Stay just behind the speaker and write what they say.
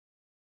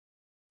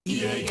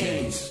EA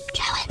Games.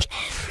 Challenge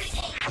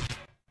everything.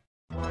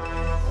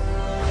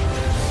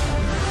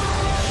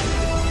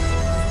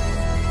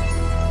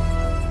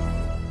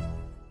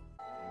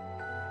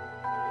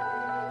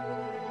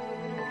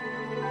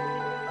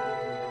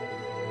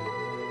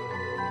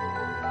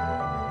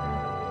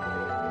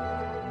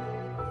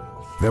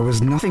 There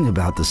was nothing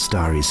about the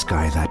starry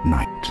sky that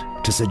night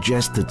to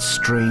suggest that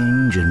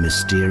strange and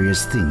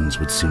mysterious things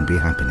would soon be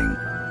happening.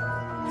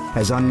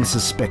 As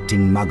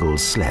unsuspecting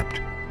muggles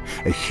slept,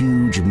 a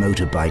huge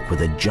motorbike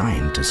with a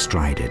giant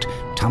astride it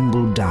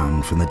tumbled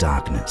down from the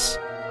darkness.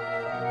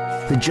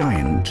 The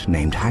giant,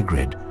 named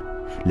Hagrid,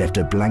 left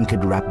a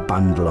blanket-wrapped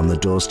bundle on the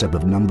doorstep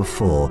of number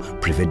 4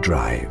 Privet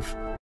Drive.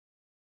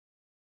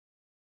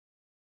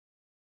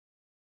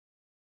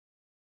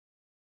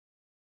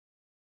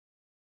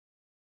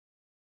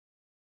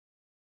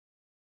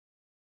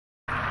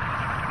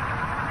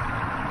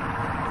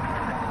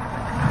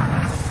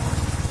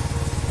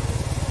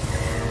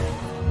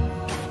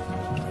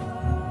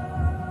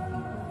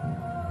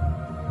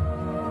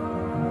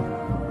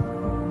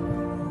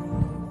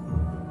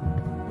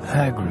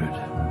 Hagrid,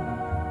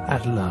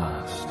 at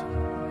last.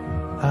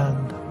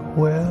 And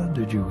where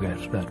did you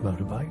get that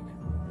motorbike?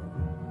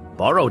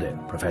 Borrowed it,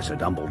 Professor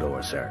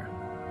Dumbledore, sir.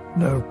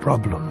 No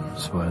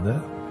problems, were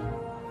there?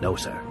 No,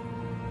 sir.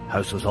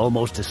 House was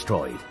almost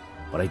destroyed,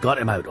 but I got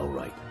him out all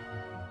right.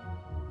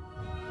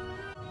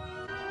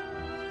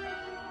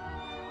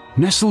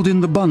 Nestled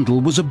in the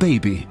bundle was a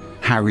baby,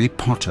 Harry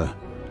Potter,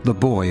 the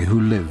boy who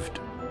lived.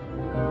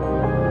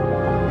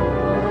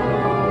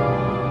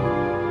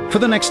 For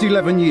the next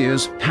 11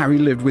 years, Harry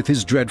lived with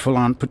his dreadful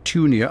Aunt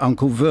Petunia,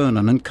 Uncle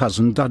Vernon and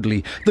Cousin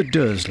Dudley, the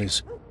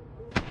Dursleys.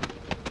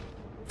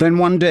 Then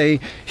one day,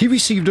 he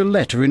received a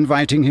letter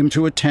inviting him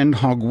to attend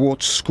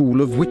Hogwarts School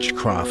of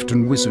Witchcraft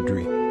and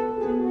Wizardry.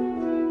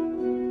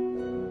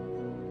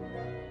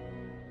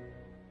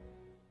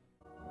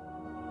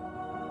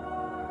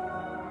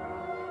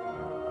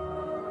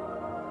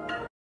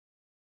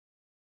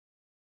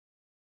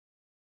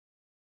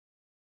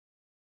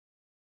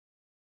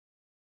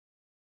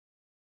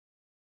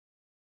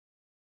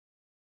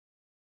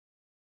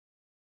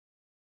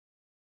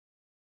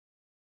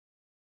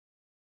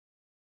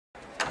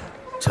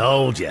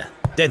 Told you,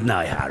 didn't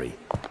I, Harry?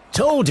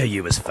 Told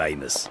you was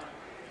famous.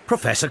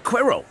 Professor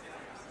Quirrell.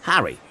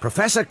 Harry,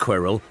 Professor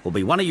Quirrell will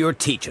be one of your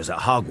teachers at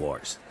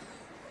Hogwarts.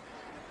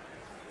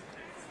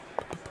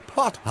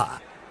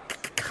 Potter,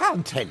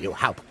 can't tell you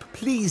how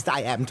pleased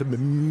I am to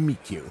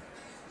meet you.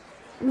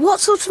 What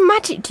sort of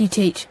magic do you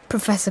teach,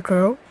 Professor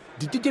Quirrell?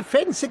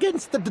 Defense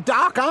against the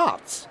dark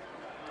arts.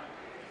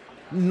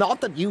 Not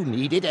that you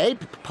need it, eh,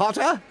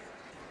 Potter?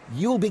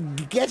 You'll be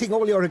getting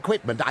all your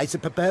equipment, I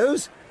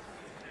suppose.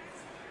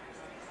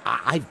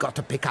 I've got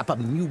to pick up a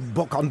new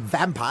book on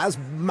vampires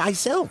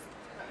myself.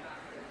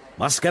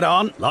 Must get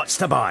on, lots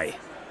to buy.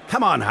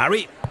 Come on,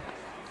 Harry.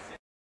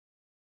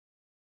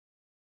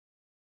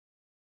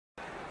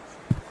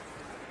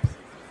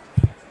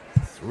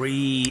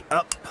 Three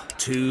up,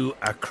 2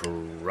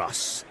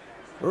 across.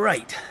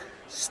 Right,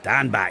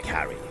 stand back,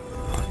 Harry.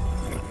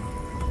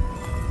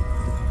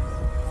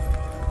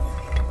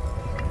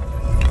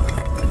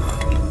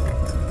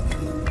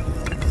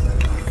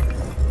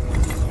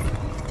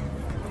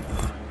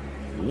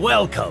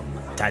 Welcome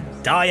to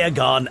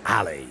Diagon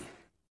Alley.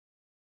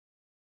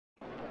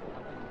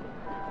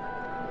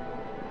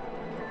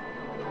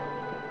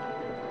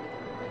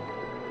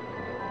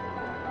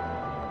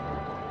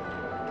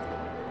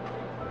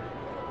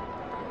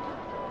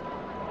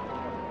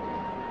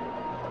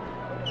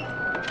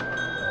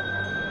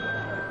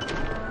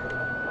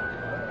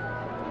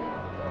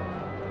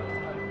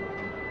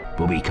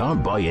 But we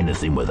can't buy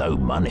anything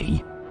without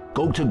money.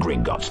 Go to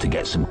Gringotts to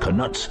get some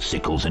knuts,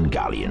 sickles and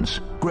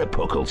galleons.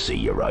 Griphook will see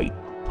you right.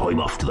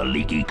 I'm off to the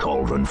Leaky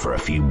Cauldron for a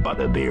few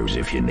butterbeers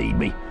if you need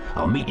me.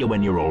 I'll meet you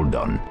when you're all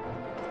done.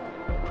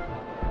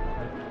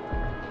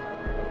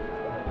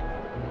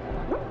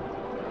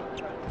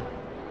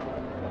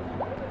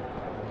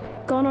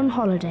 Gone on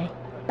holiday.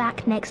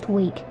 Back next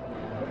week.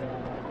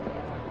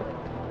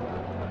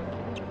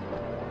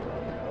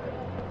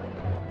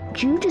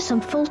 Due to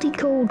some faulty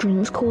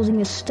cauldrons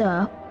causing a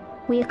stir,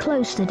 we are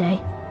closed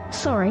today.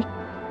 Sorry.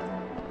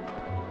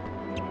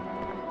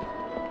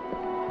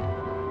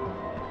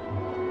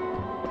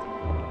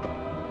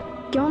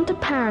 Gone to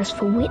Paris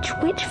for which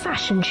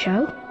fashion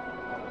show?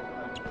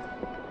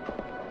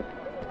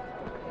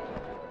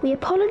 We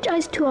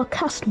apologise to our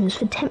customers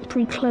for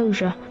temporary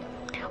closure.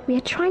 We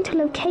are trying to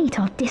locate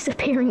our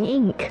disappearing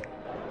ink.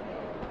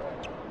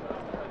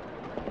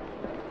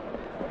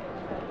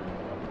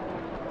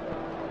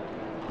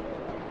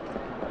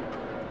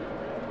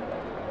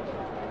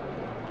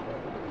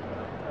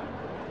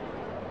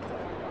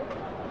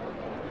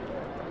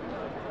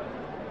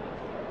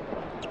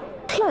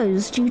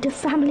 Closed due to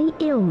family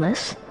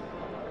illness?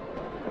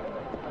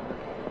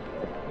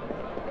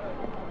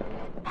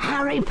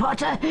 Harry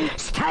Potter,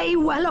 stay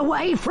well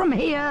away from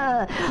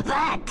here.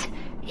 That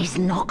is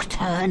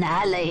Nocturne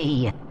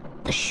Alley.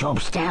 The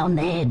shops down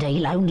there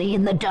deal only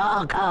in the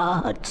dark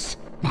arts.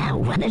 Now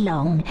run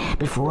along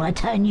before I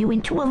turn you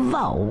into a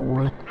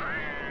vole.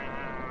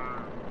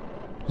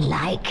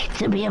 Like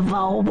to be a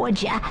vole,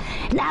 would ya?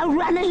 Now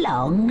run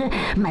along.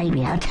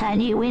 Maybe I'll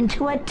turn you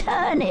into a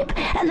turnip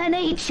and then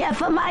eat you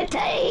for my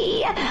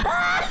tea.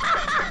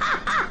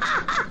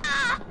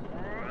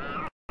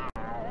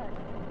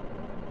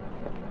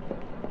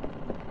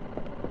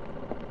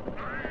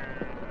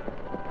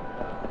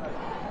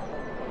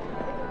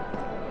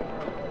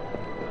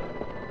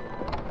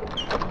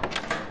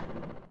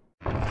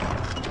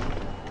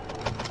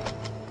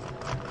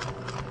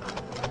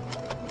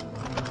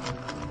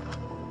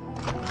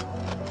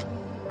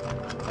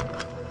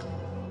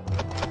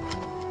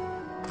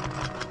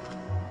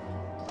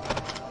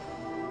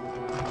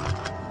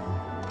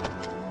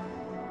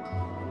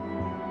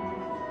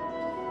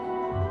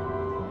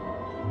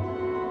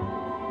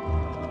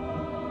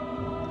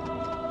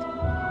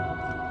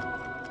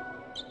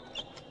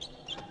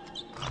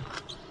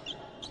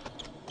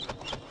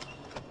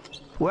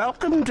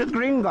 Welcome to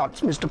Gringotts,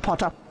 Mr.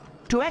 Potter.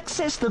 To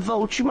access the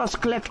vault, you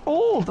must collect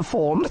all the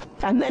forms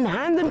and then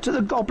hand them to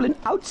the goblin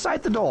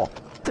outside the door.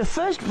 The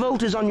first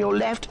vault is on your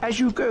left as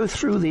you go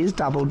through these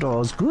double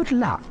doors. Good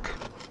luck.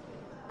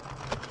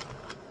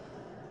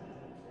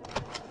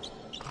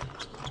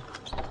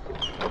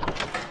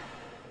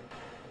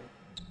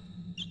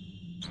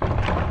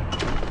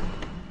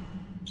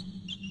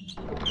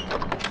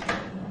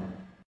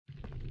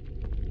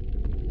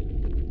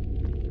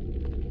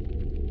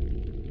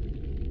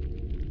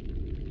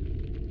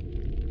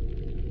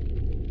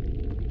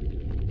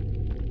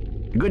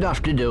 Good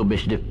afternoon,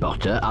 Mr.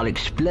 Potter. I'll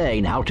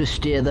explain how to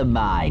steer the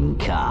mine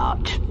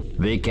cart.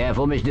 Be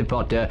careful, Mr.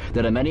 Potter.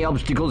 There are many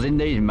obstacles in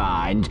these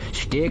mines.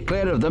 Stay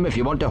clear of them if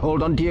you want to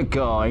hold on to your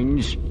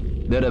coins.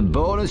 There are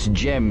bonus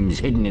gems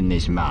hidden in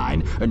this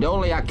mine, and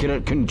only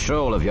accurate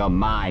control of your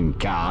mine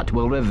cart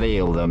will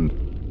reveal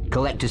them.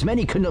 Collect as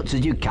many knuts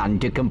as you can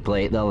to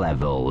complete the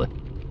level.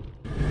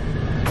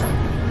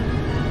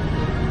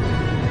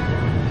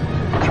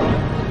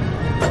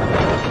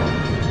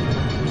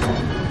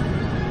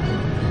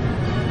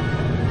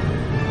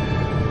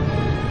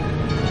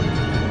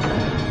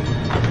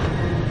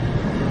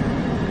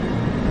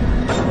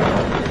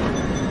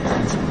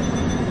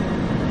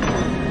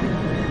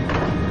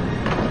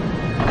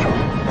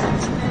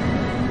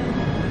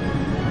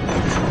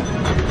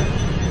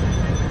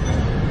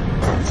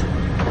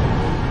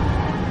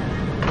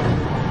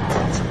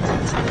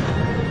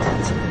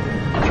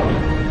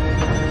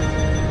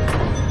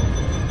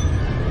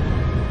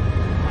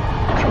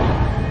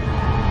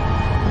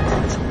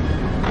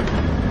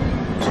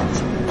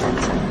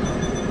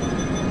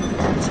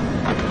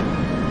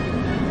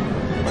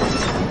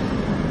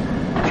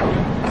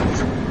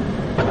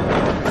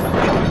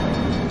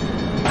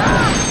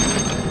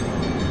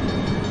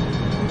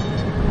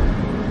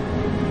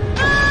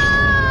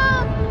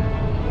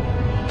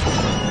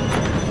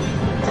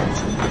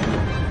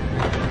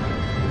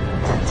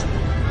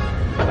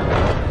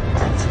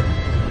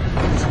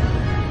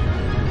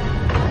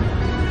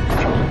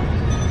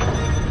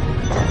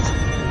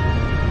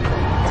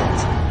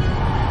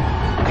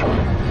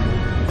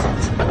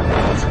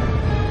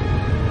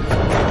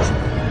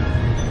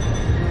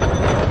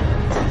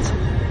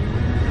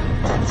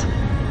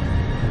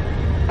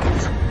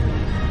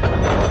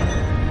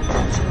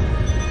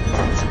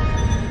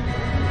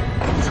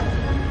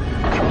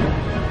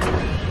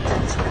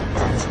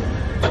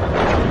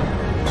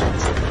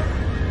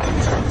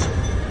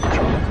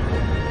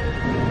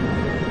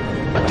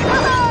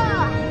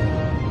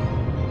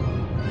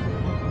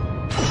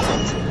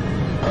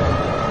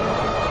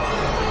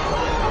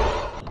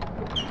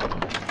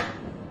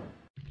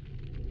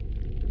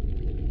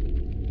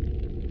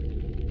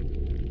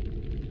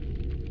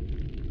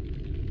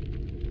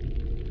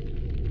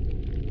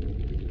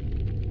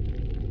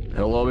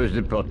 Hello,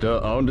 Mr. Potter.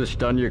 I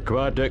understand you're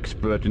quite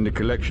expert in the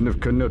collection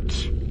of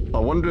knuts. I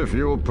wonder if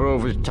you'll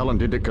prove as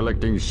talented at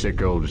collecting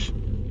sickles.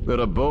 There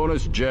are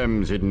bonus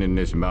gems hidden in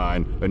this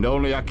mine, and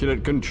only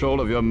accurate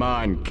control of your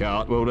mine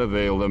cart will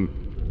reveal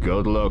them.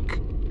 Good luck.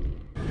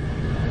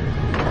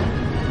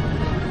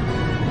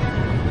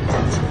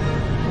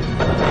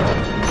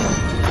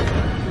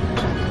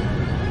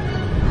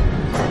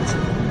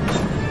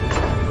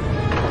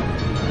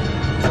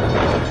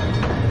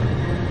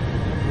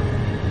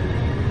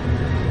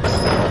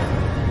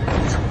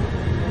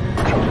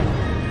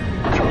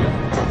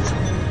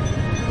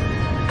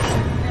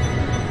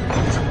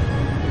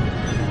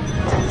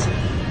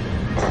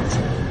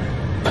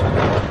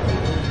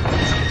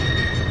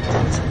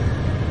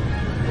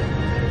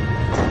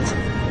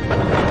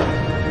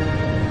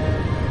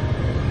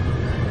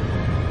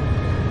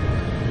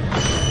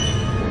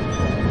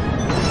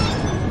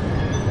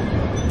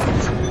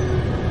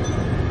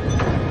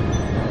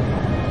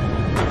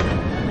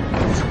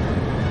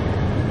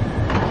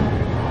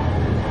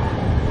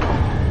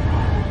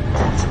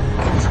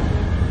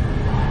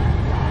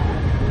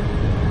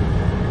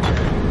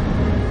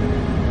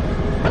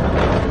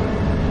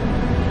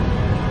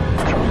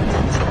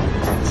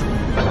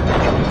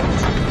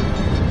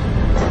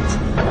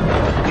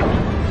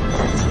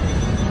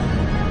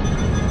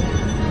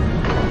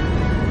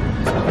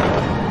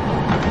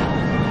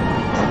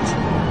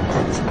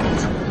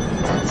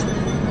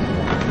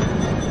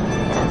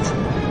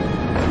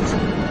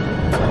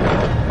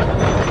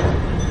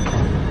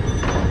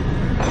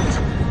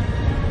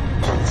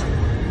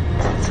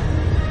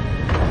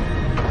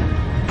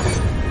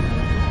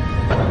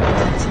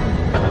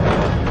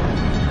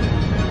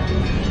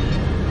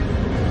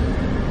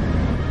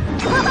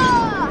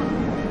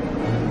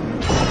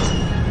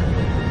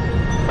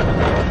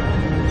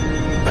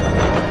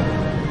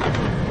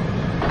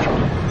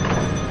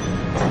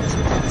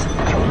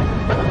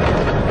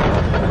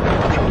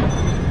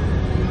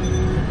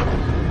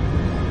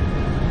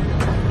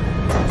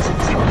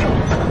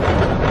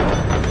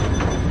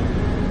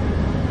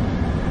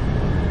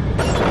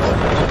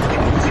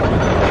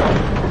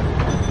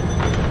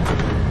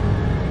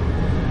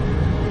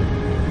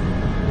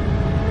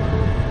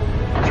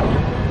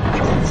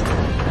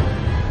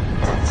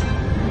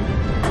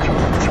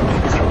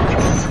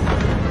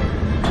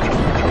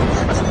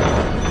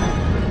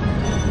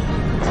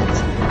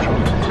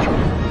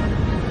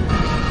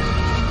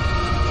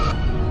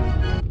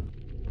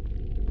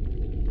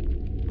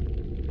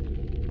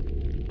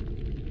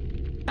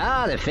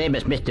 the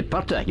famous Mr.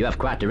 Potter. You have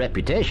quite a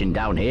reputation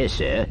down here,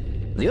 sir.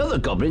 The other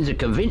goblins are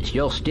convinced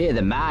you'll steer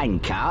the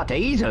mine cart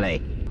easily.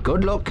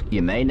 Good luck,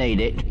 you may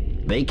need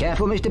it. Be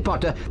careful, Mr.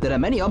 Potter. There are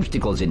many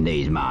obstacles in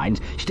these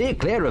mines. Stay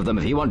clear of them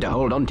if you want to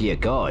hold on to your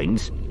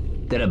coins.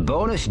 There are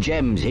bonus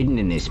gems hidden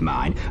in this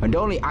mine, and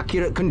only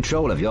accurate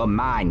control of your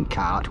mine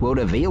cart will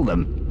reveal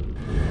them.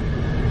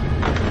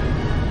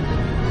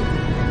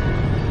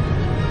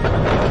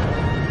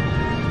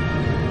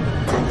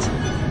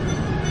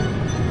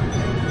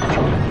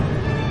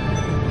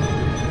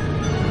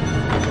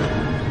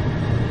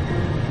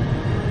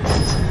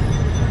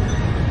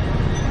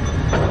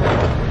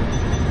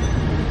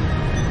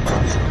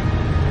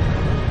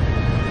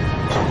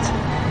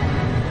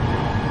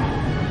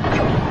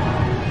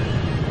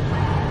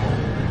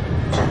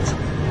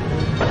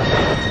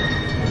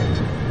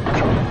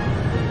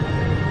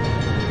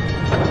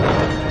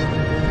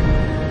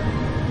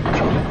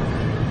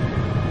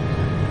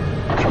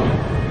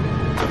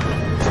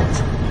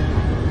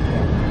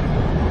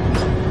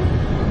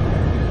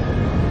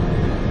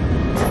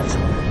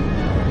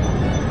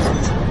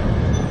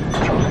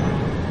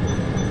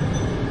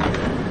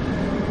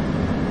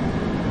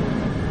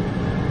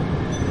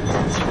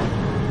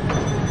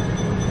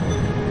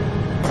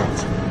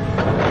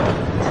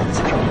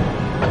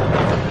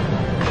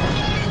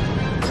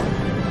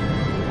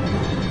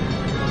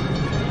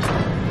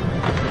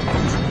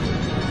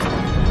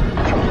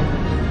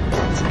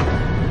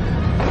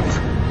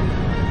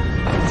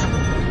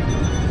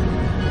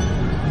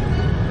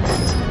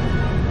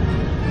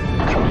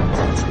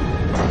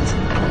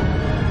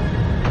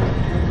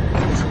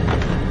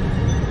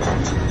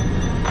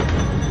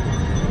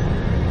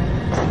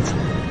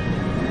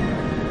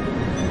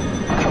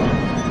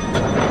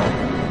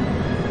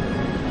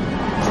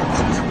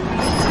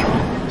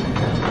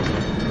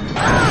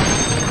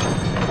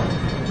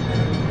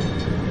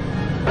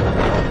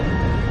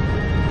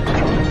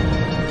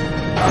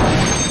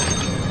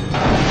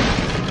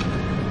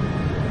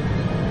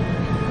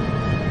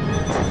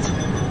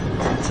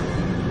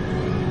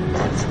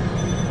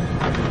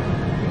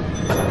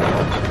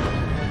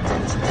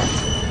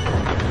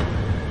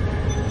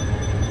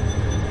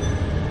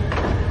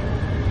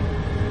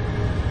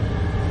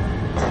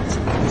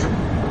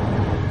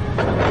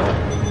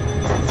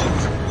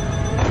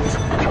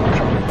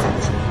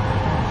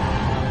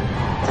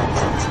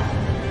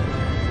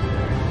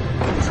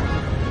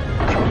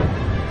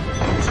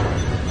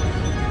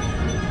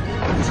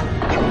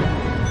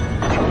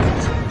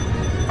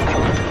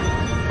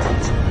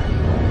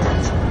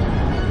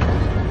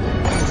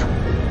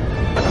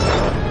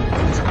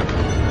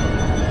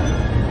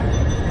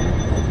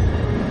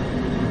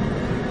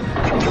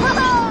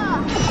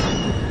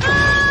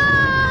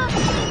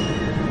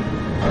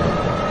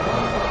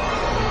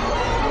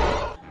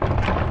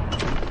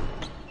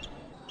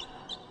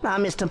 Ah,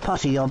 Mr.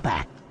 Potter, you're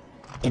back.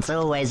 It's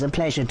always a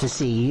pleasure to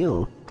see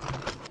you.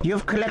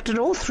 You've collected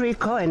all 3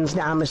 coins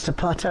now, Mr.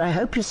 Potter. I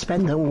hope you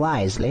spend them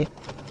wisely.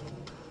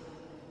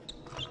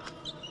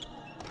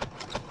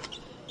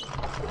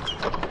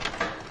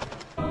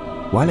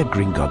 While at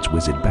Gringotts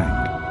Wizard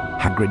Bank,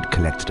 Hagrid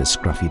collected a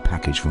scruffy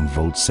package from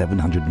Vault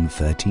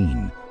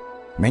 713,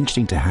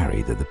 mentioning to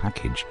Harry that the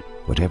package,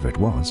 whatever it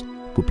was,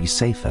 would be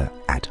safer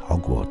at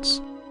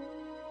Hogwarts.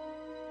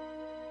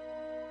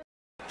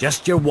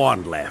 Just your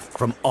wand left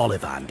from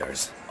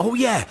Ollivanders. Oh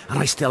yeah, and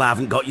I still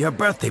haven't got your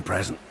birthday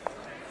present.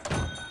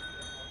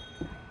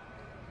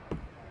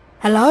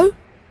 Hello?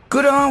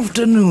 Good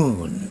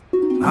afternoon.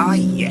 Ah,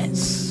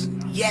 yes.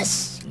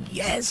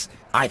 Yes.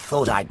 I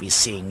thought I'd be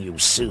seeing you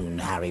soon,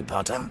 Harry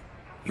Potter.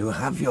 You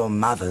have your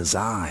mother's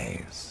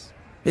eyes.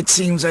 It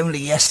seems only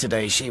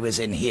yesterday she was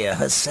in here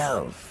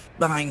herself,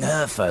 buying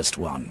her first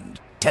wand.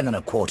 10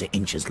 1/4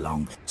 inches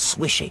long,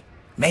 swishy,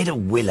 made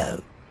of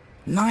willow.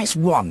 Nice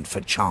wand for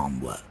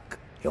charm work.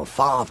 Your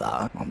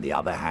father, on the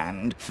other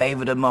hand,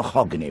 favoured a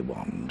mahogany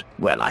wand.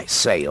 Well, I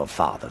say your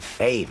father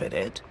favoured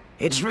it.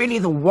 It's really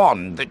the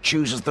wand that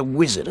chooses the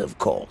wizard, of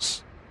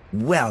course.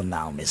 Well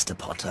now, Mr.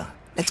 Potter,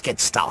 let's get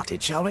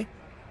started, shall we?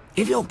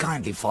 If you'll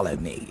kindly follow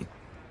me.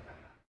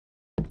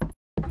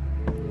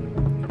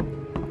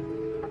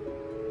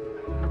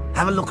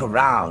 Have a look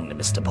around,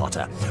 Mr.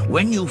 Potter.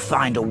 When you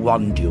find a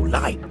wand you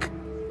like,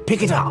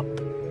 pick it up,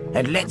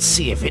 and let's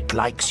see if it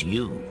likes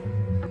you.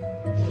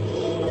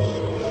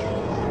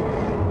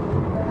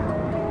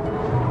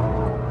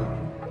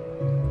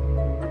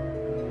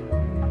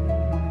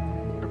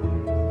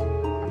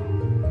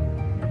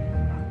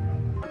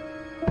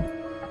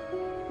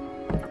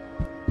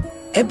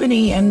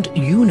 Ebony and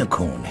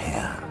unicorn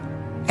hair.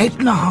 8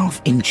 1/2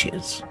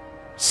 inches.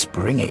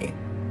 Springy.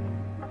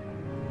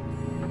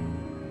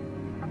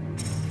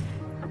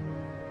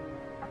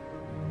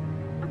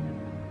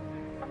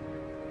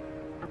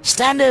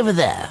 Stand over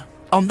there,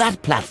 on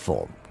that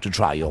platform, to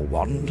try your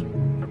wand.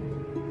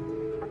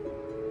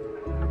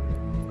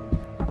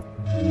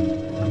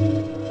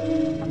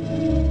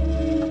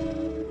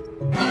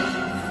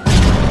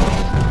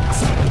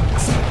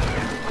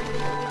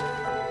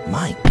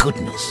 My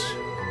goodness.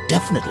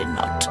 Definitely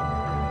not.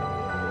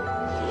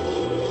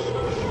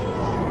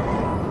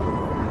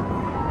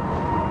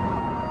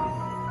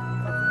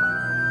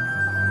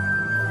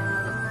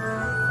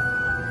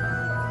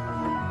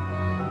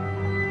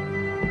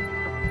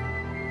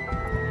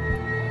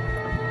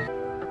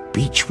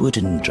 beechwood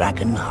and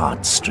dragon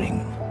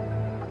heartstring.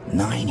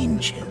 9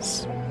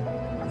 inches.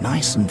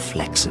 Nice and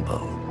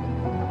flexible.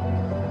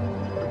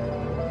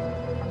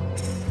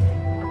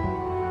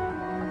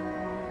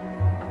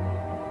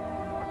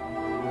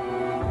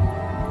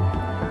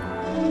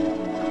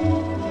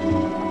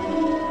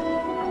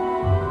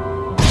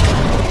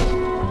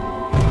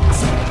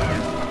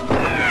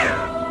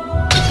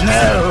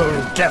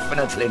 No,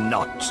 definitely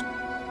not.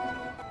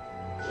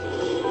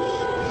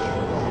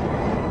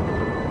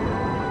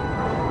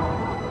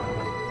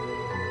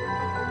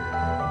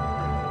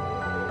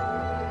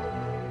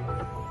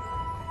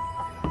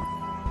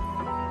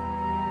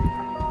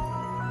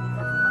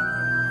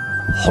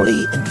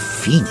 Holly and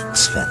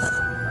phoenix feather.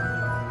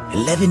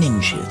 11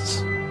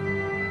 inches.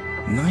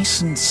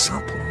 Nice and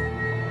supple.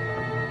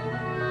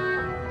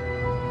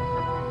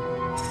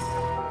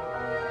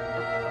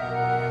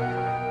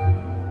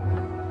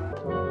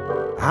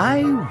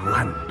 I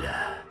wonder.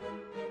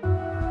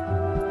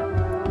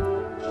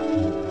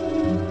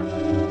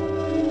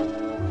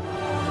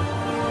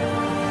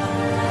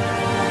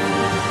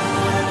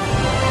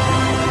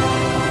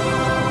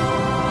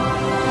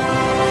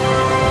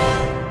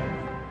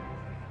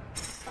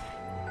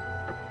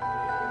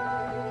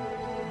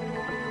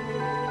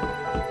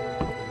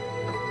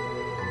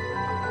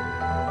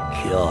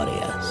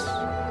 Curious.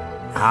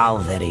 How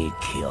very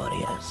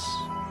curious.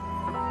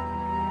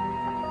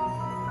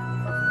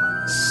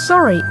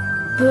 Sorry,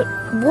 but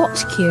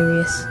what's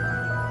curious?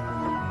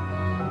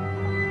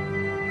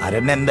 I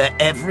remember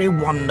every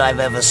wand I've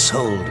ever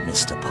sold,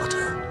 Mr.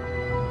 Potter.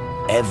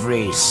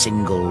 Every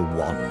single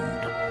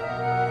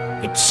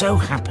wand. It so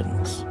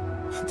happens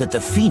that the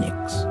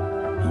phoenix,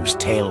 whose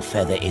tail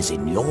feather is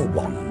in your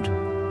wand,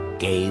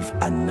 gave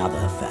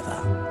another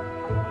feather.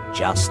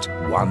 Just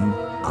one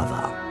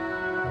other.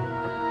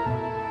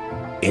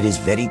 It is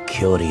very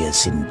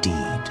curious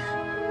indeed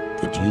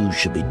that you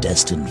should be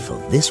destined for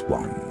this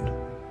wand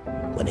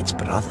when its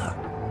brother.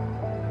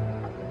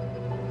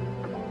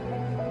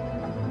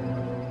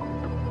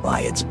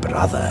 Why, its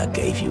brother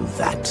gave you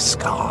that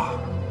scar.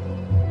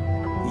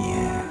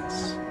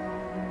 Yes.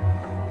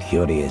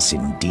 Curious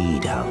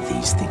indeed how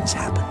these things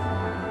happen.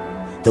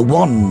 The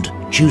wand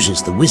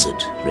chooses the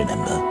wizard,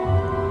 remember?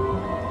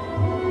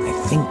 I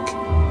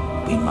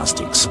think we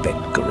must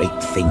expect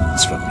great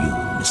things from you,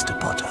 Mr.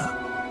 Potter.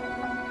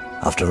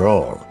 After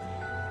all,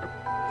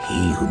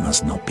 he who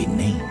must not be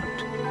named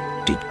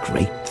did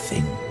great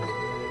things.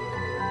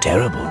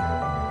 Terrible,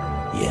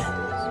 yes,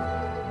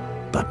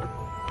 but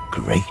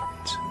great.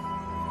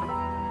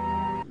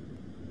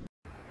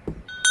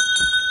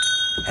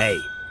 Hey,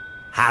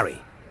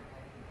 Harry.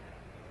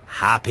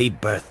 Happy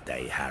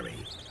birthday,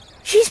 Harry.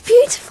 She's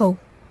beautiful.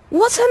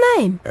 What's her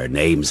name? Her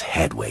name's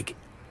Hedwig,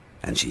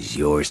 and she's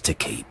yours to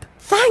keep.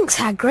 Thanks,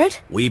 Hagrid.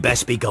 We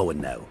best be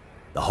going now.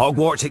 The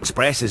Hogwarts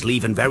Express is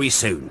leaving very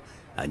soon,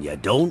 and you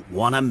don't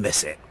want to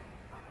miss it.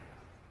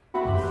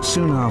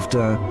 Soon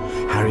after,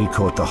 Harry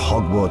caught the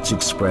Hogwarts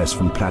Express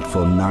from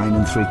platform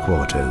 9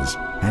 3/4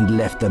 and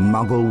left the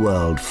Muggle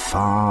world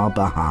far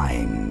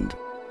behind.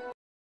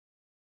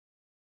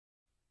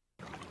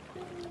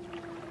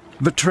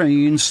 The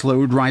train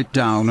slowed right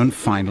down and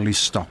finally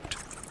stopped.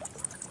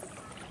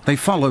 They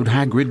followed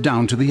Hagrid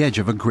down to the edge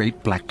of a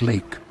great black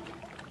lake.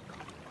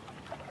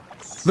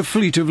 The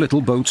fleet of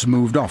little boats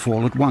moved off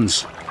all at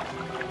once,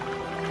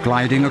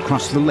 gliding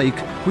across the lake,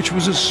 which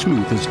was as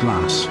smooth as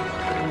glass.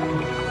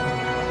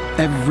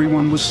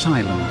 Everyone was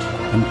silent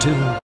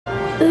until...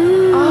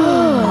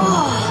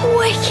 Oh,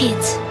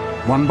 wicked!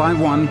 One by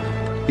one,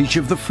 each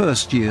of the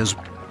first years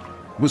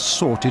was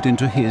sorted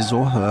into his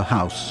or her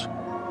house.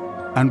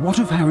 And what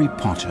of Harry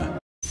Potter?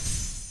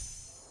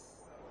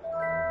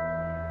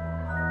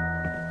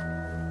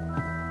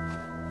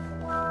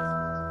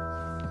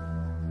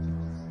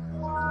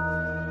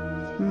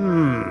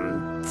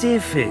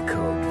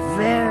 Difficult,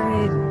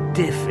 very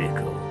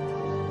difficult.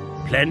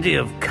 Plenty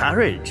of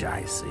courage,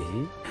 I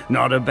see.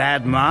 Not a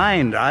bad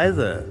mind,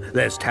 either.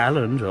 There's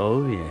talent,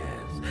 oh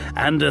yes.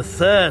 And a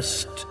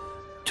thirst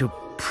to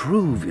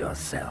prove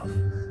yourself.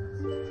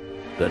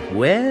 But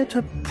where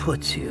to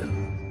put you?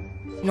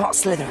 Not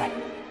Slytherin.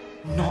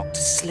 Not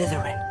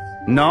Slytherin.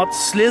 Not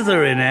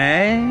Slytherin,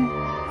 eh?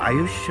 Are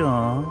you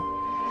sure?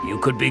 You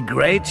could be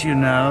great, you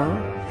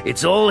know.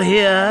 It's all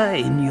here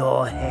in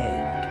your head.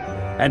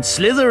 And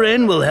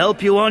Slytherin will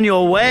help you on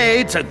your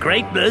way to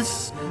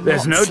greatness.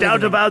 There's no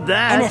doubt about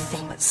that.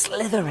 Anything but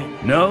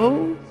Slytherin.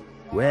 No?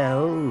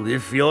 Well,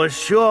 if you're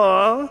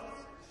sure,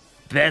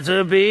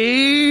 better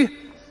be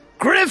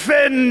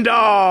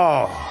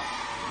Gryffindor!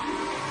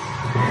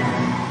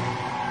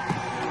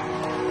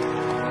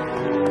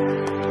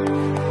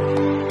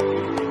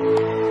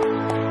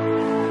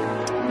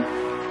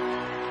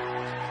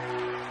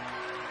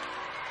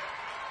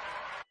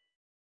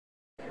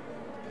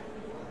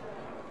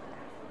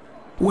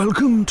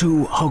 Welcome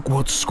to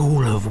Hogwarts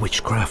School of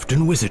Witchcraft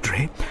and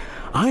Wizardry.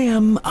 I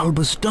am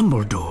Albus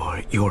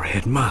Dumbledore, your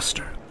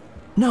headmaster.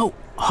 Now,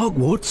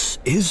 Hogwarts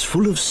is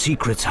full of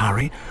secrets,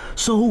 Harry,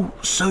 so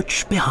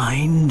search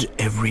behind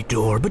every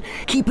door, but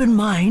keep in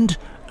mind,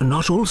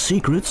 not all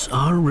secrets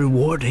are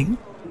rewarding.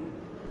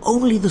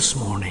 Only this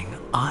morning,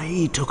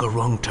 I took a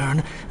wrong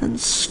turn and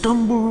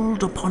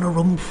stumbled upon a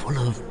room full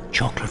of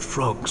chocolate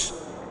frogs.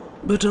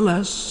 But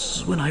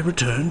alas, when I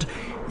returned,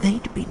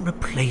 they'd been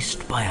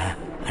replaced by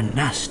a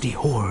nasty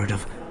horde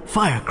of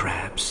fire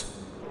crabs.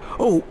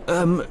 Oh,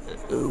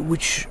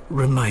 which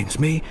reminds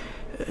me,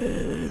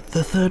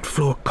 the third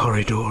floor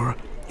corridor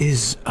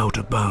is out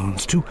of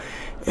bounds to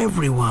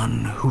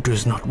everyone who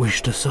does not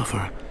wish to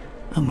suffer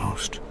a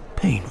most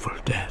painful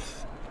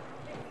death.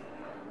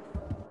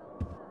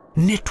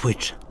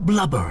 Nitwit,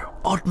 blubber,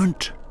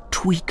 oddment,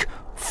 tweak,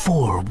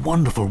 4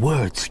 wonderful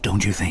words,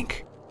 don't you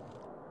think?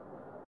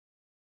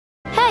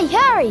 Hey,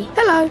 Harry!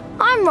 Hello,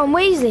 I'm Ron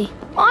Weasley.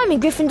 I'm in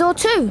Gryffindor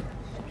too.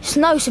 It's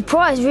no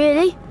surprise,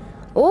 really.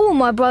 All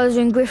my brothers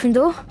are in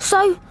Gryffindor.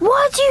 So,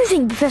 why do you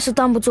think Professor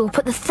Dumbledore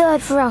put the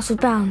third floor out of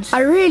bounds?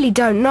 I really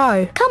don't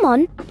know. Come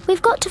on,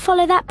 we've got to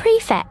follow that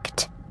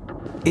prefect.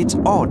 It's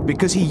odd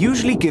because he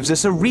usually gives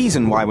us a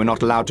reason why we're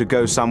not allowed to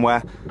go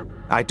somewhere.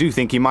 I do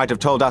think he might have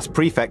told us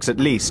prefects at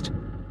least.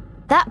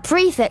 That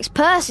prefect's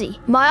Percy,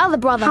 my other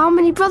brother. How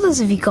many brothers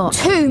have you got?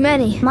 Too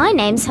many. My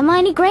name's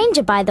Hermione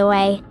Granger, by the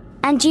way.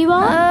 And you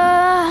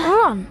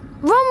are? Ron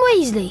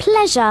Weasley.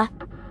 Pleasure.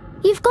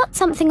 You've got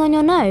something on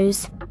your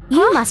nose.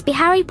 You must be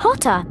Harry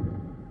Potter.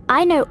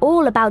 I know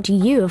all about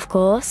you, of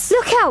course.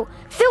 Look out!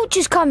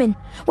 Filch's coming.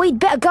 We'd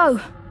better go.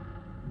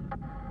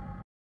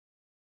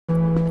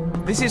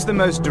 This is the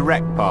most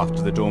direct path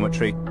to the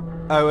dormitory.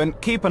 Oh, and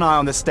keep an eye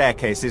on the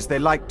staircases. They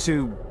like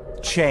to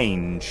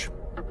change.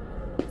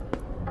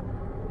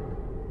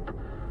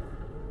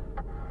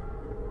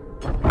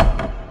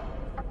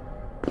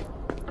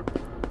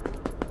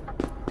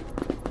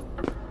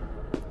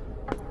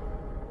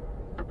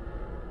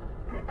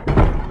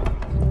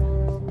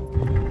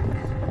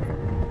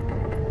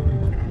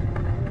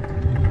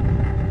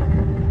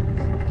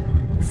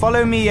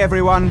 Follow me,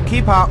 everyone.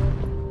 Keep up.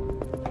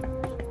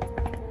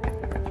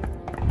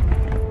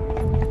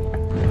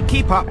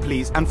 Keep up,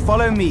 please, and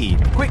follow me.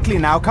 Quickly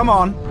now, come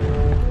on.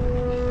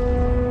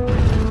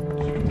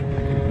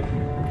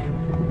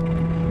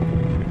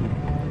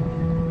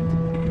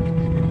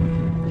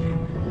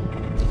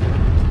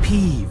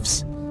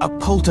 Peeves, a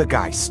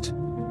poltergeist.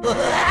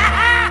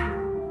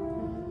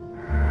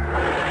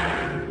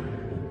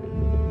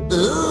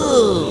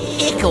 Ooh,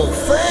 ickle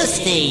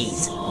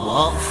firsties.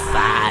 What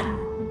fun.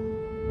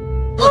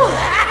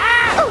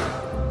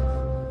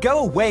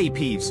 Go away,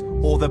 Peeves,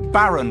 or the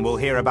Baron will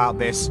hear about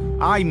this.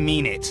 I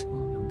mean it.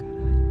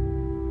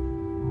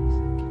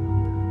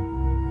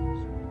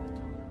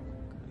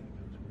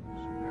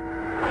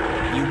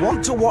 You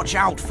want to watch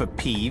out for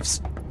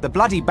Peeves. The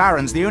bloody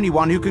Baron's the only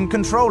one who can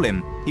control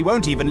him. He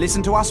won't even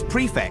listen to us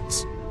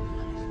prefects.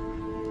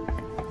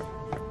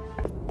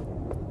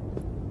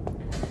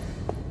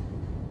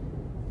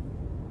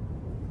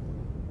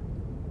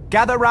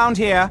 Gather round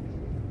here.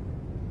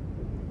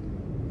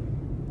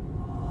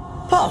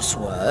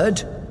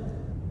 Password?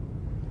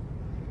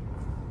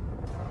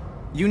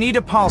 You need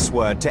a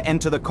password to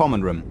enter the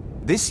common room.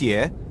 This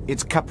year,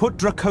 it's Caput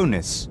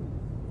Draconis.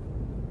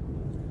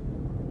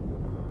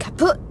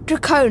 Caput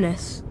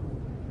Draconis.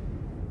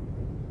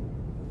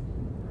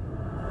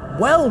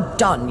 Well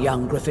done,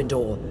 young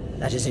Gryffindor.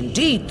 That is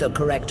indeed the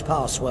correct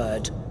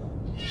password.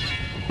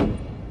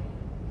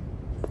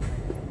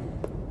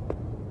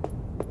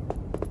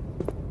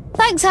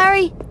 Thanks,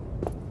 Harry.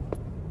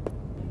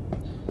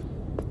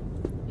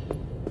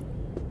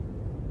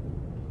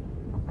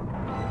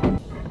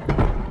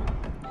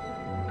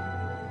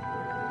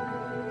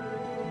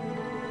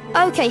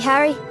 Okay,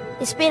 Harry.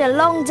 It's been a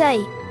long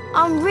day.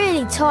 I'm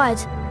really tired,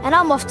 and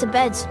I'm off to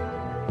bed.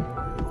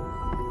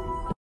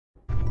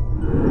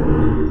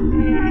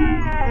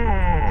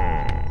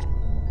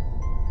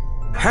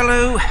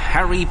 Hello,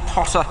 Harry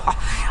Potter.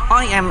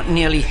 I am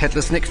nearly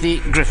Headless Nick, the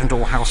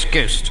Gryffindor House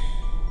ghost.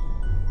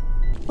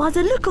 By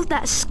the look of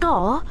that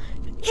scar,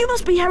 you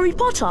must be Harry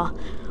Potter.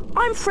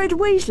 I'm Fred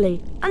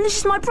Weasley, and this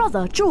is my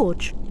brother,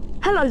 George.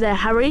 Hello there,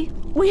 Harry.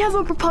 We have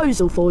a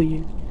proposal for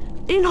you.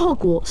 In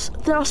Hogwarts,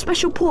 there are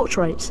special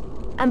portraits,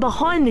 and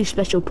behind these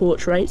special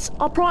portraits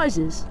are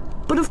prizes.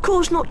 But of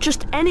course, not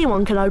just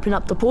anyone can open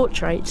up the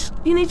portraits.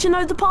 You need to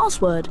know the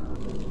password.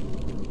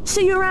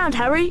 See you around,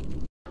 Harry.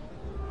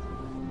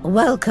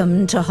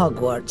 Welcome to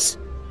Hogwarts.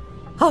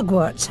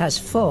 Hogwarts has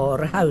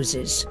 4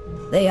 houses.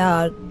 They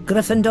are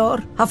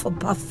Gryffindor,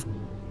 Hufflepuff,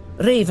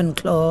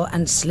 Ravenclaw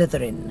and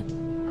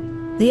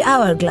Slytherin. The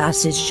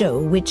hourglasses show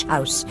which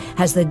house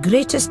has the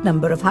greatest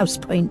number of house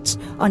points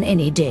on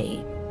any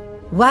day.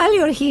 While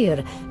you're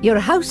here, your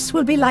house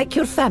will be like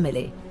your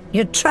family.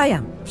 Your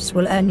triumphs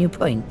will earn you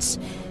points.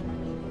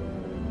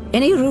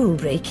 Any rule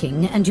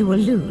breaking and you will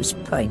lose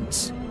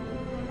points.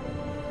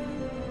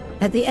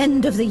 At the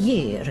end of the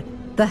year,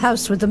 the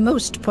house with the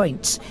most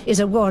points is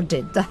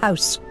awarded the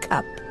House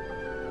Cup.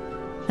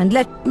 And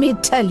let me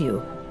tell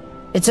you,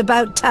 it's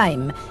about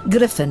time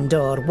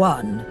Gryffindor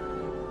won.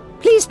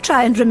 Please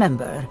try and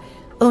remember,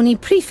 only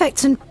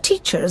prefects and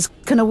teachers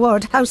can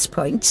award house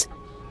points,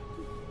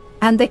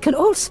 and they can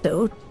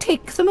also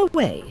take them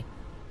away.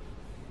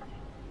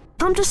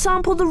 Come to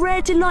sample the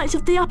rare delights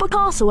of the upper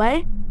castle,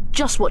 eh?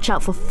 Just watch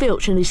out for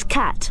Filch and his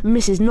cat,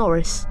 Mrs.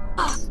 Norris.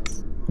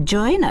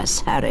 Join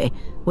us, Harry.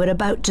 We're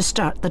about to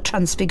start the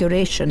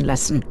Transfiguration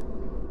lesson.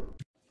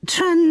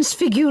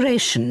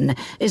 Transfiguration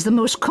is the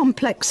most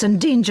complex and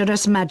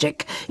dangerous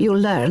magic you'll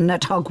learn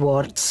at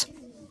Hogwarts.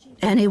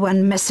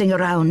 Anyone messing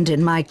around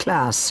in my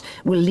class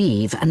will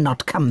leave and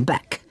not come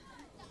back.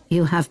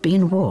 You have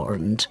been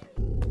warned.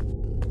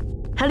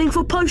 Heading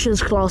for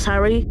potions class,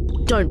 Harry.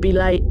 Don't be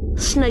late.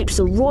 Snape's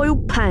a royal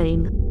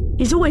pain.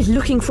 He's always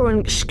looking for an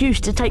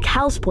excuse to take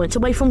house points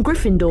away from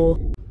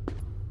Gryffindor.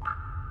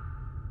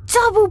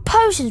 Double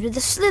potions with the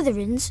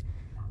Slytherins?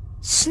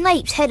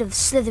 Snape's head of the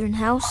Slytherin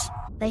house.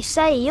 They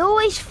say he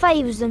always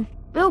favours them.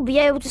 We'll be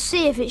able to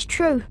see if it's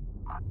true.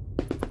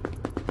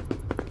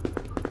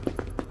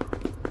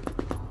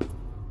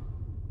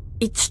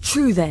 It's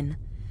true then.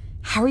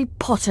 Harry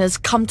Potter's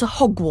come to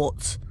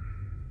Hogwarts.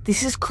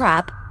 This is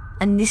Crabbe,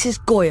 and this is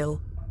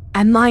Goyle.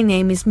 And my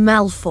name is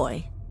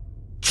Malfoy.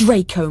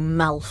 Draco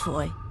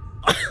Malfoy.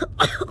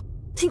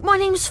 Think my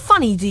name's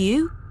funny, do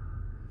you?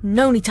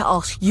 No need to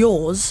ask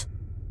yours.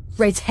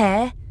 Red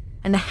hair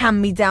and a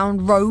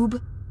hand-me-down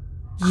robe.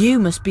 You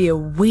must be a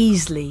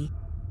Weasley.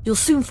 You'll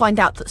soon find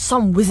out that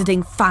some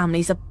wizarding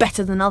families are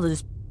better than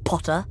others,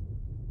 Potter.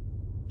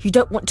 You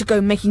don't want to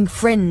go making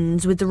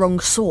friends with the wrong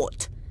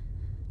sort.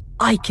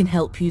 I can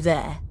help you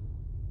there.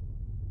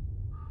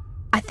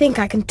 I think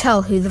I can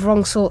tell who the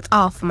wrong sort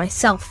are for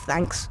myself,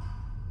 thanks.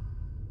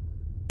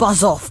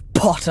 Buzz off,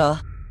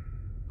 Potter.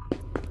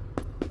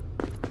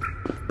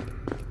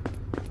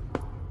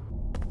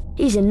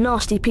 He's a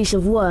nasty piece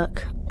of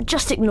work.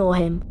 Just ignore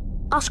him.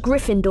 Us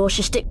Gryffindor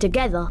should stick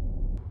together.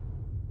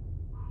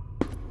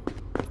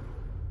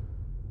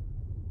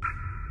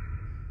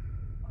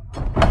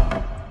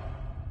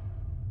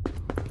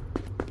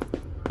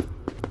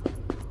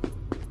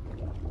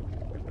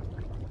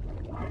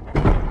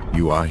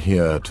 You are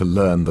here to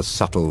learn the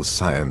subtle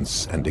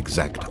science and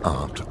exact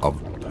art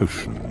of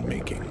potion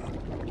making.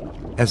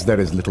 As there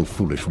is little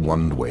foolish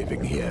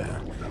wand-waving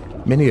here,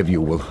 many of you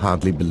will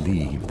hardly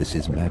believe this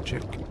is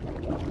magic.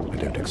 I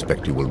don't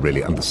expect you will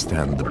really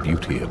understand the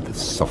beauty of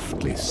this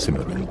softly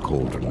simmering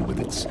cauldron with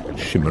its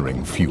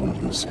shimmering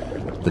fumes,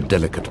 the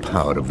delicate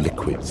power of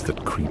liquids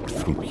that creep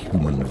through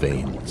human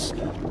veins,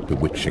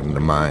 bewitching the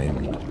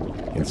mind,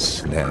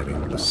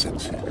 ensnaring the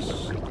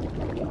senses.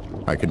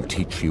 I can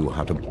teach you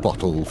how to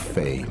bottle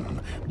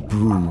fame,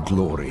 brew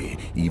glory,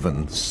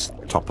 even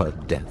stopper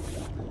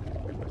death.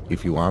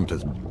 If you aren't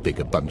as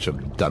big a bunch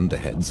of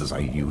dunderheads as I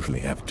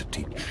usually have to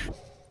teach.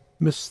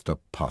 Mr.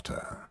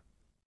 Potter,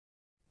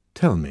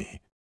 tell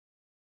me,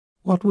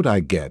 what would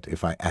I get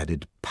if I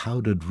added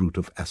powdered root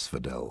of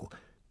asphodel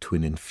to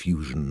an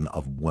infusion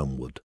of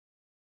wormwood?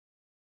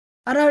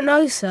 I don't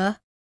know, sir.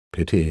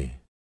 Pity.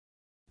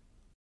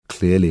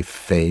 Clearly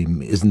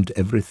fame isn't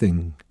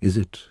everything, is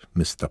it,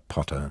 Mr.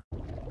 Potter?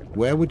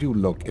 Where would you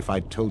look if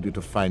I told you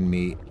to find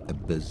me a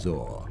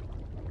bezoar?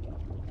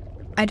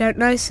 I don't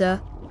know,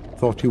 sir.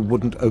 Thought you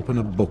wouldn't open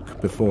a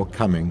book before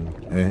coming,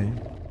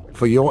 eh?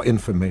 For your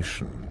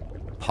information,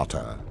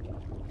 Potter,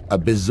 a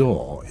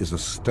bezoar is a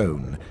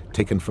stone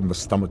taken from the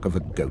stomach of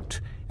a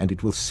goat, and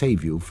it will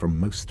save you from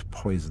most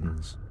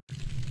poisons.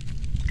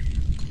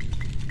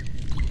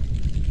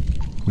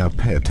 Now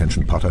pay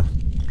attention, Potter.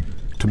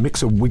 To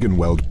mix a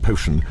Wiggenweld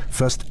potion,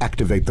 first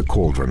activate the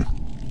cauldron.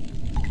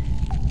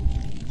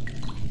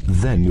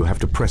 Then you have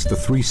to press the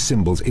 3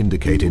 symbols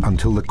indicated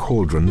until the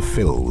cauldron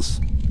fills.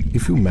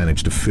 If you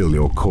manage to fill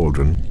your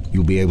cauldron,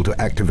 you'll be able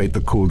to activate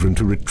the cauldron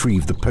to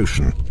retrieve the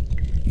potion.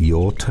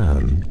 Your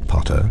turn,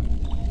 Potter.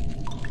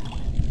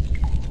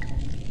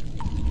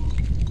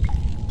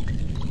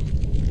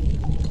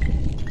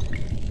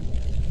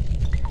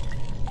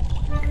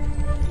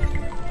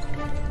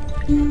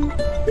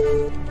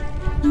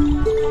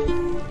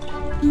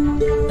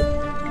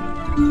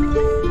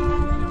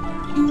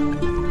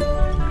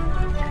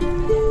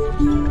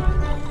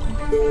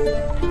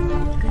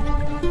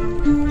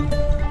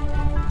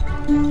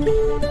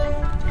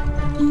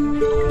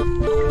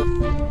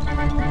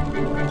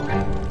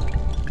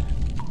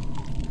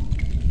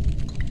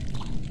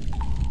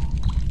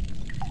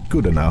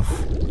 Good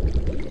enough.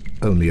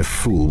 Only a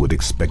fool would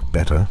expect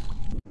better.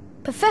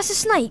 Professor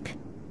Snape?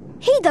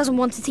 He doesn't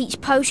want to teach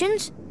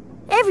potions.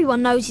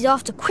 Everyone knows he's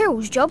after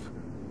Quirrell's job.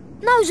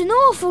 Knows an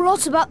awful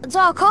lot about the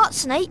dark arts,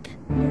 Snape.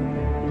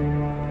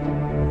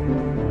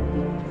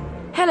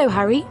 Hello,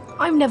 Harry.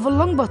 I'm Neville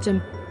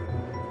Longbottom.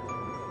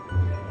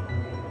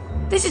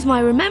 This is my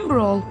Remember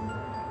All.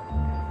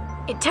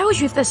 It tells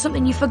you if there's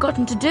something you've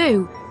forgotten to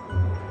do.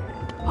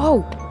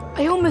 Oh,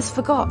 I almost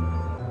forgot.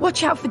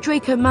 Watch out for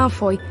Draco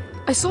Malfoy.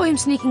 I saw him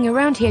sneaking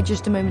around here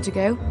just a moment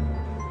ago.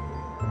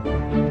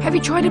 Have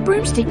you tried a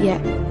broomstick yet?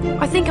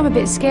 I think I'm a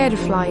bit scared of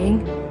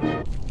flying.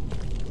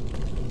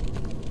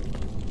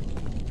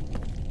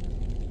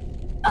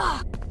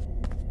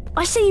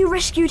 I see you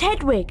rescued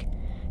Hedwig.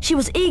 She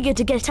was eager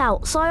to get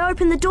out, so I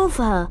opened the door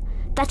for her.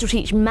 That'll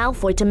teach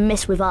Malfoy to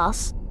mess with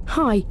us.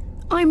 Hi,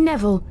 I'm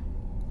Neville.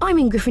 I'm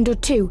in Gryffindor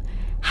too.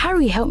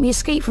 Harry helped me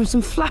escape from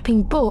some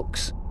flapping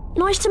books.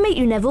 Nice to meet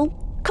you, Neville.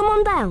 Come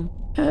on down.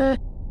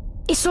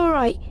 It's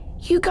alright.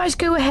 You guys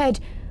go ahead.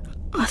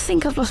 I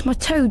think I've lost my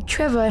toad,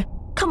 Trevor.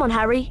 Come on,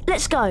 Harry.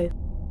 Let's go.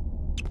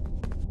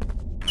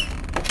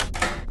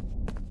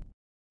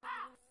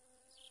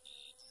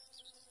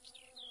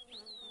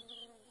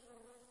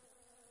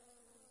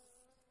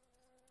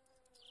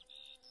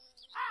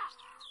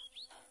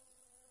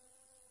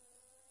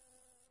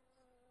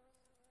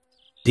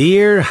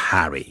 Dear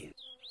Harry,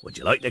 would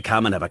you like to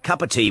come and have a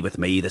cup of tea with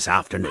me this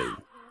afternoon?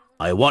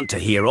 I want to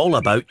hear all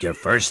about your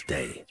first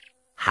day.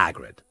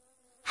 Hagrid.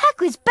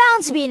 Hagrid's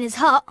bound to be in his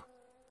hut.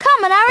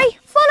 Come on, Harry,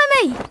 follow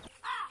me.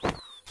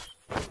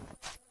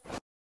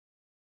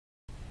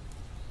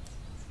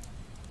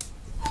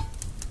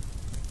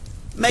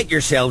 Make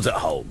yourselves at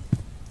home.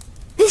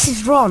 This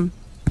is Ron.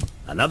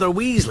 Another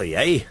Weasley,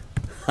 eh?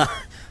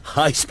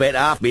 I spent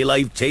half my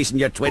life chasing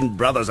your twin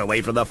brothers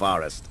away from the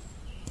forest.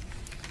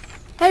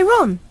 Hey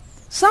Ron,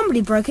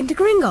 somebody broke into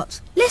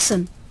Gringotts.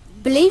 Listen.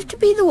 Believed to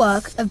be the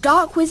work of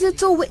dark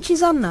wizards or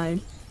witches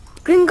unknown,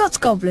 Gringotts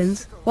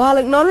goblins, while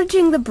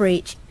acknowledging the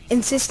breach,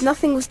 insist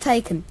nothing was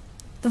taken.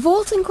 The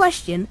vault in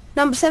question,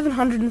 number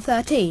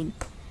 713,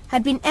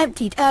 had been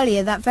emptied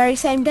earlier that very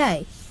same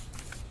day.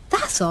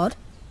 That's odd.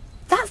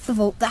 That's the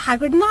vault that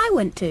Hagrid and I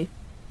went to.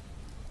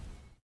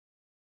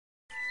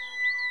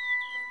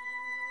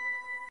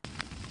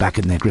 Back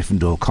in their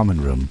Gryffindor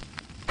common room,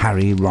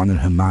 Harry, Ron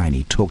and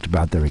Hermione talked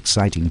about their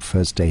exciting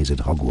first days at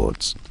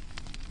Hogwarts.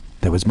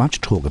 There was much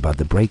talk about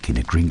the break-in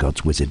at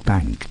Gringotts Wizard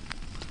Bank,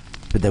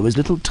 but there was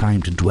little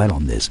time to dwell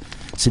on this,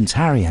 since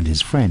Harry and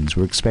his friends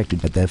were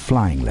expected at their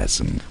flying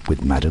lesson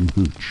with Madame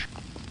Hooch.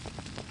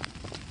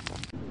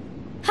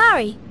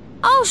 Harry,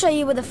 I'll show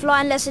you where the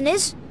flying lesson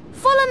is.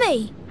 Follow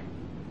me.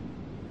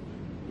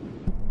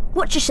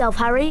 Watch yourself,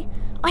 Harry.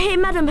 I hear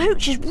Madame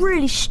Hooch is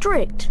really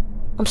strict.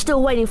 I'm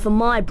still waiting for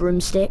my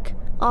broomstick.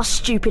 Our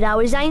stupid owl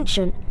is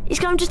ancient. It's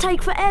going to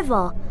take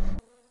forever.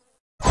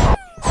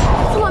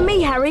 Follow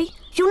me, Harry.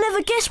 You'll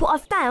never guess what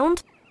I've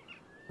found.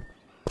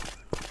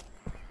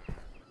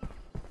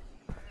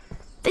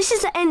 This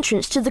is the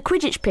entrance to the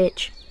Quidditch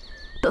pitch.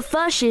 But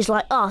first years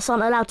like us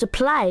aren't allowed to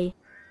play.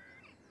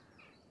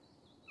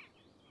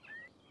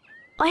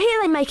 I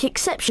hear they make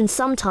exceptions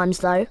sometimes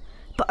though,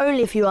 but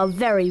only if you are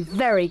very,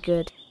 very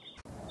good.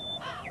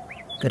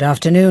 Good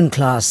afternoon,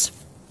 class.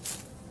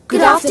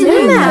 Good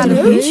afternoon, Madam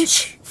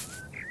Hooch.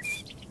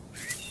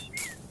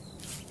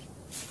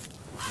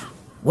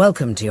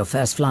 Welcome to your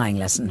first flying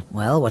lesson.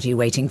 Well, what are you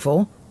waiting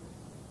for?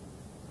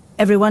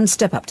 Everyone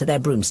step up to their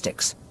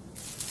broomsticks.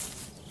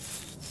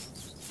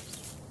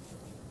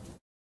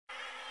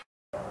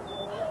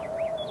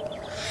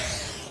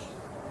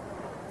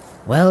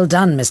 Well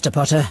done, Mr.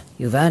 Potter.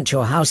 You've earned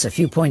your house a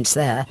few points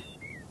there.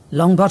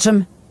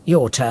 Longbottom,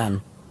 your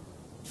turn.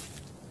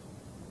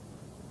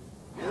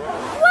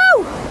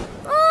 Whoa!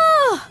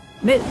 Ah!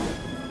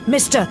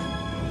 Mr.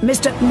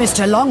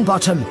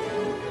 Longbottom.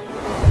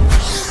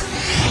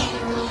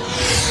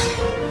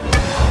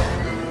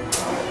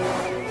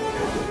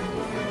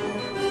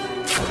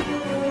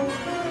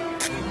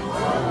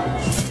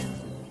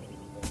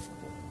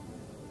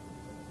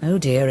 Oh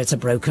dear, it's a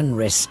broken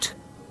wrist.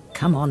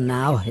 Come on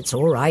now, it's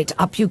all right.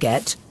 Up you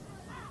get.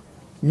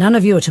 None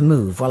of you are to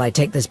move while I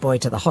take this boy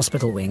to the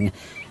hospital wing.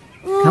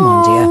 Come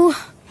on,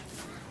 dear.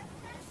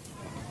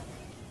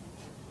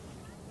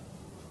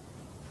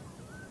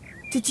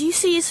 Did you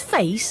see his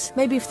face?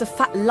 Maybe if the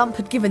fat lump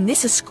had given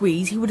this a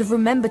squeeze, he would have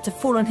remembered to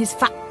fall on his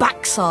fat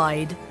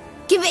backside.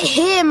 Give it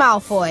here,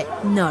 Malfoy.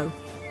 No.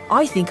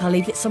 I think I'll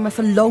leave it somewhere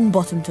for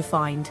Longbottom to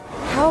find.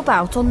 How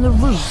about on the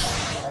roof?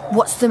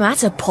 What's the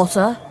matter,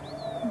 Potter?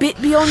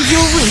 Bit beyond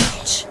your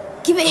reach?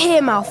 Give it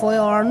here, Malfoy,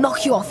 or I'll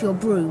knock you off your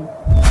broom.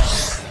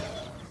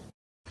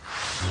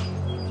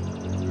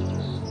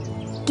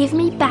 Give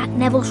me back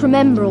Neville's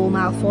Remember-All,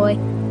 Malfoy.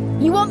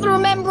 You want the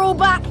Remember-All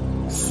back?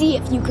 See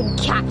if you can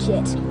catch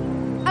it.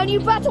 And you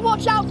better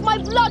watch out for my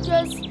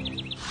bludgers!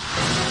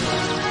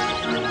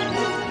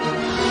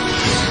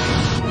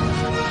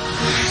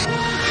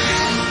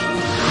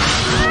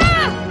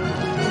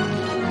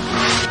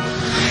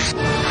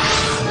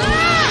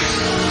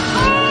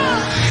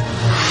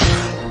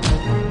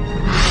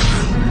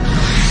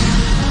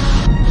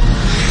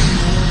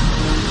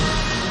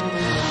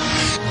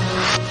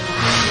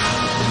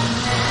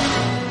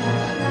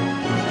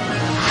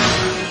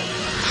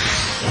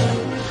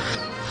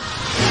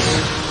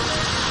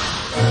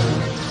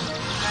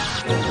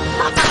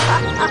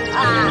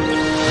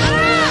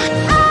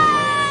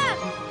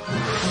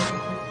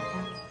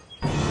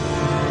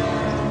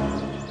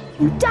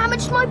 You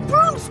damaged my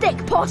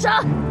broomstick,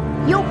 Potter!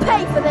 You'll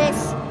pay for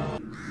this!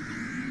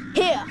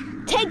 Here,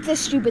 take this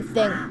stupid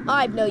thing.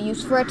 I've no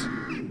use for it.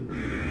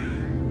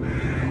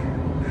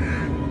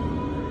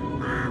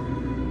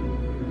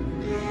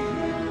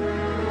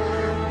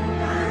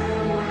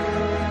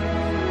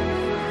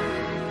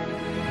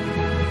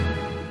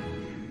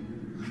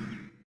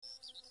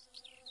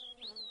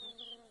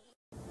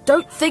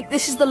 Don't think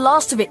this is the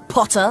last of it,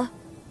 Potter.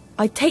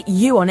 I'd take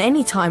you on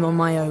any time on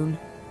my own.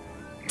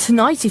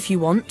 Tonight if you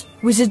want.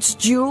 Wizard's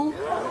duel?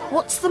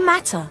 What's the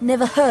matter?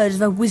 Never heard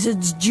of a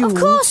wizard's duel? Of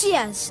course he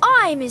has.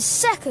 I'm his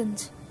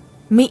second.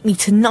 Meet me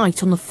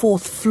tonight on the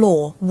 4th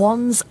floor.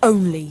 Wands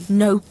only.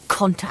 No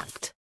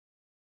contact.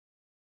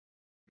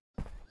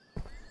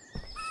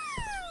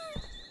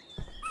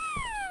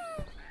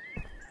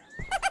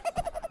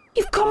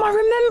 You've got my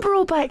remember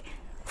all back.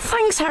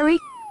 Thanks, Harry.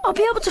 I'll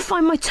be able to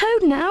find my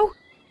toad now.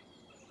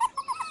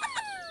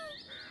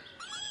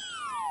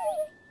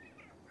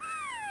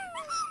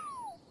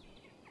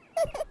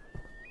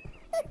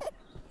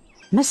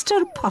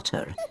 Mr.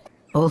 Potter,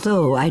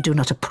 although I do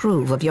not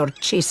approve of your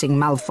chasing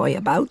Malfoy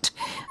about,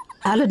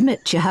 I'll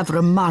admit you have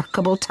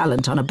remarkable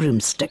talent on a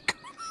broomstick.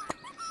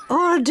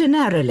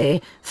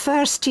 Ordinarily,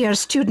 first-year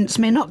students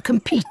may not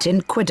compete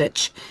in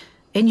Quidditch.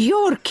 In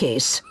your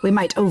case, we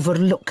might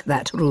overlook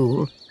that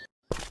rule.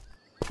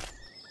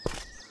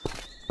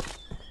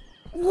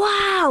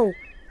 Wow!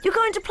 You're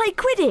going to play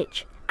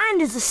Quidditch, and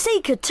as a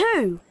Seeker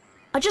too.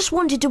 I just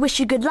wanted to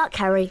wish you good luck,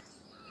 Harry.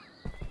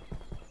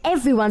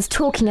 Everyone's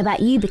talking about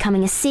you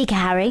becoming a Seeker,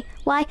 Harry.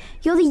 Why,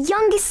 you're the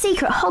youngest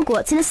Seeker at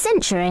Hogwarts in a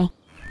century.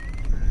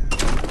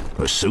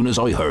 As soon as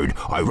I heard,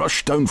 I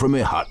rushed down from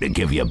my hut to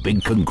give you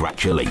big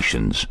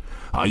congratulations.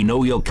 I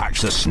know you'll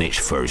catch the snitch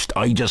first,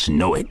 I just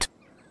know it.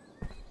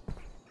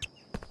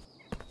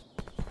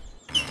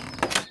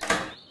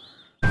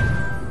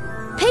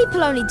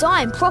 People only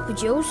die in proper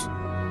duels.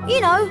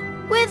 You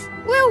know, with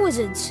real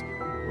wizards.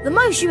 The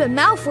most you and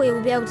Malfoy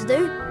will be able to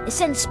do is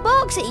send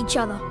sparks at each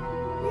other.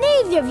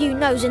 Neither of you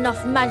knows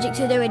enough magic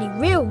to do any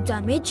real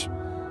damage.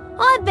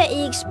 I bet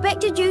he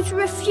expected you to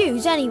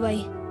refuse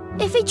anyway.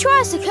 If he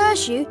tries to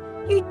curse you,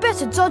 you'd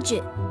better dodge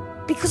it.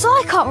 Because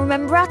I can't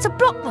remember how to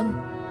block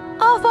them.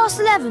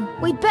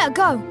 11:30, we'd better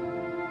go.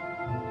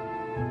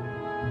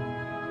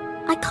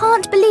 I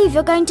can't believe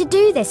you're going to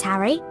do this,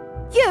 Harry.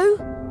 You,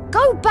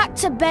 go back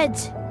to bed.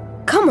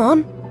 Come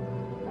on.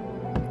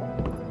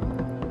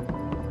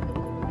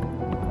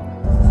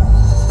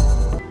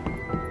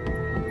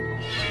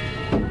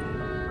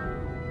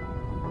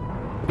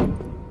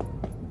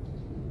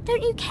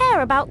 Don't you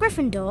care about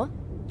Gryffindor?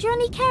 Do you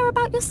only care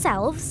about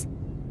yourselves?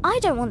 I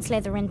don't want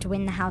Slytherin to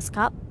win the House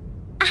Cup.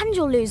 And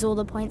you'll lose all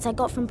the points I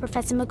got from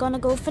Professor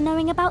McGonagall for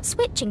knowing about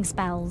switching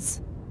spells.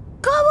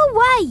 Go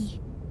away!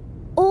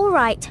 All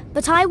right,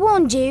 but I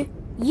warned you.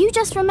 You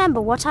just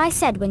remember what I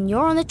said when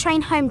you're on the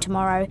train home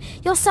tomorrow.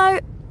 You're so...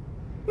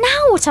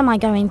 Now what am I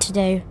going to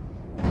do?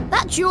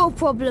 That's your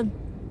problem.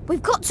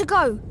 We've got to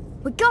go.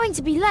 We're going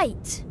to be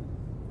late.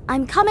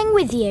 I'm coming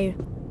with you.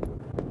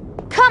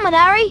 Come on,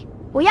 Harry.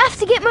 We have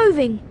to get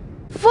moving.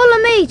 Follow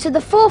me to the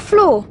 4th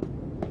floor.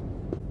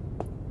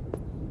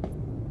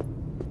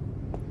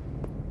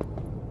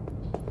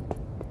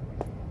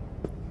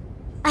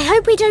 I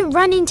hope we don't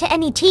run into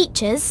any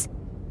teachers.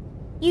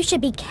 You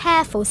should be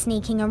careful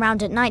sneaking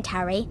around at night,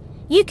 Harry.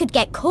 You could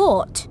get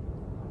caught.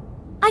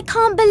 I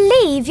can't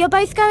believe you're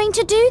both going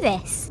to do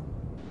this.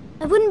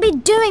 I wouldn't be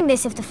doing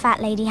this if the fat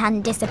lady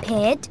hadn't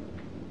disappeared.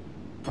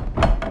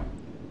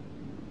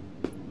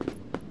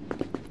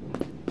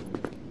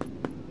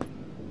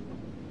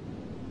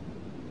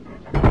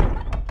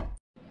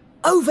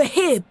 Over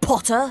here,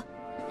 Potter!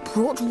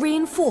 Brought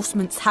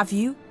reinforcements, have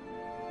you?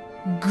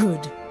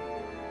 Good.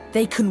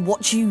 They can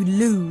watch you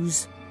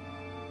lose.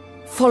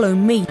 Follow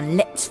me and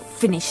let's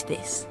finish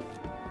this.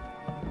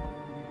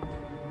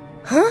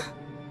 Huh?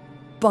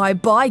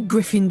 Bye-bye,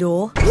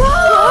 Gryffindor.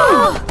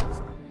 Whoa!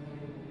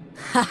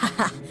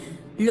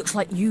 Looks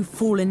like you've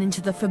fallen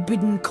into the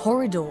forbidden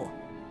corridor.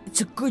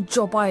 It's a good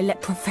job I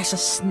let Professor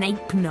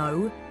Snape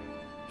know.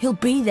 He'll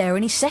be there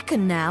any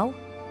second now.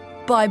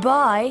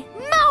 Bye-bye.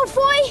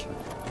 Malfoy!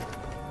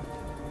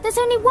 There's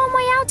only one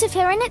way out of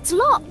here and it's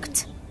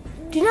locked.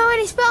 Do you know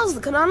any spells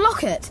that can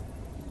unlock it?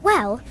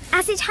 Well,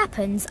 as it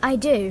happens, I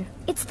do.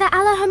 It's the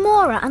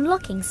Alohomora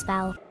unlocking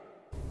spell.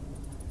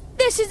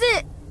 This is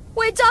it!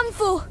 We're done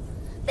for!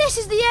 This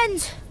is the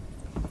end!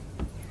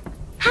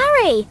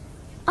 Harry!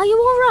 Are you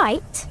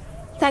alright?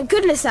 Thank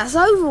goodness that's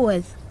over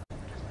with.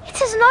 It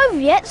isn't over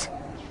yet.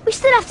 We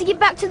still have to get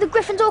back to the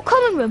Gryffindor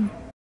common room.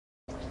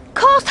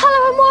 Cast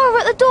Alohomora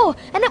at the door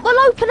and it will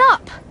open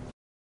up.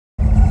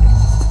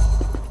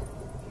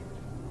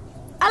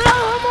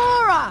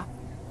 Alohomora!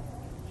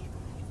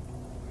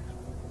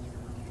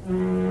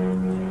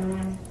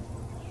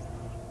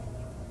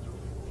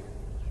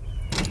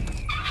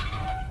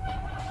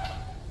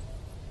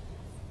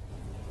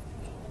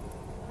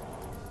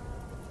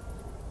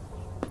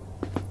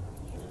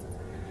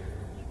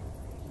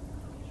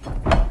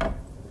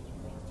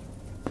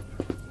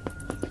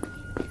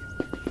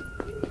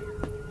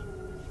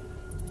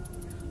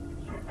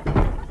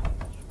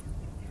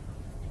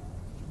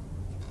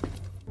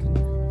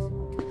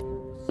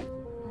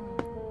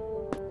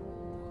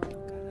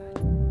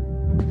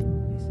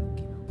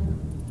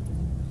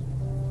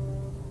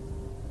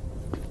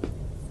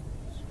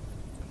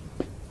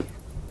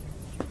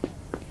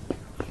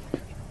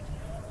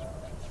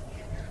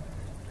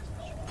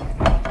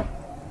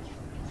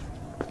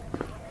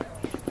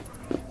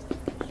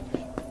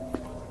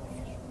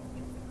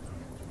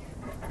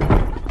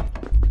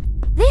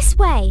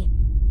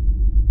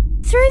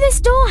 this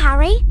door,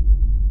 Harry.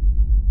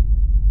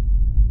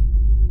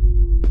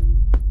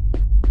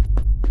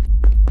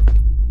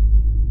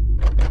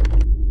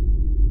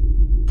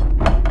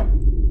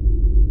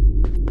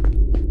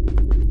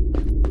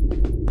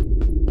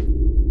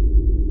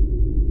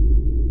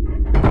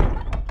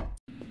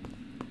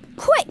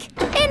 Quick,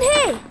 in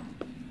here!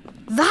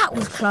 That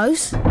was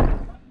close.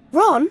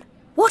 Ron,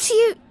 what are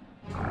you...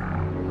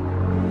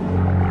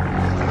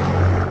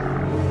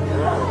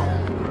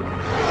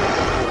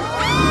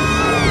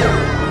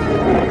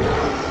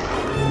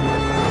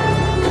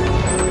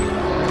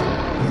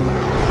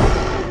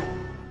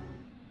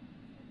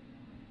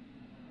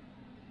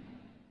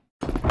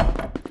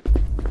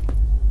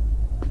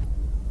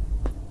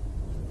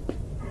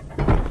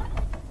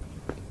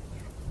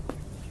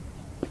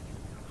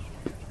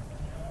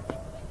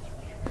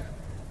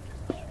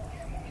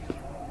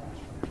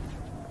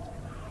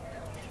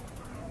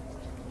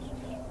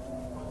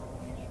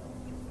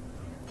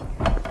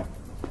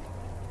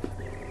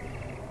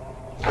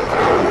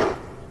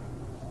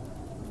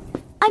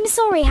 I'm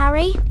sorry,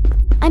 Harry.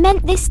 I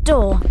meant this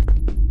door.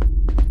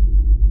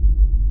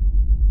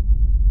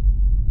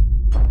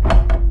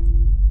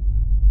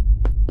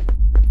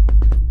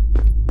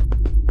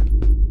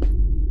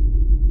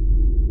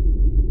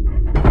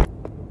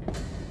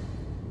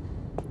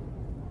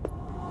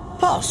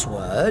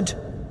 Password?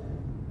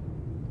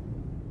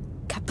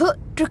 Caput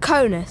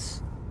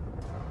Draconis.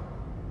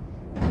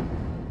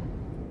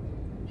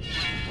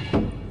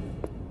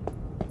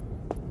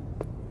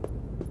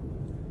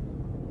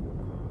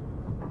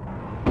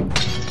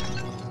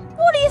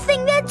 What do you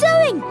think they're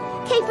doing?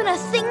 Keeping a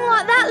thing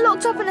like that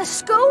locked up in a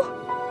school?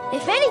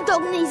 If any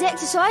dog needs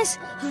exercise,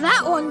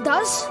 that one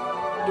does.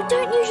 You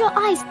don't use your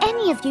eyes,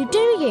 any of you, do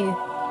you?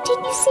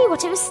 Didn't you see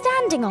what it was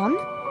standing on?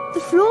 The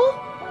floor?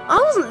 I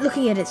wasn't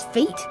looking at its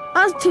feet.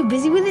 I was too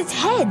busy with its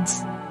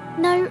heads.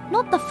 No,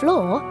 not the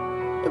floor.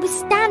 It was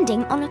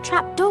standing on a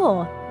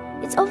trapdoor.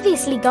 It's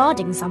obviously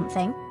guarding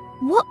something.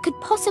 What could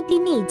possibly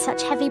need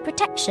such heavy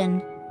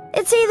protection?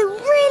 It's either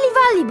really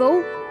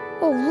valuable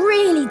or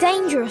really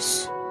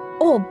dangerous.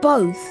 Or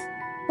both.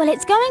 Well,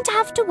 it's going to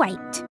have to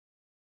wait.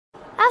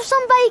 Have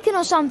some bacon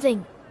or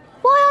something.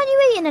 Why aren't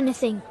you eating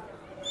anything?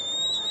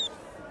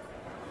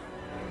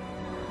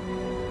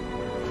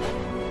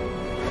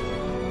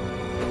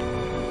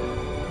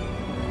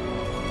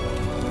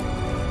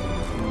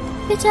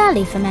 Bit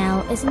early for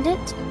mail, isn't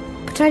it?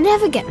 But I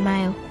never get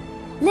mail.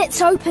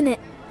 Let's open it.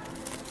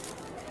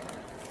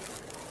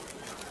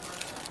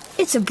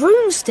 It's a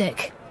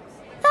broomstick.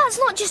 That's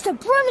not just a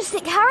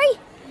broomstick, Harry.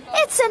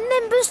 It's a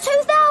Nimbus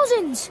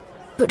 2000.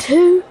 But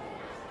who?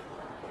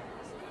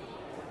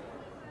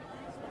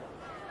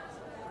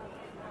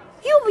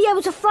 You'll be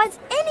able to fly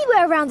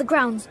anywhere around the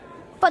grounds,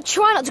 but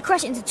try not to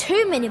crash into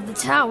too many of the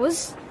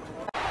towers.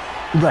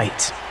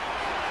 Right.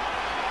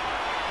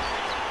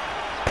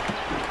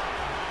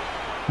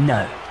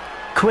 Now,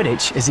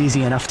 Quidditch is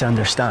easy enough to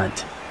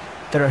understand.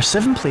 There are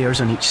 7 players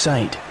on each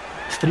side.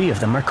 3 of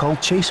them are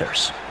called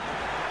chasers.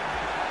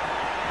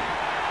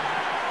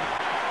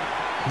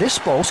 This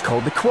ball's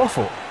called the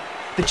quaffle.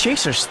 The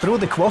chasers throw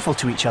the quaffle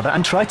to each other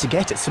and try to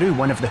get it through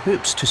one of the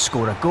hoops to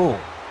score a goal.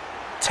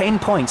 10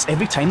 points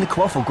every time the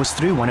quaffle goes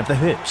through one of the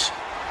hoops.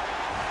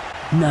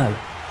 Now,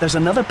 there's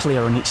another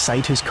player on each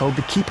side who's called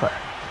the keeper.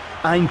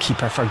 I'm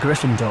keeper for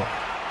Gryffindor.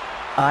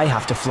 I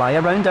have to fly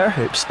around our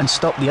hoops and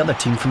stop the other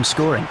team from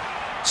scoring.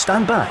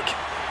 Stand back.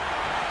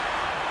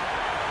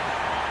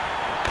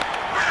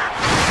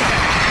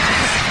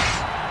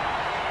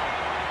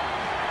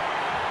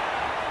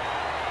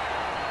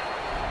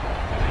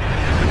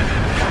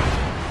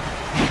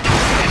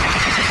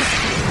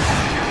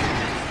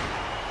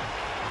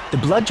 The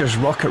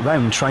bludgers rocket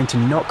round trying to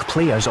knock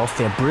players off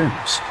their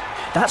brooms.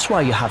 That's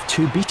why you have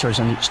 2 beaters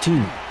on each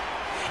team.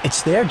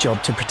 It's their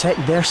job to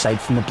protect their side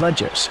from the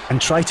bludgers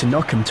and try to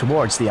knock them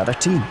towards the other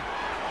team.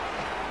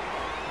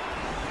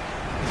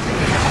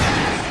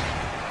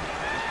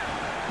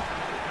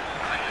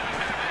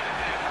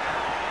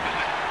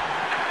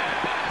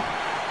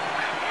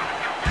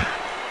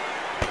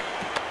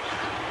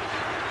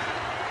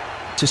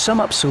 To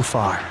sum up so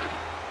far,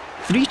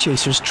 3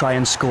 chasers try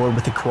and score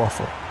with the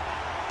quaffle.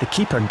 The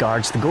keeper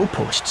guards the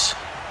goalposts.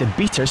 The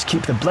beaters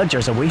keep the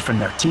bludgers away from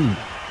their team.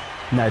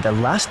 Now the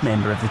last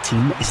member of the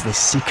team is the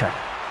seeker,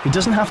 who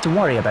doesn't have to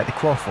worry about the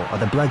quaffle or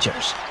the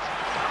bludgers.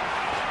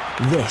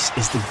 This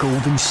is the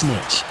golden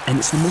snitch, and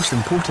it's the most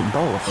important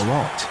ball of the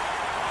lot.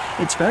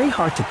 It's very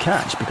hard to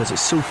catch because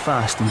it's so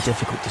fast and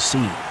difficult to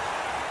see.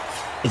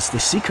 It's the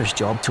seeker's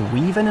job to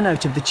weave in and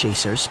out of the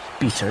chasers,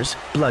 beaters,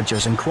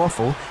 bludgers and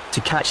quaffle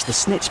to catch the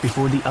snitch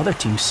before the other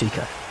team's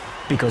seeker.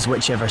 Because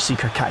whichever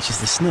seeker catches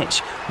the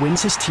snitch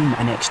wins his team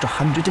an extra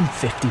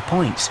 150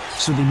 points,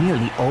 so they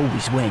nearly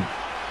always win.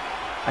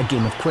 A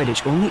game of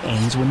Quidditch only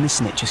ends when the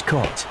snitch is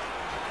caught.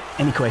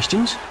 Any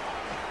questions?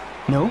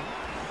 No?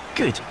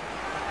 Good.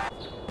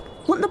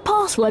 Want the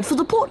password for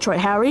the portrait,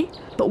 Harry?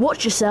 But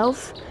watch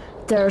yourself.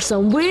 There are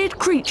some weird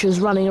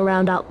creatures running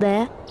around out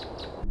there.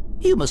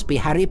 You must be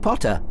Harry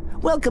Potter.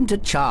 Welcome to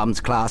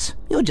Charms class.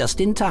 You're just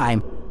in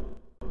time.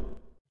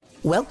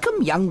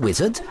 Welcome, young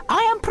wizards.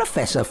 I am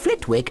Professor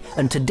Flitwick,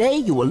 and today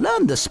you will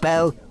learn the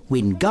spell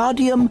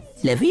Wingardium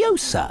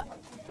Leviosa.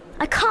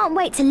 I can't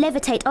wait to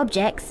levitate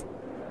objects.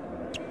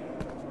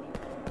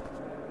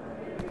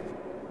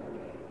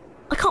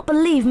 I can't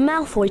believe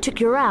Malfoy took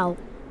your owl.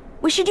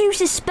 We should use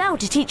his spell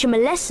to teach him a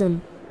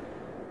lesson.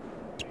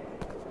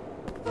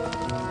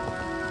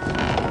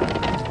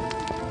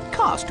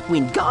 Cast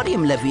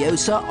Wingardium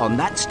Leviosa on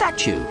that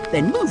statue,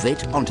 then move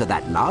it onto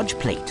that large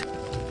plate.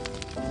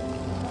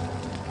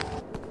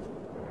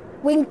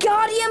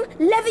 Wingardium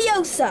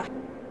Leviosa!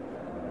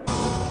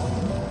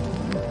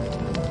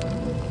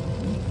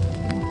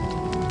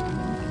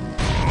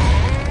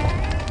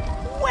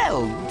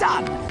 Well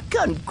done!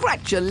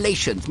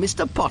 Congratulations,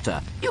 Mr.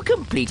 Potter. You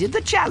completed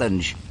the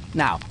challenge.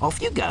 Now, off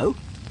you go.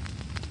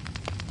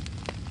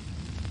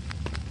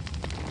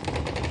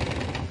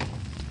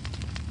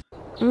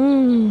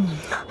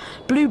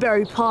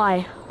 Blueberry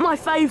pie. My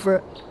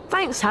favourite.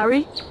 Thanks,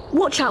 Harry.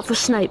 Watch out for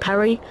Snape,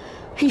 Harry.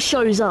 He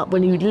shows up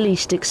when you'd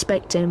least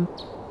expect him.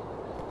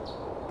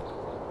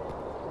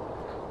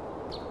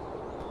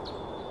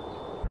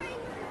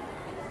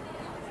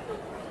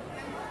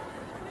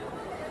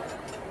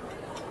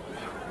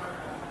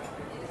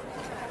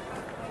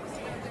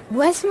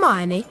 Where's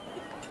Hermione?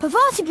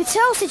 Parvati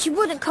Patel said she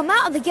wouldn't come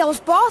out of the girls'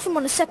 bathroom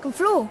on the second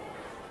floor.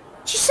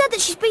 She said that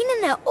she's been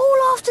in there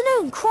all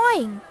afternoon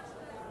crying.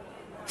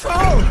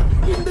 Troll!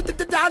 In the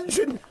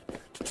dungeon!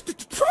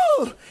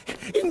 Troll!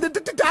 In the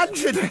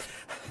dungeon!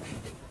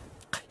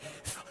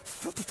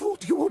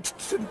 Thought you ought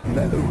to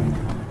know.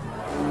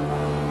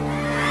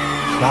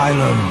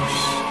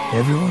 Silence!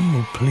 Everyone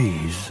will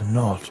please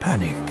not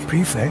panic.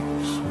 Prefects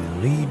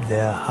will lead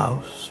their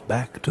house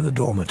back to the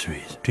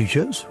dormitories.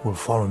 Teachers will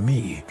follow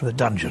me to the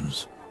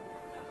dungeons.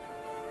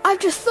 I've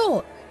just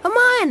thought.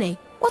 Hermione,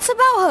 what's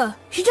about her?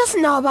 She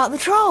doesn't know about the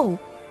troll.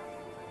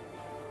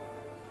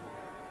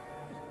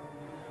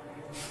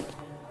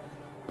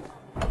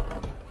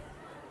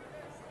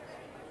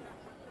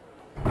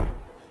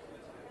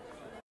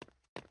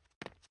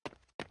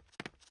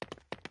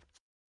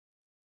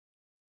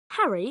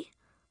 Harry,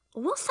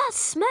 what's that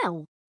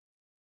smell?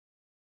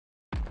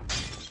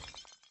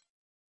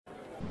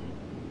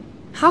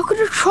 How could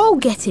a troll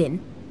get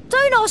in?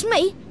 Don't ask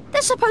me.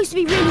 They're supposed to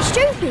be really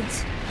stupid.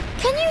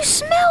 Can you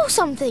smell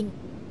something?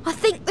 I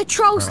think the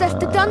troll's left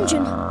the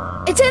dungeon.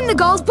 It's in the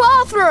girls'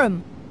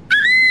 bathroom!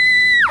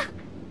 Ah!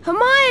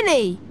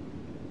 Hermione!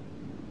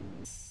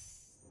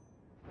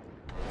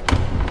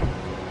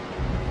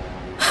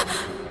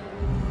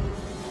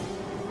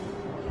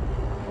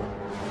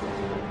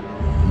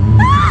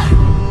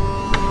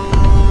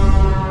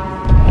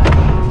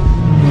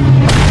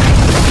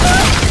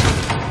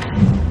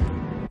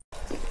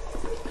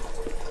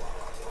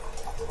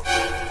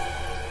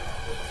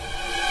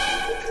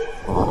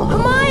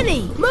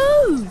 Hermione,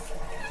 move!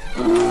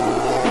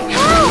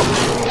 Help!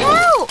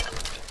 Help!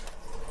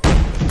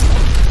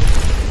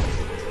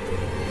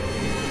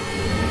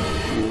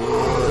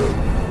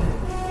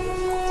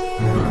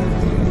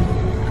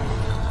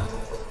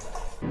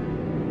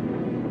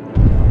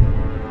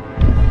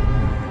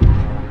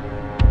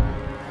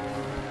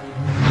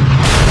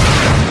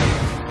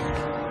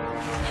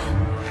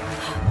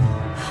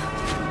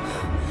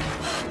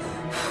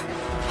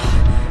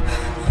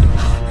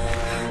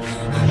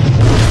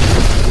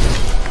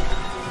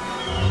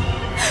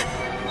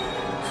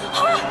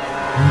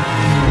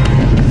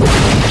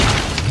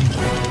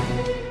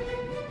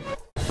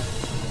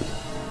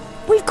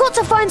 We've got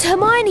to find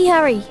Hermione,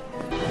 Harry.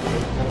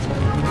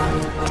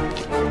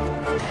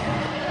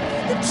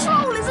 The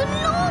troll is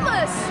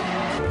enormous!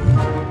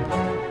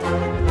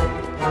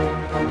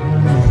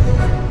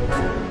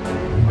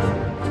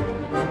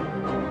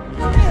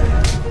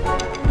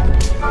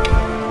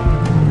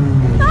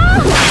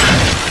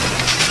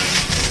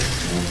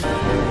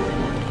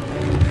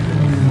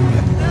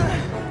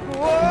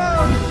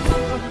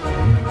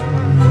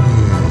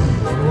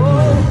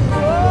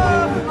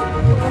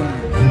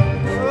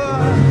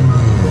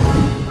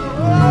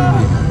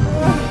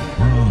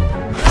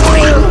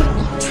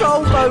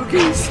 Troll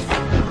bogies!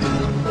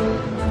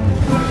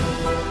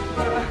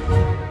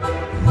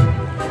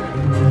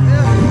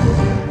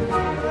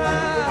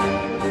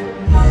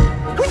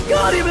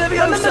 Wingardium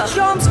Leviosa! Remember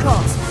Charms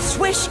cast.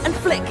 Swish and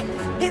flick.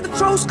 Hit the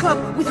Trolls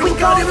Club with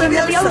Wingardium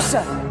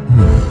Leviosa.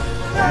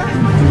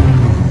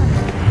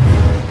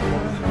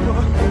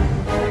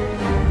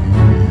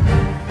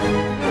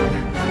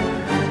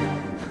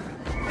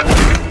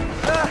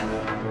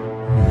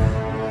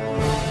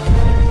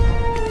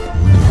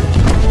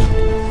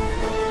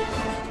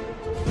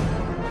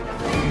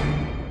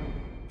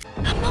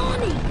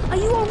 Hermione, are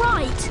you all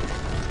right?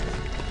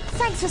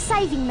 Thanks for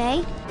saving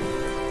me.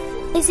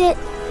 Is it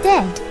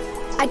dead?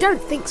 I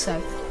don't think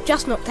so.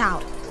 Just knocked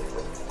out.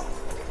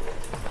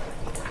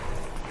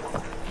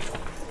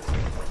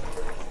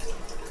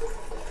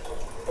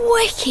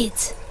 Wicked.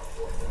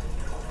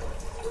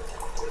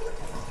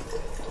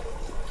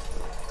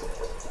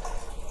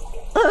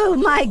 Oh,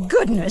 my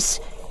goodness!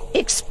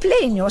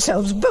 Explain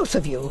yourselves, both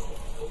of you.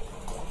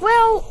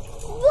 Well,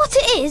 what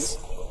it is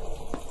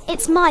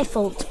It's my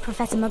fault,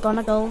 Professor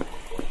McGonagall.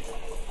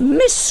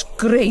 Miss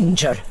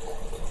Granger.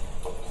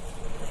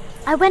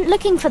 I went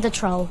looking for the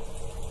troll.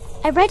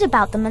 I read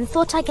about them and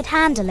thought I could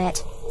handle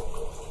it.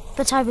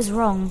 But I was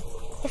wrong.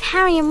 If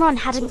Harry and Ron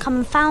hadn't come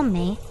and found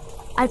me,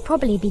 I'd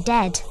probably be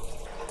dead.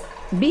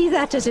 Be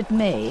that as it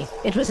may,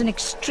 it was an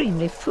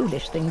extremely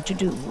foolish thing to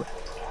do.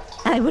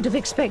 I would have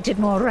expected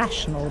more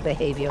rational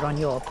behavior on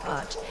your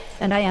part,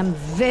 and I am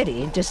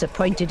very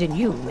disappointed in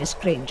you, Miss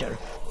Granger.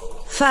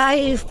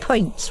 5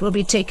 points will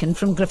be taken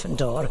from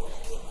Gryffindor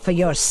for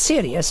your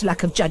serious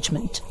lack of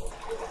judgment.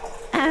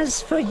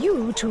 As for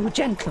you two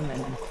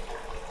gentlemen,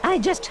 I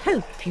just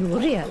hope you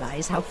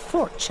realize how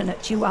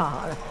fortunate you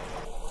are.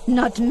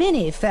 Not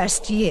many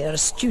first-year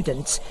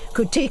students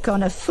could take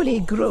on a fully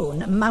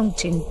grown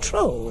mountain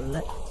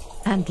troll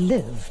and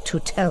live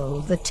to tell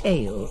the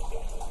tale.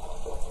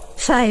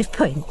 5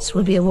 points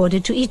will be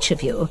awarded to each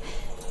of you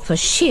for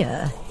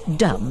sheer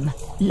dumb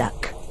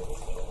luck.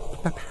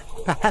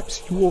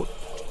 Perhaps you ought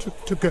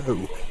to go.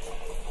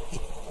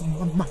 It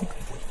might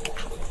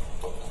wake up.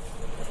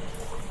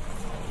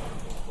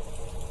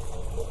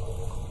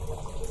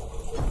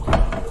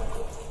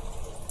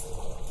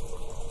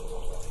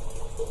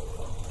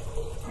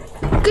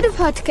 Good of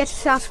her to get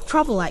us out of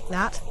trouble like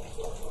that.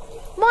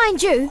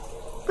 Mind you,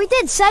 we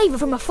did save her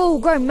from a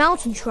full-grown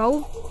mountain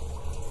troll.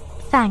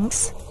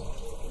 Thanks.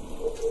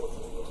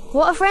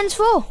 What are friends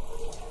for?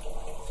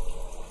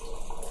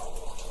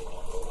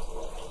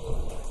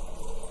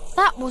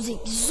 That was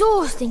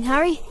exhausting,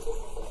 Harry.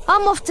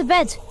 I'm off to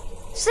bed.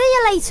 See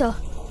you later.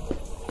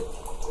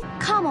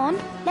 Come on,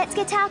 let's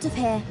get out of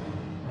here.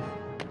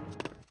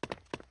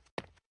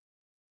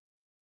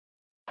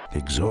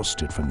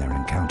 Exhausted from their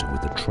encounter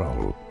with the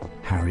troll,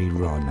 Harry,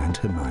 Ron and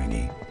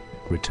Hermione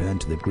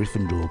returned to the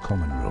Gryffindor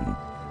common room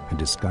and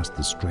discussed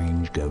the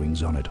strange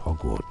goings-on at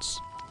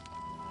Hogwarts.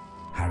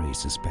 Harry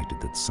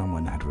suspected that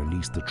someone had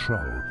released the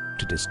troll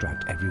to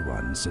distract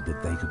everyone so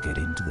that they could get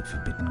into the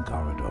forbidden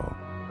corridor.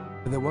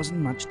 But there wasn't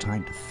much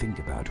time to think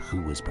about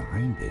who was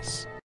behind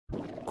this.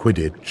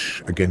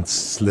 Quidditch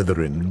against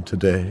Slytherin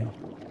today?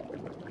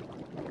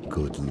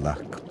 Good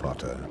luck,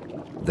 Potter.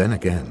 Then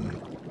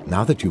again,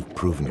 now that you've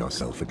proven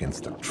yourself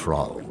against a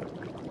troll,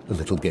 a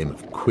little game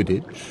of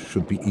Quidditch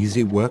should be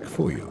easy work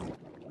for you.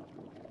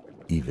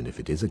 Even if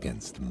it is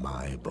against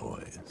my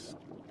boys.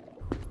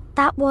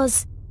 That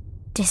was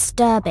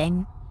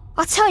disturbing.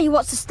 I'll tell you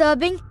what's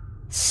disturbing.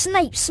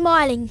 Snape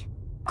smiling.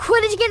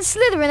 Quidditch against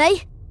Slytherin,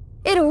 eh?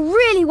 It'll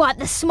really wipe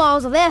the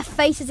smiles off their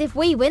faces if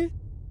we win.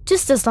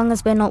 Just as long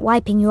as we're not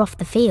wiping you off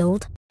the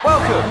field.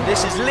 Welcome,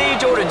 this is Lee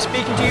Jordan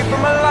speaking to you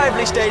from a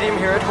lively stadium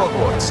here at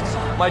Hogwarts.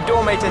 My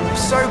doormate and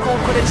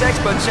so-called Quidditch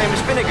expert Seamus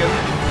Finnegan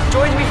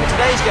joins me for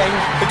today's game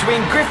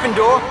between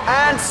Gryffindor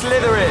and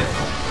Slytherin.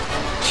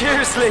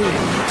 Seriously,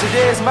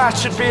 today's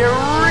match should be a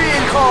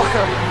real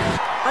corker.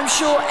 I'm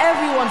sure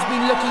everyone's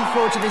been looking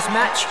forward to this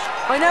match.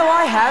 I know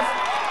I have.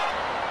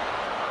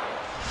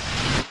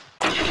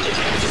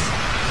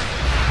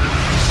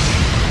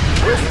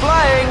 We're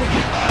flying.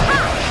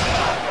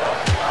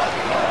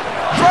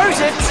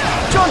 Throws it.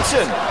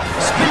 Johnson.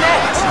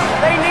 Spinette.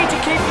 They need to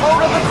keep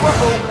hold of the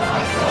quaffle.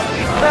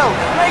 Bell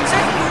makes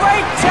a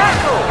great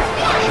tackle.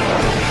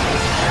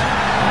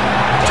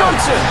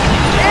 Johnson.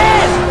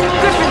 In.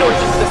 Gryffindor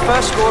gets the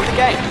first score of the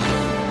game.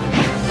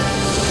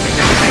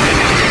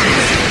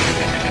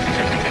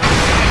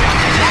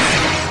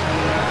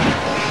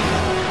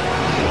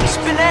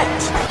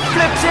 Spinette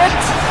flips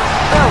it.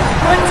 Bell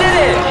puts it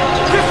in.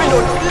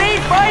 Gryffindor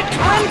lead by 20.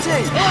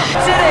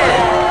 Puts it in.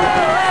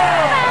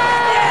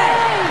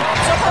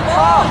 Top the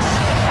pass.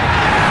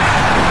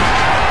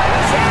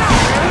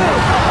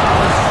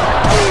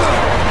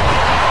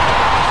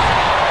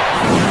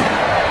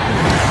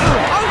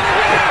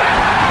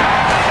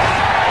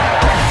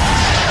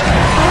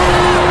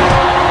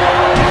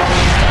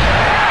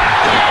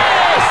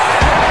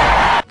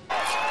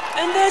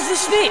 And there's the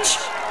snitch.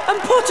 And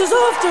Potter's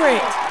after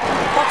it!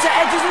 Potter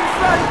edges in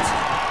front!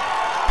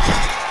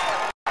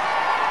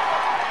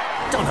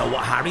 Don't know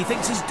what Harry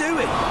thinks he's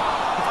doing.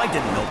 If I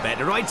didn't know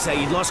better, I'd say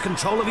he'd lost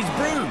control of his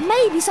broom.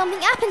 Maybe something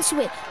happened to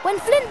it when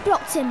Flint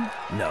blocked him.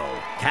 No,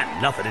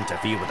 can't nothing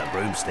interfere with a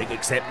broomstick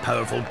except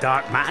powerful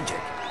dark magic.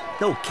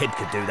 No kid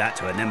could do that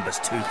to a Nimbus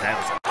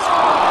 2000.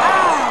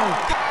 Ow!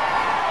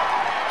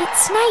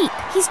 It's Snape.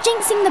 He's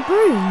jinxing the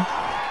broom.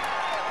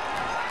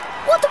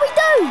 What do we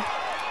do?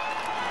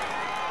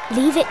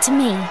 Leave it to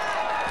me.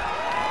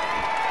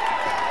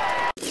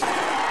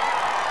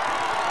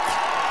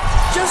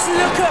 Just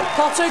look at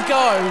Potter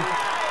go!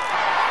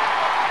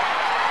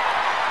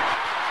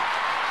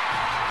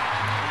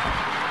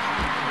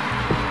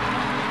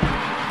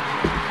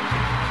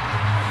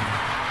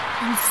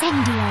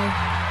 Incendio.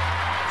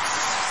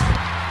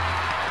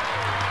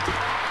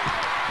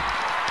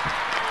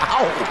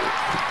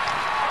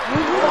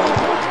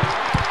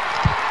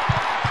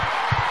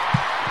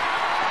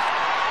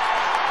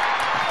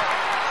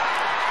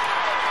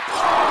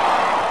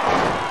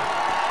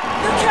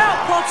 Look out,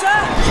 Potter!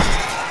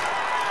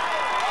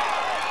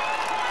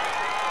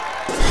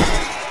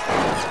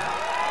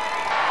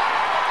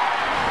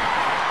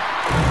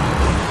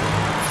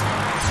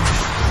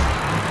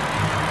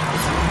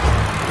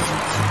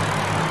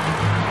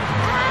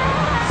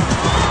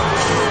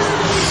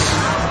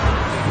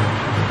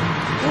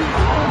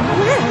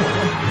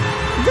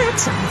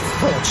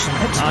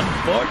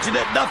 flinching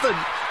at nothing.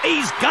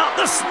 He's got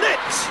the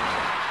snitch.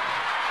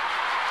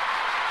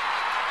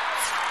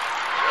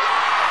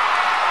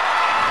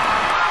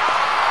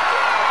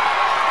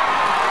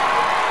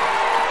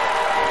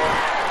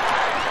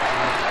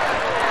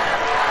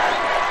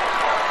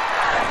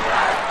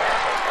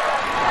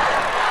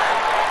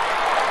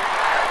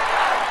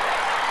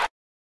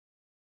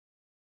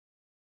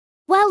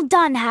 Well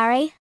done,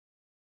 Harry.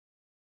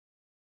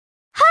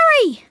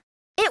 Harry!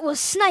 It was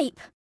Snape.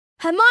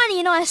 Hermione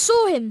and I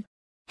saw him.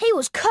 He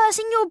was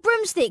cursing your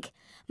broomstick,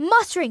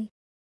 muttering.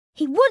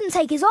 He wouldn't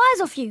take his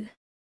eyes off you.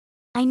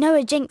 I know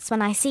a jinx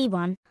when I see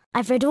one.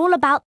 I've read all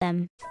about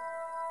them.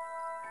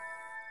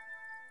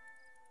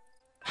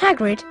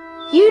 Hagrid,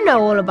 you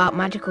know all about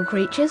magical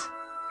creatures.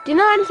 Do you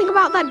know anything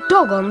about that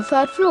dog on the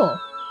 3rd floor?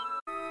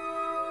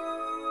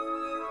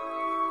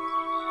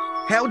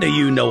 How do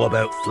you know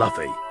about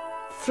Fluffy?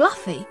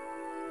 Fluffy?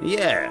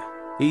 Yeah,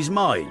 he's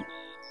mine.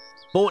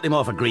 Bought him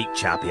off a Greek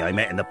chappie I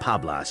met in the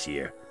pub last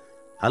year.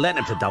 I lent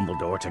him to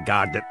Dumbledore to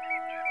guard the...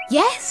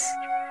 Yes?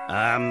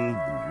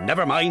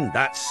 Never mind.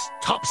 That's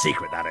top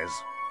secret, that is.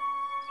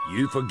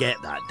 You forget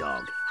that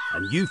dog,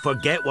 and you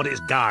forget what it's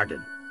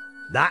guarding.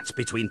 That's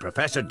between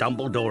Professor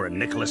Dumbledore and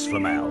Nicholas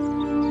Flamel.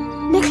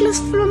 Nicholas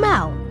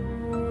Flamel?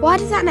 Why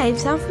does that name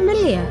sound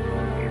familiar?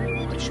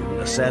 I shouldn't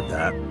have said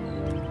that.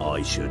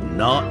 I should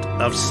not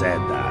have said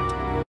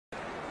that.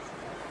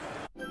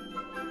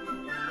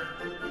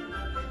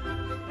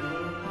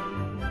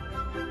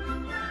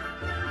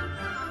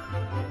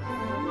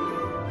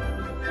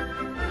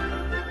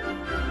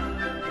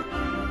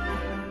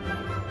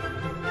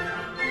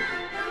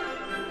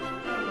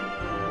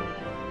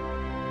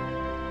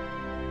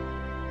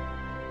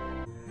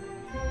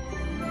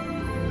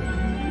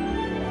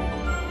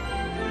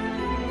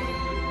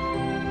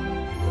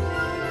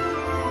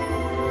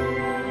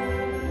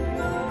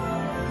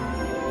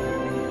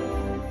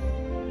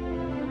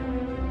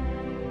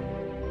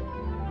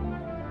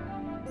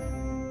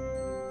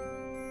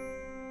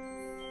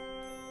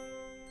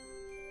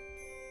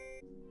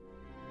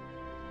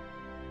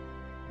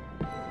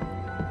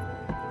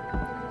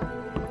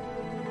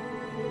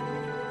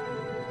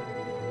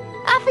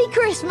 Happy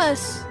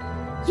Christmas!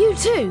 You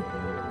too.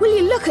 Will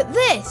you look at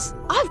this?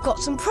 I've got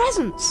some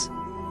presents.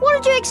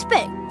 What did you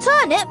expect?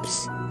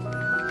 Turnips?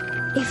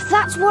 If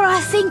that's what I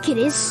think it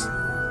is,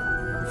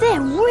 they're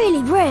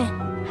really rare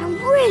and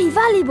really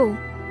valuable.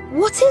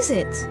 What is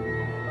it?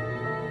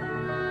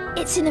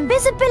 It's an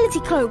invisibility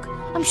cloak.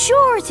 I'm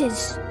sure it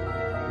is.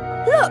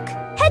 Look,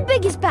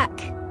 Hedwig is back.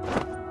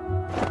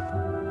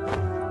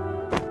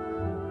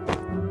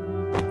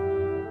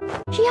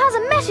 She has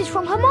a message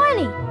from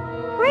Hermione.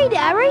 Read it,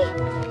 Harry.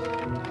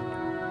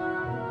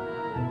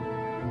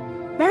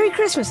 Merry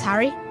Christmas,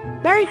 Harry.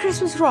 Merry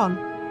Christmas, Ron.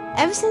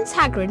 Ever since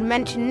Hagrid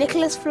mentioned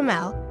Nicholas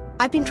Flamel,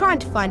 I've been trying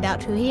to find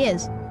out who he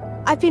is.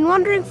 I've been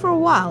wondering for a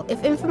while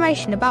if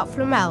information about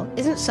Flamel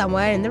isn't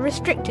somewhere in the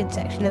restricted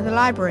section of the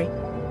library.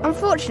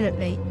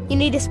 Unfortunately, you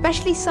need a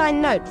specially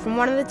signed note from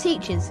one of the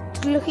teachers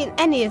to look in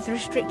any of the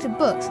restricted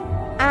books,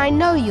 and I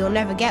know you'll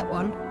never get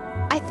one.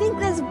 I think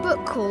there's a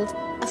book called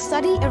A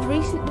Study of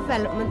Recent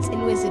Developments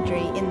in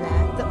Wizardry in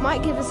there that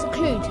might give us a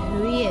clue to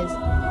who he is.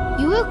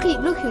 You will keep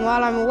looking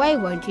while I'm away,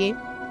 won't you?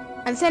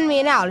 And send me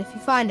an owl if you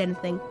find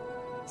anything.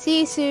 See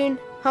you soon,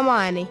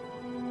 Hermione.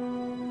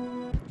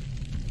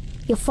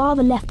 Your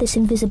father left this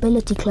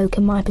invisibility cloak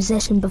in my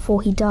possession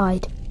before he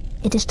died.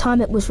 It is time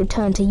it was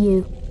returned to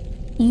you.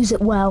 Use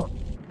it well.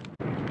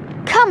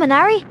 Come on,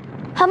 Harry.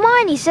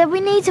 Hermione said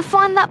we need to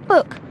find that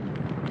book.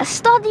 A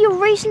Study of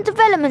Recent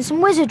Developments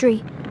in Wizardry.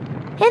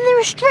 In the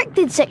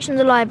restricted section of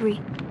the library.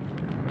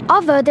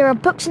 I've heard there are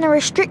books in the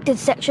restricted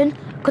section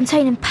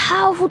containing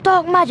powerful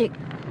dark magic,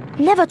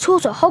 never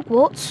taught at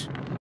Hogwarts.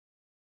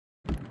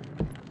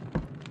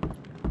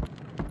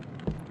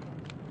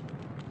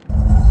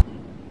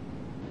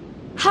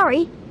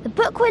 Harry, the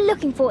book we're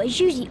looking for is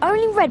usually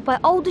only read by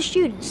older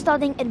students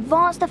studying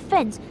advanced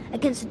defence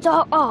against the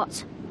dark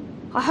arts.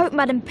 I hope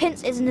Madam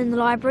Pince isn't in the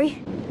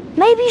library.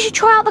 Maybe you should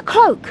try out the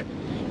cloak.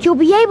 You'll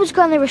be able to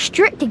go in the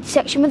restricted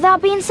section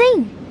without being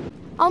seen.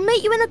 I'll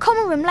meet you in the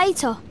common room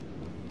later.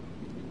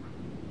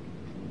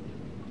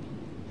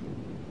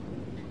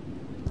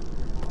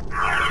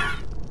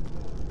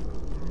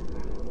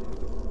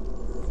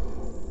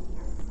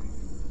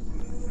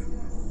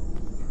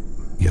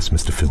 Yes,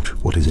 Mr. Filch,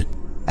 what is it?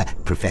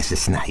 Professor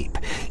Snape,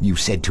 you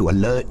said to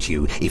alert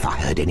you if I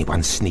heard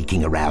anyone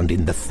sneaking around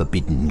in the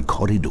forbidden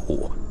corridor.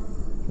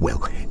 Well,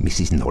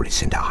 Mrs.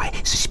 Norris and I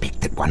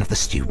suspect that one of the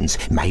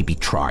students may be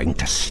trying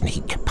to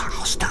sneak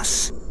past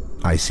us.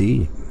 I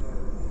see.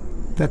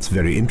 That's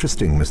very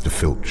interesting, Mr.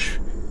 Filch.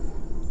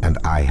 And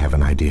I have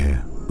an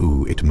idea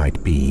who it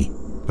might be.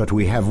 But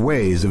we have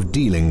ways of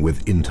dealing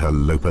with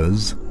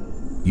interlopers.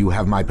 You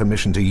have my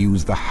permission to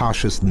use the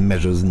harshest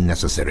measures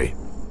necessary.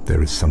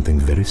 There is something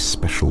very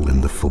special in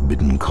the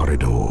Forbidden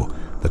Corridor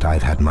that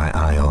I've had my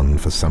eye on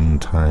for some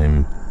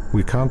time.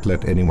 We can't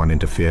let anyone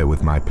interfere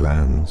with my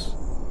plans.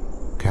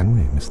 Can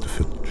we, Mr.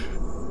 Filch?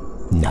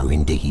 No,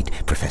 indeed,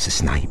 Professor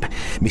Snape.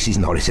 Mrs.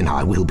 Norris and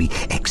I will be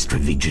extra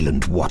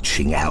vigilant,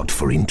 watching out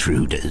for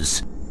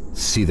intruders.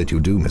 See that you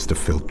do, Mr.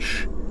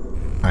 Filch.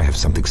 I have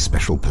something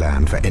special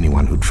planned for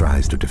anyone who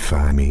tries to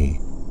defy me.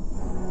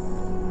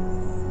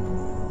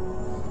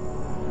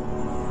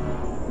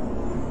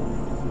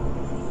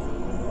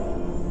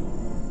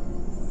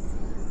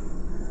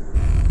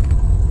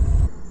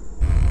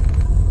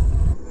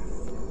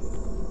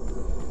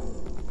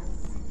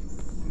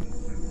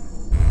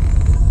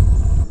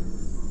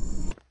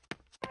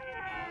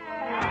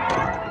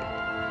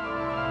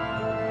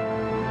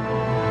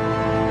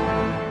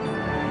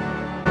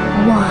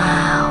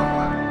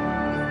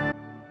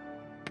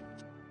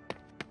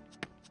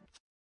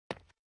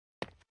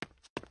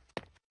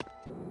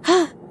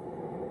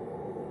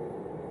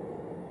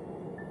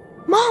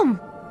 Mom!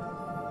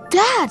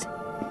 Dad!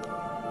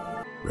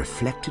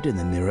 Reflected in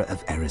the mirror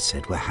of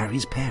Erised were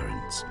Harry's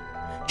parents,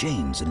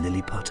 James and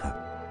Lily Potter.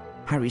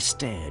 Harry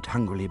stared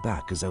hungrily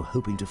back as though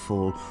hoping to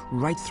fall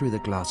right through the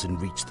glass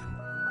and reach them.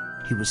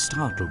 He was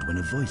startled when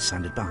a voice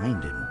sounded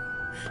behind him.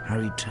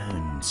 Harry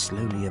turned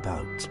slowly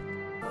about.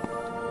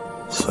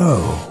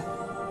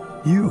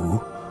 So,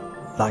 you,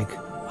 like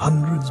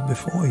hundreds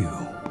before you,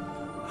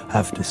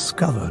 have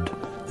discovered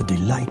the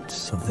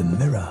delights of the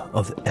mirror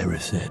of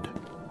Erised.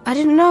 I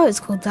didn't know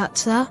it's called that,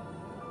 sir.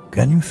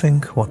 Can you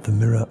think what the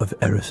mirror of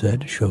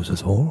Erised shows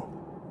us all?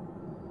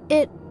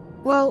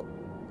 Well,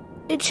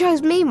 it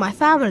shows me my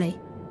family.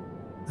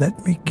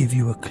 Let me give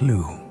you a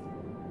clue.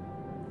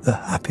 The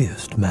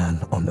happiest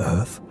man on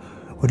earth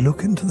would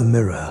look into the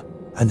mirror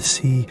and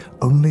see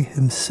only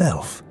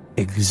himself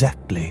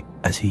exactly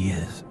as he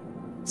is.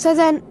 So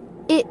then,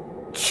 it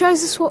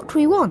shows us what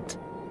we want.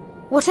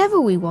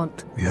 Whatever we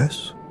want.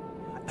 Yes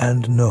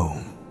and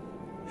no.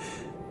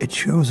 It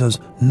shows us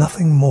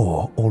nothing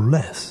more or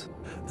less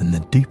than the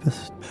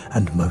deepest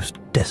and most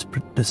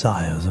desperate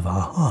desires of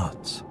our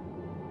hearts.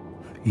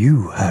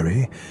 You,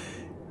 Harry,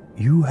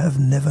 you have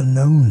never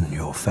known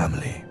your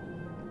family.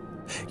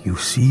 You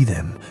see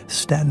them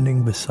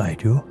standing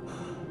beside you,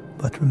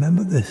 but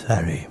remember this,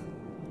 Harry.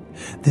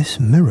 This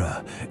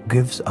mirror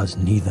gives us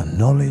neither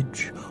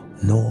knowledge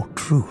nor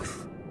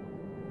truth.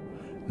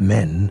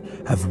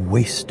 Men have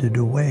wasted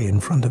away in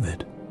front of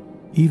it,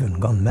 even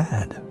gone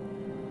mad.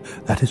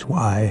 That is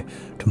why,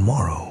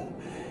 tomorrow,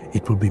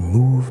 it will be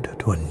moved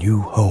to a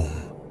new home.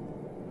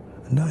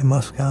 And I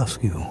must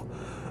ask you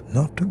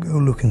not to go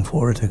looking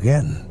for it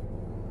again.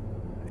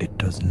 It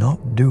does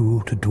not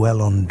do to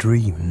dwell on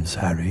dreams,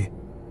 Harry,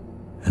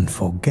 and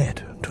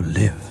forget to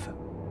live.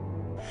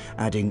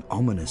 Adding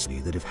ominously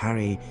that if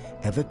Harry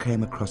ever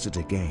came across it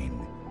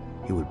again,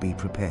 he would be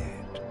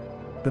prepared.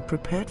 But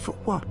prepared for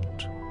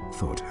what?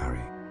 Thought Harry.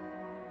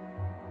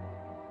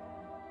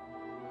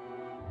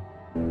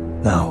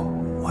 Now,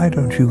 why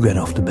don't you get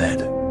off to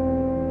bed?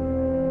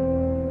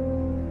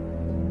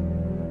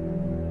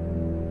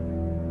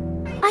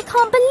 I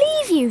can't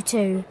believe you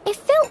two! If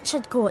Filch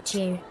had caught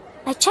you.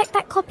 I checked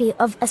that copy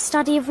of A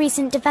Study of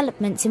Recent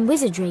Developments in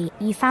Wizardry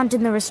you found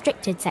in the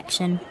restricted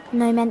section.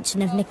 No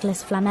mention of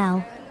Nicholas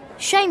Flamel.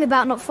 Shame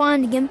about not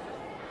finding him.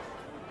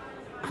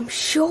 I'm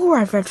sure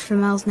I've read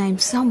Flamel's name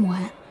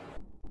somewhere.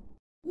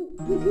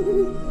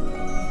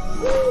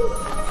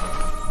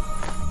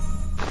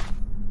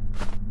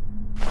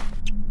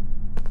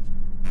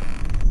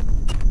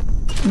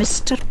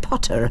 Mr.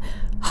 Potter,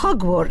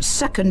 Hogwarts'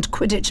 second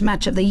Quidditch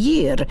match of the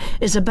year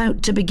is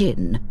about to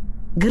begin.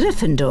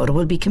 Gryffindor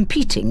will be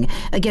competing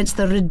against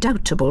the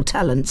redoubtable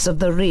talents of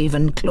the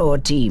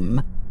Ravenclaw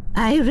team.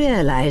 I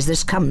realise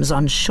this comes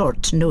on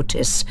short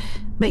notice,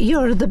 but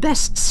you're the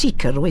best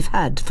seeker we've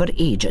had for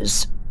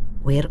ages.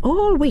 We're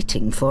all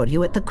waiting for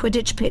you at the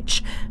Quidditch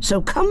pitch,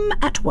 so come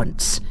at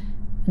once.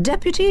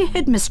 Deputy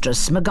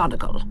Headmistress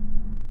McGonagall.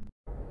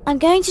 I'm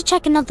going to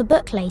check another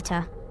book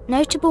later.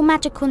 Notable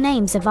magical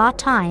names of our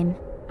time.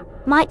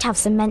 Might have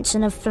some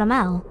mention of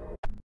Flamel.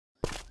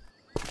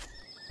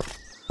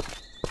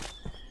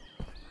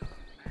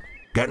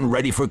 Getting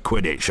ready for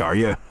Quidditch, are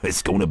you?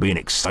 It's going to be an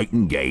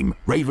exciting game.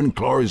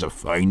 Ravenclaw is a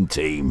fine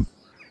team.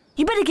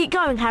 You better get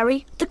going,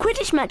 Harry. The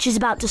Quidditch match is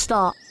about to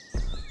start.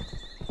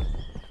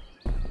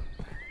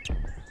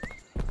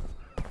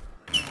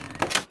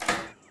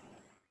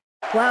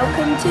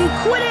 Welcome to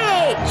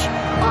Quidditch!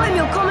 I'm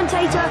your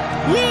commentator,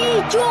 Lee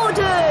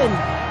Jordan!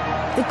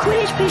 The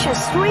Quidditch pitch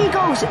has 3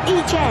 goals at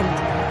each end.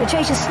 The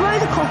chasers throw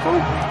the quaffle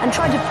and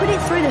try to put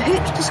it through the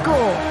hoops to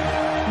score.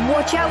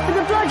 Watch out for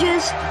the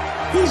bludgers.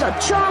 These are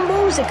charm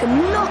balls that can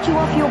knock you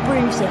off your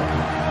broomstick.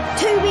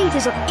 2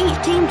 beaters of each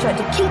team try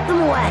to keep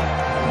them away.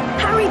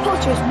 Harry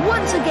Potter is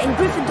once again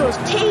Gryffindor's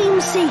team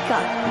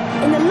seeker.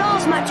 In the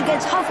last match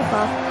against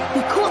Hufflepuff,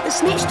 he caught the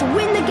snitch to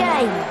win the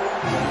game.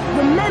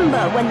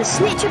 Remember, when the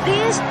snitch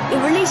appears, it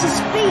releases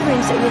speed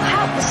rings that will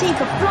help the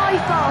seeker fly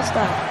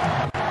faster.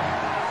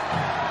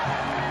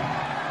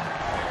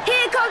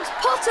 Here comes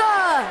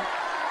Potter!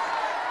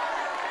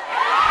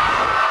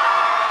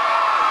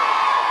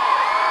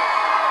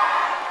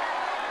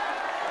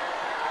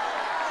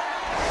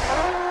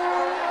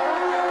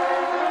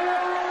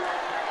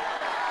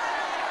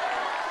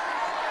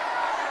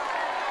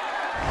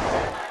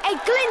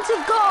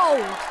 of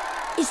gold!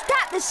 Is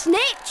that the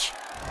snitch?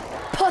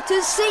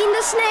 Potter's seen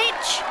the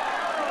snitch!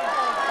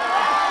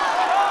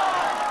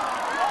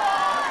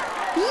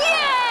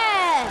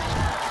 Yeah!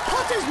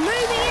 Potter's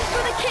moving in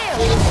for the kill!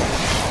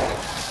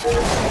 A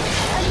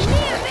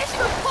near miss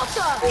for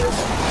Potter!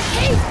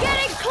 He's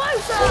getting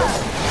closer!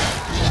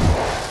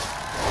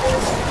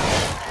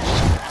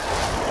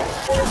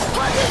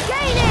 Potter's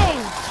gaining!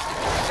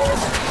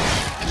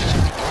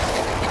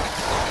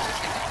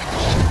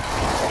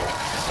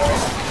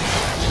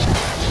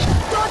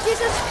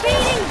 Dodges a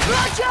speeding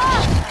bludger!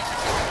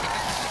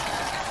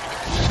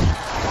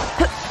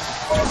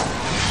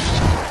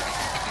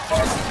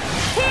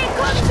 Here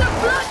comes a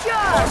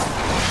bludger!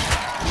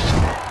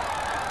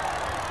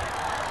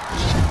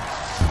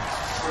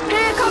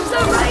 Here comes the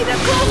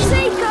Ravenclaw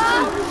Seeker!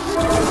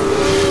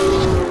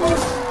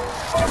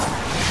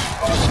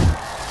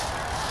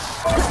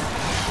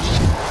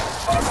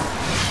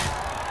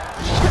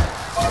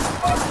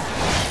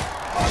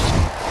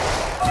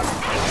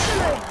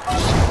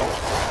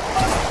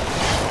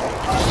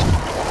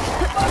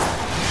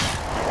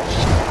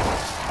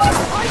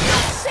 I've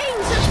not seen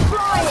such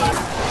flying!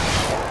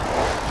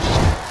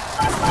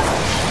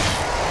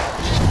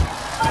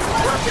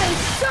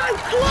 Potter's so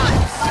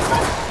close!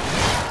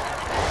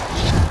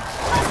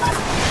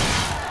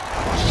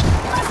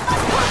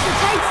 Potter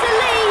takes the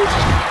lead!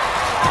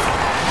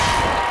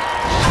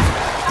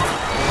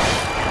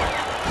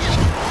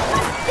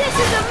 This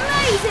is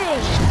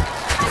amazing!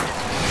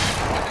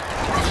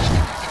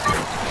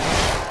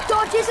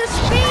 Dodges a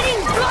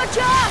speeding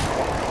bludger!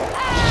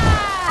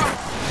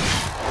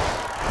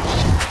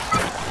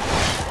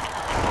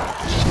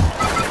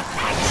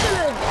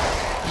 Excellent!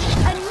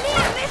 A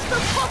near miss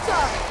for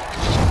Potter!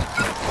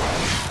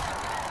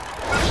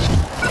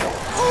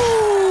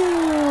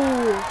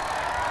 Ooh!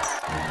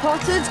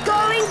 Potter's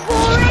going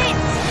for it!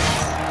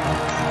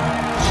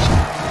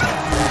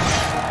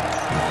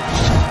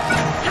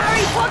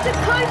 Harry Potter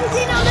closes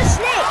in on the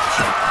snitch!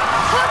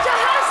 Potter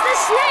has the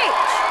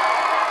snitch!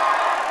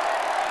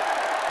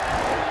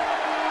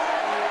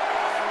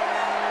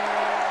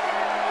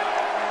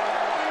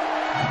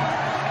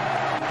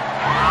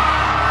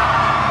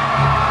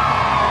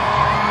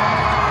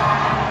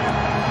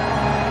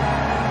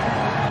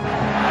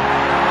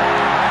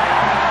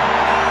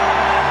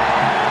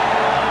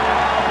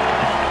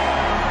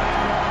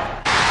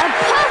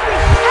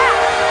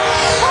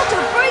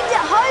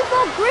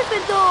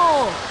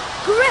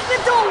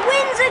 Gryffindor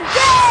wins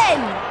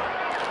again!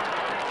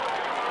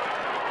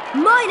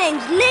 My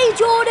name's Lee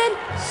Jordan,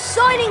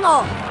 signing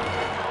off.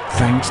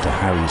 Thanks to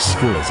Harry's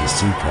skill as a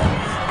seeker,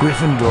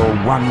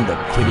 Gryffindor won the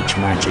Quidditch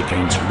match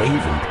against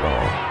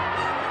Ravenclaw.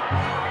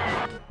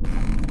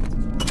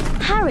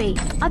 Harry,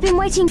 I've been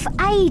waiting for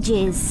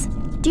ages.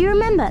 Do you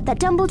remember that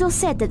Dumbledore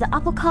said that the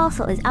upper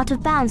castle is out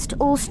of bounds to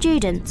all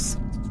students?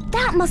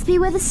 That must be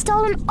where the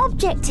stolen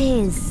object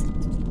is.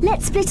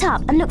 Let's split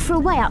up and look for a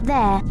way up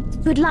there.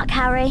 Good luck,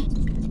 Harry.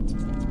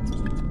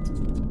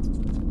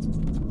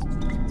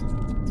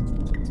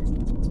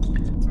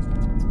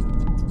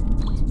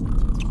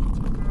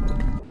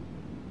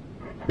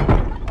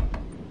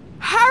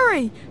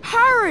 Harry!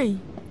 Harry!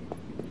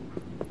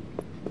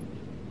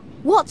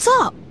 What's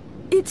up?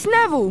 It's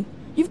Neville.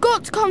 You've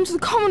got to come to the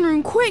common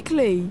room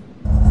quickly.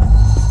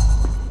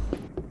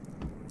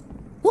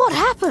 What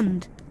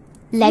happened?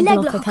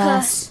 Leglocker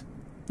curse.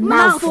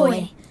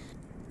 Malfoy.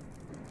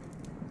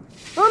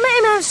 I met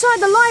him outside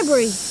the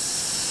library.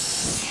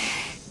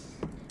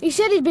 He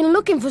said he'd been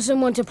looking for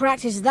someone to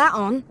practice that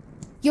on.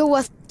 You're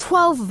worth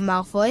 12 of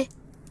Malfoy.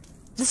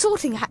 The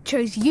Sorting Hat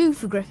chose you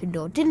for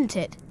Gryffindor, didn't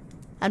it?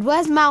 And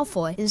where's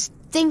Malfoy in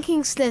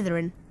stinking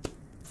Slytherin?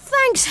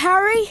 Thanks,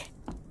 Harry.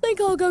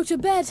 Think I'll go to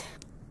bed.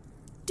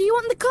 Do you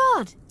want the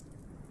card?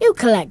 You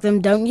collect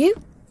them, don't you?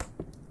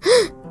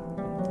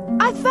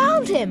 I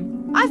found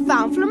him! I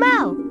found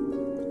Flamel.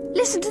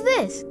 Listen to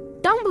this.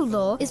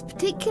 Dumbledore is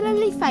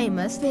particularly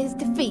famous for his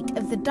defeat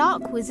of the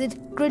dark wizard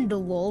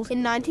Grindelwald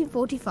in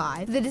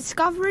 1945, the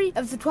discovery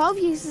of the 12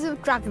 uses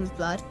of dragon's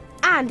blood,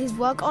 and his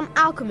work on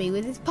alchemy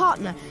with his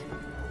partner,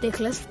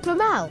 Nicholas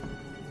Flamel.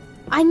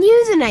 I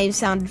knew the name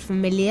sounded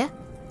familiar.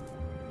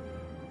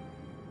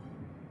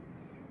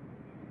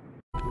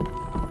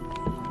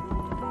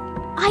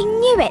 I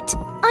knew it!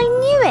 I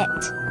knew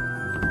it!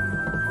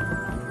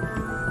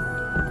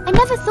 I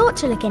never thought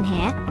to look in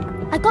here.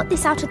 I got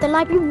this out of the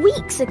library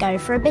weeks ago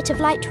for a bit of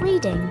light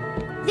reading.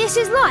 This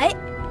is light?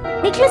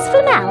 Nicholas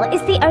Flamel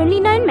is the only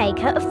known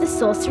maker of the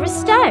Sorcerer's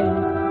Stone.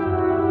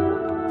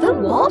 The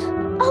what?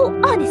 Oh,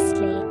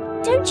 honestly,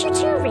 don't you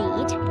two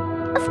read?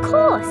 Of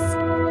course.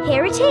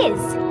 Here it is.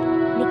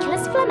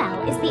 Nicholas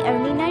Flamel is the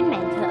only known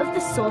maker of the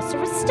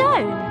Sorcerer's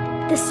Stone.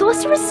 The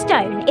Sorcerer's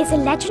Stone is a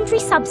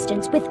legendary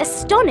substance with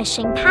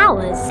astonishing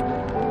powers.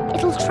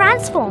 It'll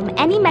transform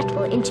any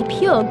metal into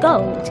pure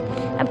gold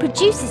and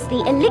produces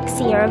the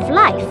elixir of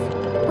life,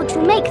 which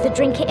will make the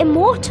drinker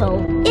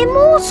immortal.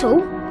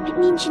 Immortal? It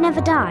means you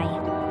never die.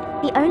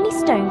 The only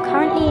stone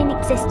currently in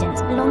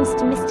existence belongs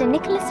to Mr.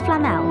 Nicholas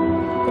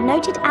Flamel, the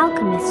noted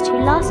alchemist who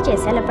last year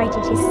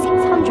celebrated his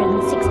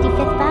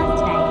 665th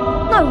birthday.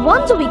 No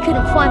wonder we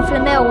couldn't find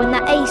Flamel in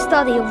that A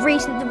study of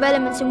recent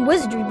developments in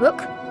wizardry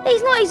book.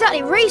 He's not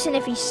exactly recent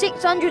if he's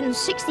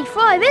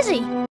 665, is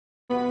he?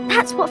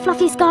 That's what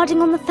Fluffy's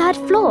guarding on the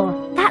 3rd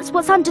floor. That's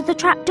what's under the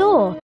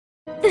trapdoor.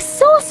 The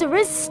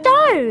Sorcerer's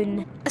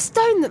Stone! A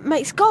stone that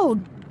makes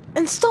gold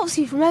and stops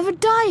you from ever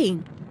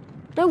dying.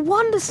 No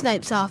wonder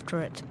Snape's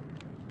after it.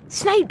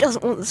 Snape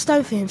doesn't want the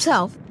stone for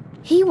himself.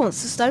 He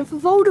wants the stone for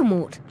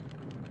Voldemort.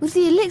 With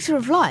the elixir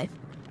of life,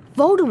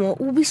 Voldemort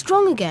will be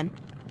strong again.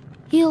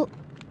 He'll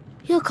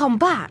come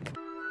back.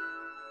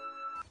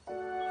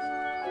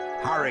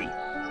 Harry,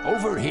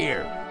 over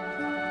here.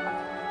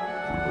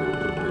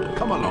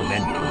 Come along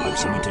then. I've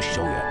something to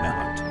show you at my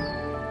hut.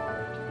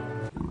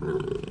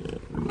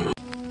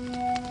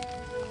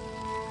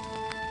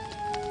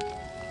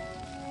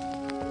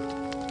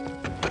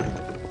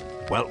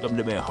 Welcome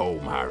to my home,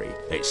 Harry.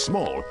 It's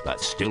small,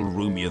 but still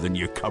roomier than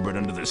your cupboard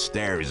under the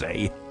stairs,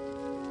 eh?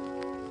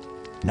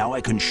 Now I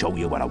can show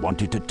you what I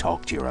wanted to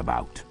talk to you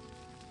about.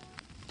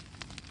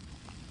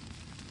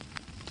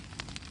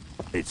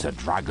 It's a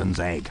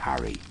dragon's egg,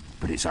 Harry,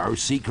 but it's our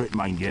secret,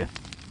 mind you.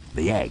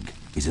 The egg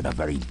is at a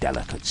very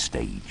delicate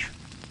stage.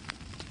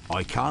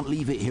 I can't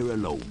leave it here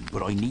alone,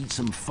 but I need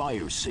some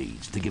fire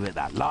seeds to give it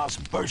that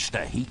last burst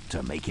of heat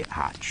to make it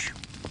hatch.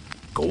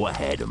 Go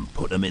ahead and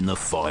put them in the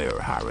fire,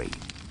 Harry.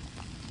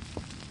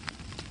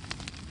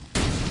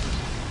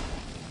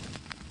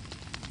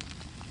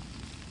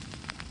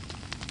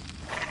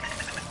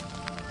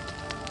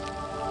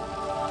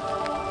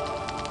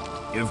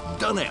 You've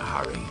done it,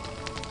 Harry.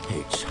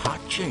 It's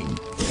hatching.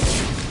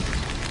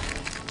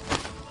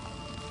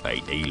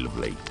 Ain't he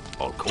lovely?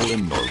 I'll call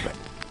him Norbert.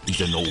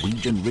 He's a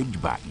Norwegian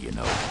ridgeback, you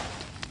know.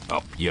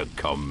 Up you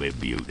come, me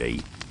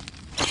beauty.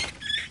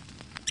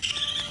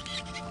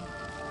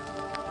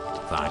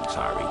 Thanks,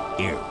 Harry.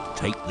 Here,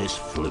 take this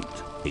flute.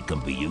 It can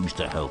be used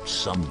to help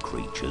some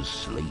creatures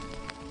sleep.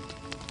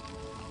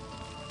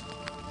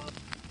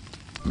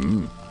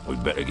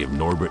 We'd better give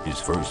Norbert his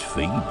first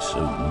feed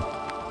soon.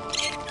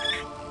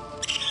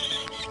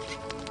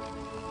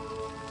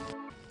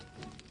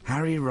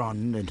 Harry,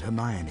 Ron and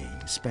Hermione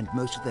spent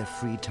most of their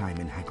free time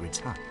in Hagrid's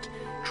hut,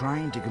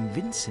 trying to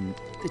convince him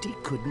that he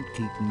couldn't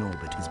keep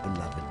Norbert, his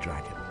beloved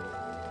dragon.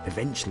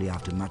 Eventually,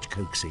 after much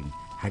coaxing,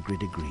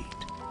 Hagrid agreed.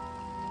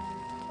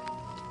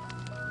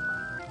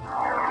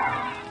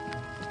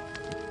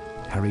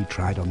 Harry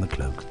tried on the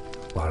cloak,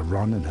 while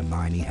Ron and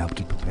Hermione helped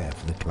to prepare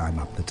for the climb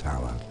up the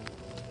tower.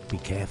 "Be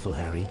careful,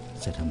 Harry,"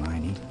 said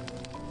Hermione.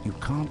 "You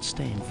can't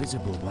stay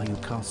invisible while you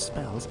cast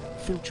spells.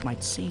 Filch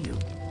might see you."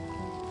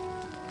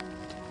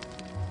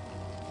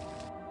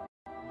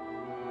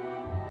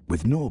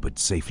 With Norbert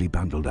safely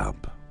bundled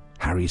up,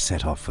 Harry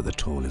set off for the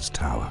tallest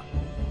tower.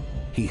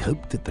 He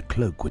hoped that the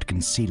cloak would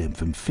conceal him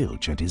from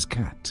Filch and his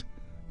cat,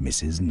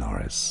 Mrs.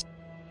 Norris.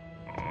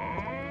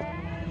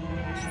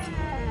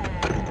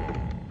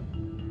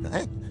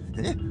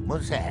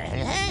 What's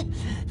that?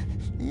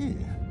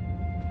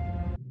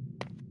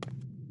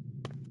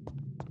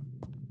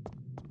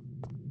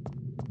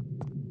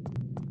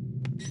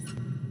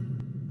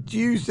 Do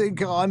you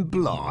think I'm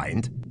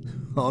blind?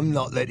 I'm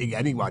not letting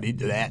anyone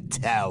into that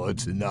tower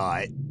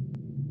tonight.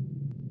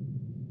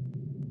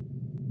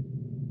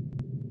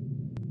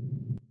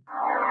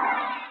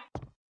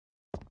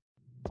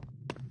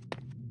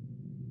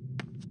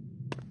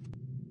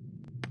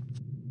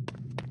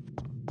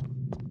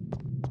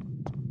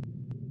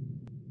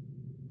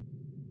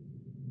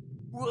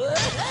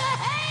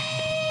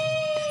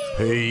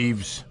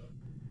 Peeves,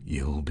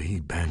 you'll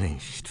be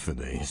banished for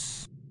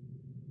this.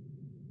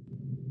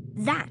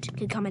 That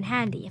could come in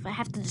handy if I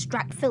have to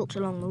distract Filch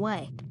along the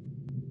way.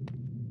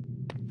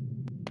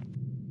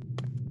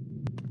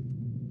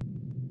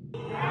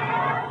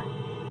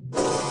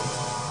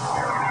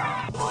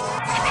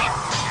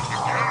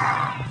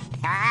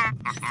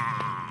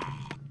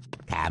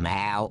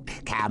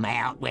 Come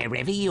out,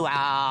 wherever you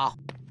are.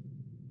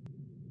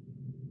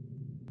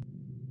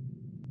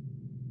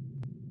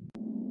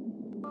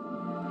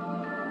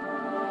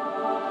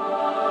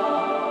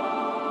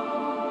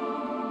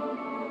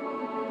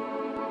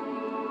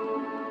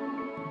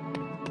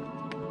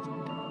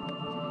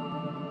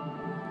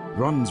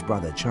 Ron's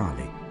brother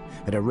Charlie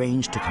had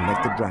arranged to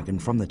collect the dragon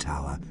from the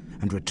tower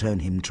and return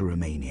him to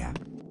Romania.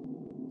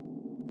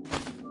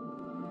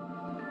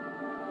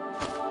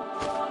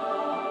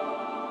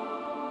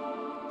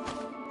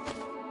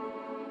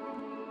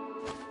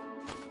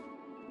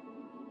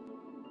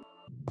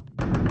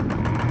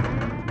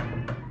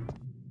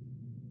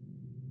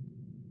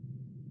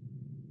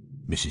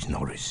 Mrs.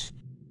 Norris,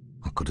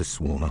 I could have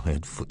sworn I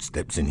heard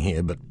footsteps in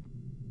here, but...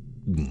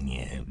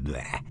 yeah,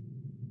 there.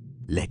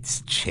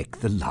 Let's check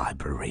the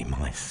library,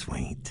 my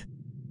sweet.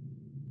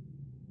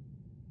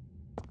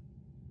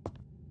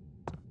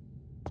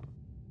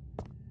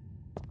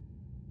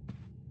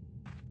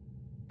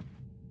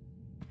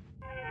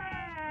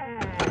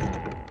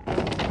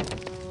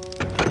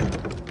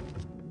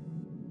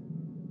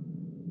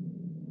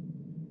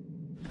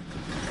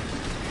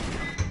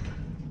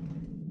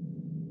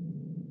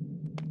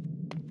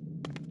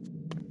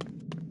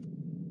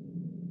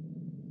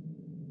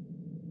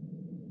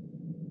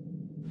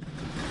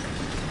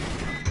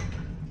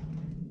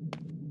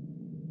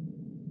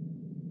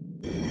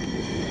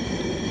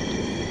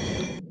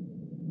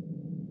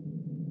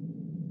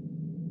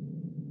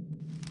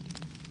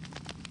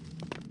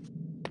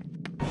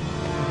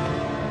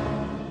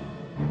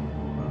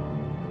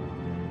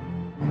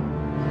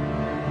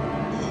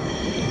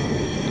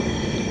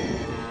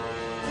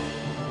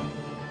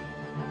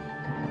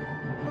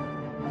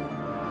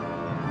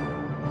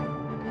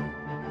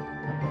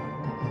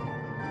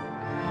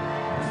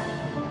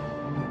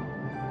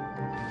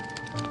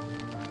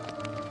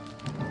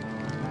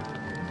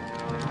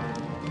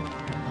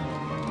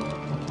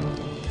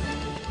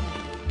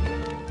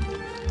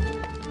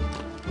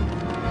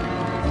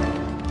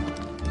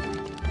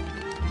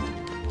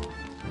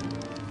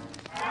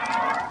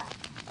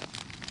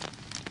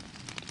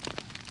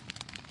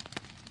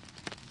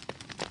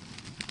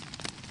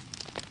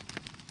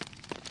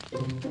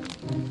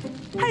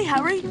 Hey,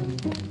 Harry.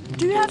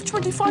 Do you have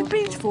 25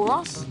 beans for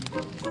us?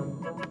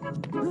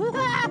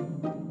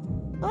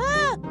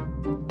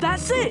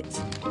 That's it!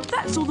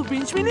 That's all the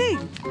beans we need.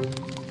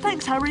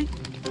 Thanks, Harry.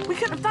 We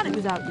couldn't have done it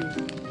without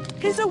you.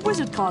 Here's a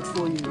wizard card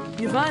for you.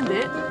 You've earned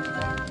it.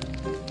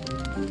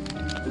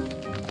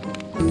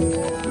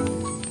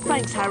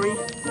 Thanks, Harry.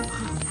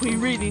 We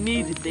really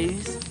needed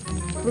these.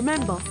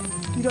 Remember,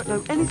 you don't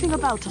know anything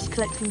about us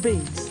collecting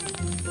beans.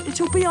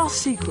 It'll be our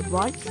secret,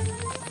 right?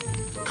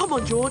 Come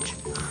on, George.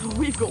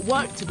 We've got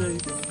work to do.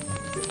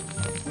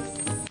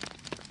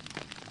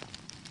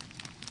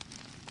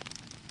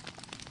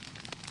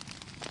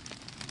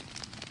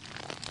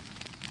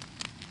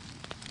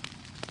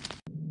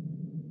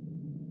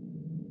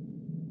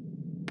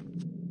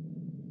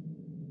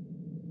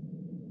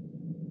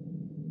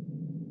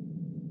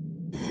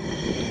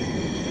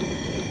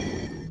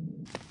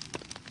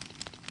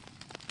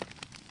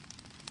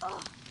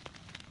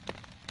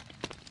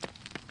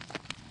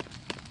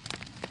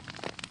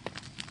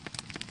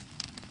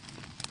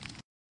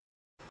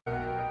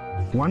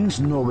 Once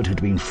Norbert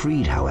had been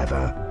freed,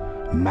 however,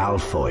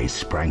 Malfoy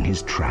sprang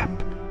his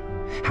trap.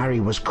 Harry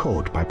was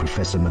caught by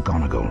Professor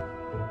McGonagall.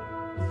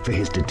 For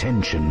his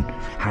detention,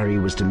 Harry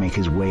was to make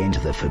his way into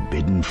the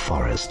Forbidden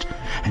Forest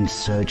and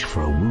search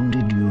for a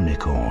wounded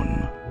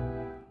unicorn.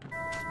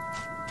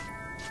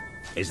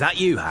 Is that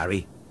you,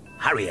 Harry?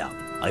 Hurry up.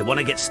 I want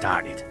to get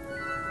started.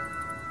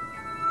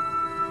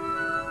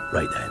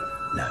 Right then.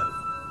 Now,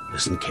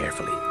 listen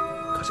carefully,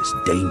 because it's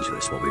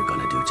dangerous what we're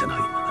going to do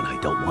tonight, and I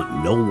don't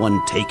want no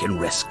one taking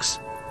risks.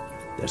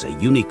 There's a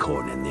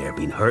unicorn in there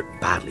being hurt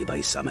badly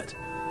by Summit.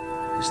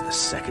 This is the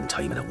second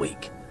time in a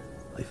week.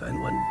 I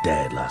found one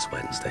dead last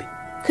Wednesday.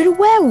 Could a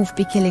werewolf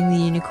be killing the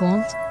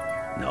unicorns?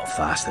 Not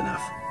fast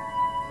enough.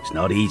 It's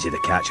not easy to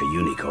catch a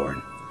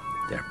unicorn.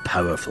 They're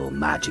powerful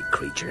magic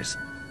creatures.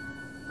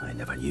 I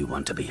never knew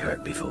one to be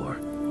hurt before.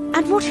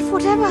 And what if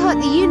whatever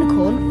hurt the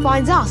unicorn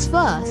finds us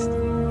first?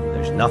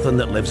 There's nothing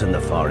that lives in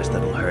the forest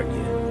that'll hurt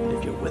you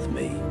if you're with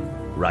me.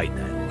 Right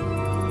then.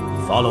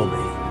 Follow me.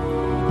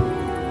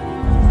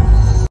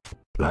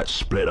 Let's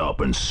split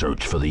up and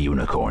search for the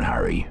unicorn,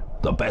 Harry.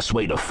 The best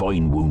way to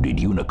find wounded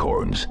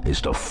unicorns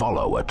is to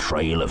follow a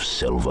trail of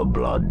silver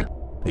blood.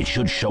 It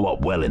should show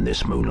up well in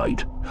this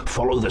moonlight.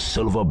 Follow the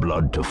silver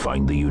blood to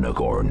find the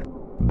unicorn.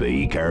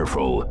 Be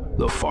careful.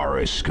 The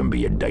forest can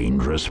be a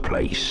dangerous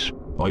place.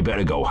 I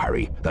better go,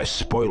 Harry. That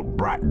spoilt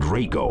brat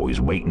Draco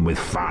is waiting with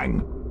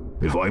Fang.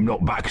 If I'm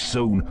not back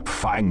soon,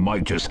 Fang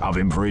might just have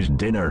him for his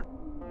dinner.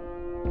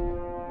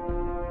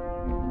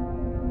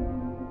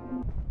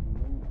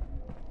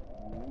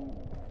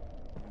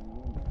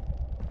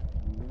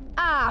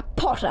 Ah,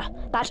 Potter,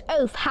 that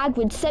oaf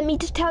Hagrid sent me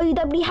to tell you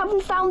that we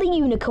haven't found the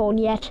unicorn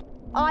yet.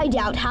 I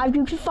doubt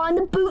Hagrid could find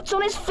the boots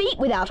on his feet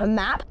without a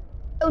map.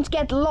 Don't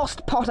get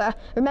lost, Potter.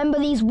 Remember,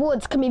 these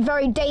woods can be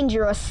very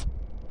dangerous.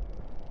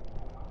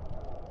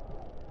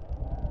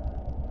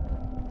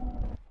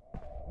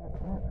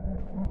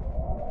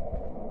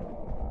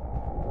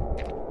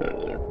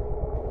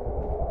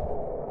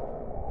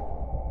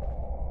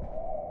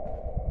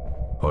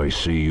 I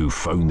see you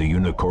found the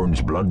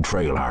unicorn's blood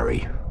trail,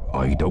 Harry.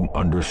 I don't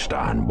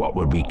understand what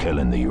would be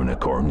killing the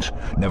unicorns.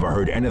 Never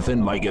heard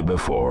anything like it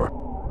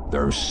before.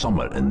 There's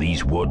something in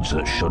these woods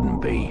that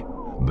shouldn't be.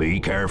 Be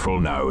careful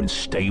now and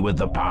stay with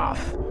the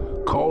path.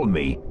 Call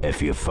me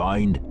if you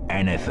find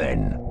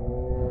anything.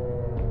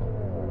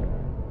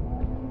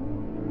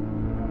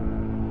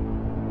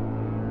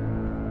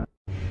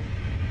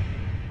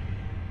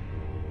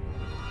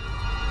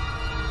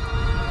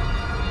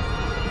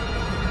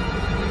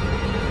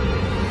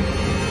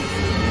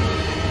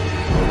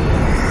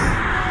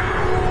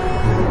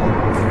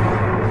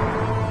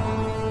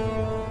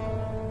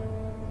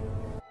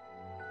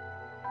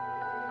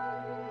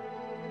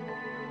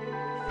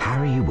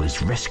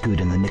 Was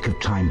rescued in the nick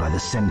of time by the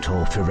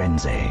centaur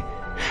Firenze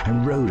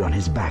and rode on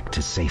his back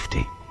to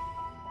safety.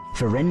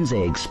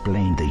 Firenze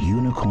explained the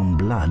unicorn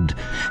blood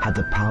had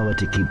the power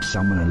to keep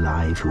someone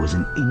alive who was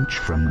an inch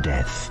from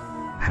death.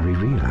 Harry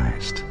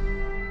realized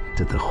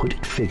that the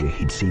hooded figure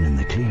he'd seen in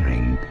the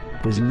clearing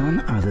was none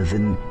other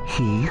than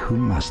he who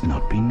must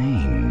not be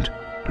named,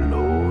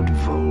 Lord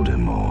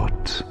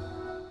Voldemort.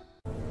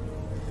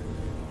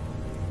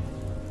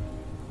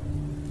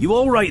 You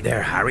all right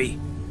there, Harry?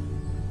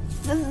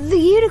 The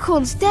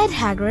unicorn's dead,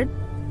 Hagrid.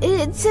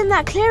 It's in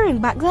that clearing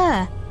back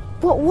there.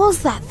 What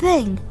was that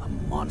thing? A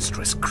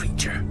monstrous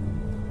creature.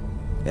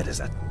 It is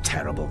a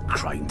terrible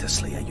crime to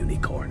slay a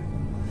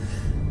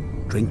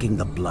unicorn. Drinking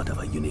the blood of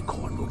a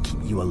unicorn will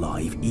keep you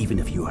alive even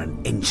if you are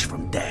an inch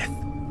from death,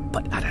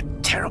 but at a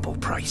terrible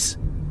price.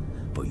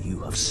 For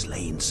you have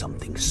slain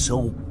something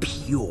so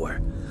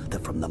pure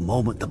that from the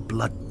moment the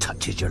blood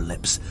touches your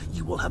lips,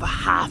 you will have a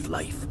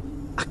half-life,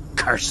 a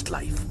cursed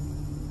life.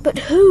 But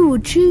who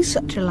would choose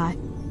such a life?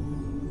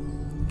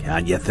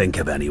 Can't you think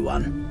of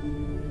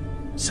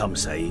anyone? Some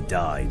say he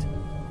died.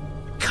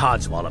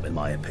 Codswallop, in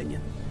my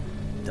opinion.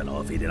 Don't know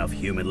if he'd enough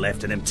human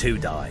left in him to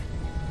die.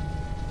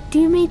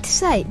 Do you mean to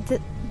say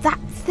that that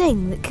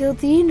thing that killed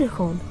the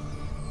unicorn?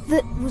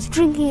 that was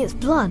drinking its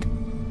blood,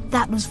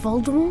 that was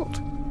Voldemort?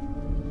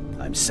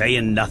 I'm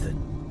saying nothing.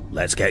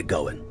 Let's get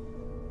going.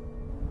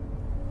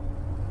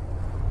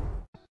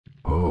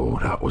 Oh,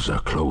 that was a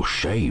close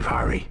shave,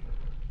 Harry.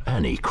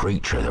 Any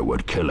creature that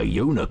would kill a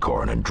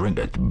unicorn and drink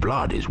its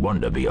blood is one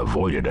to be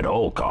avoided at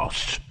all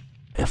costs.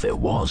 If it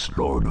was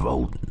Lord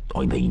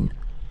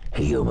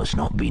he who must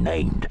not be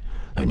named,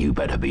 and you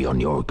better be on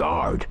your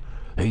guard.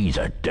 He's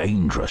a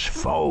dangerous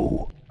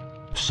foe.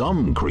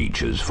 Some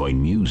creatures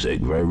find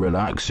music very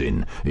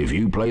relaxing. If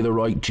you play the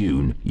right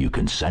tune, you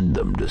can send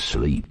them to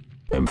sleep.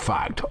 In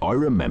fact, I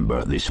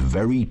remember this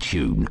very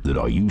tune that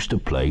I used to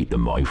play to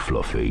my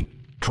Fluffy.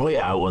 Try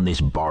it out on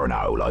this barn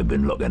owl I've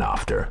been looking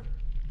after.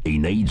 He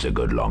needs a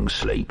good long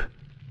sleep.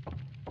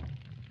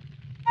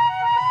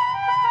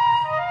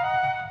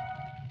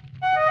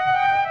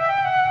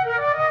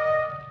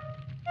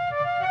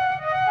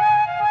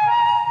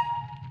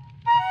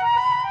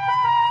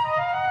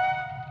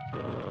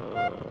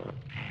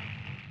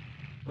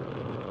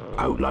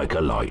 Out like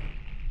a light.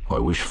 I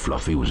wish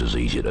Fluffy was as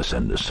easy to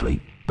send to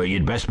sleep. But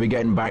you'd best be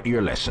getting back to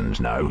your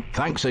lessons now.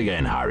 Thanks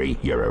again, Harry.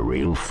 You're a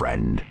real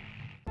friend.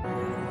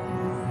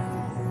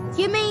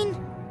 You mean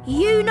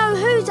you know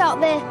who's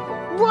out there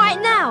right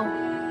now?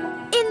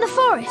 In the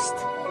forest?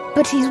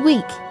 But he's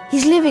weak.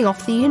 He's living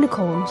off the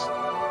unicorns.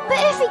 But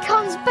if he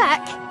comes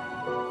back,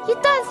 you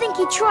don't think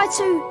he'd try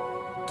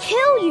to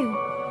kill you,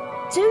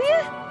 do you?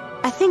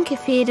 I think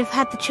if he'd have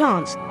had the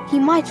chance, he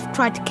might have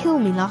tried to kill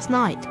me last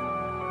night.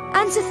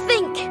 And to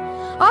think,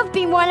 I've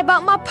been worrying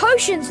about my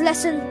potions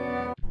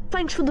lesson.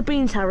 Thanks for the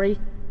beans, Harry.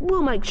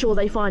 We'll make sure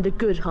they find a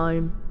good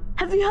home.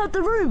 Have you heard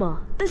the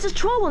rumour? There's a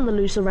troll on the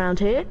loose around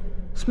here.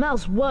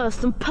 Smells worse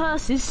than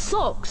Percy's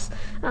socks,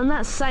 and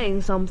that's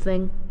saying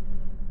something.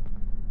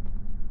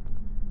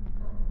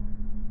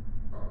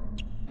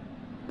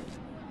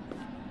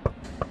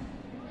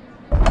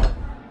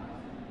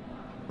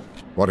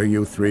 What are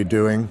you three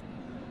doing?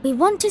 We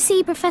want to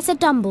see Professor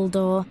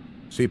Dumbledore.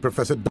 See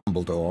Professor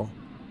Dumbledore?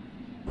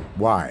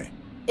 Why?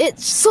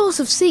 It's sort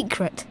of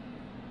secret.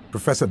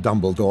 Professor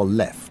Dumbledore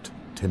left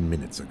 10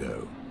 minutes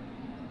ago.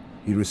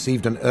 He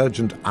received an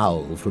urgent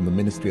owl from the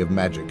Ministry of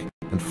Magic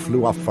and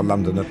flew off for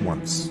London at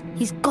once.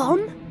 He's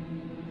gone?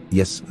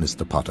 Yes,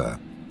 Mr. Potter.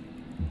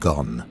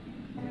 Gone.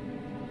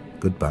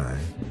 Goodbye.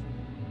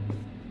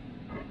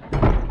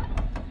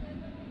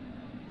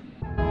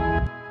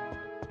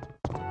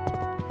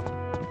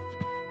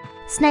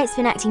 Snape's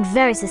been acting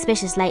very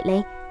suspicious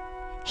lately.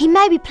 He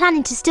may be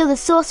planning to steal the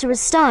Sorcerer's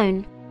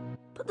Stone.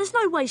 But there's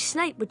no way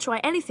Snape would try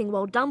anything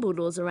while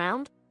Dumbledore's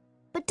around.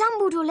 But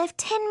Dumbledore left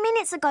 10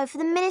 minutes ago for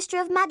the Ministry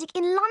of Magic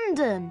in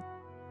London.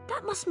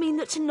 That must mean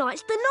that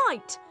tonight's the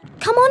night.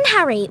 Come on,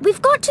 Harry.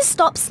 We've got to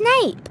stop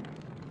Snape.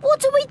 What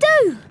do we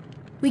do?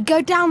 We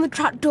go down the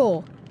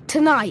trapdoor.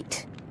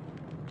 Tonight.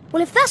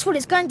 Well, if that's what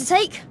it's going to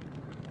take,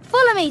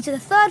 follow me to the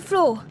 3rd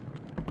floor.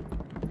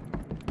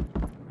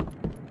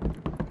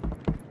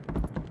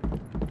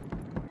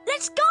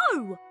 Let's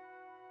go!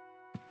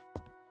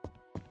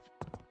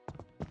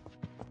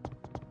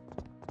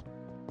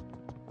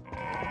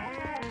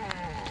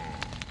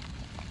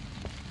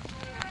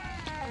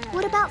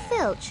 What about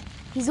Filch?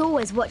 He's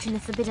always watching the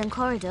Forbidden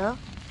Corridor.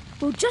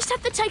 We'll just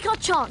have to take our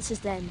chances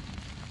then.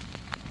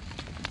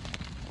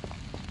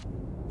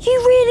 You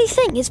really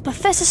think it's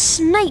Professor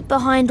Snape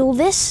behind all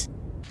this?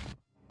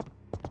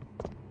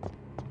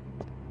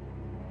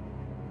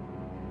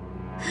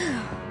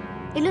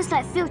 It looks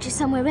like Filch is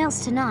somewhere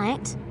else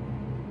tonight.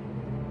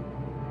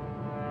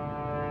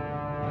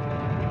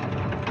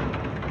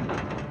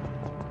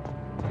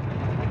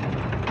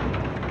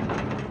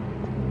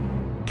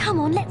 Come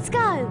on, let's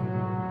go.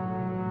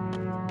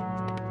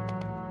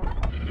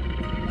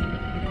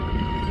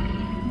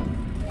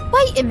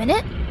 Wait a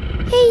minute.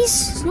 He's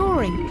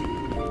snoring.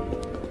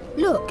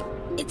 Look,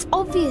 it's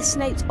obvious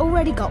Snape's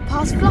already got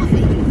past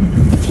Fluffy.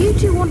 If you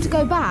two want to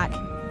go back...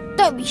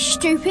 Don't be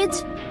stupid.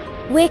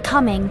 We're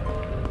coming.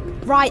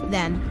 Right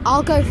then,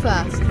 I'll go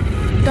first.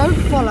 Don't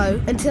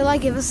follow until I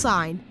give a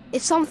sign.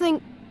 If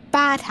something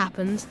bad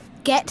happens,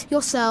 get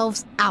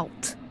yourselves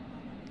out.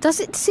 Does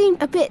it seem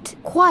a bit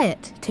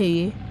quiet to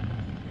you?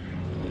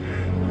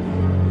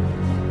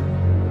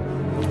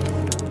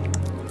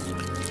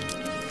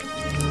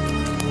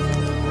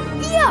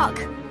 Yuck!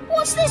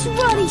 What's this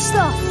ruddy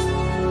stuff?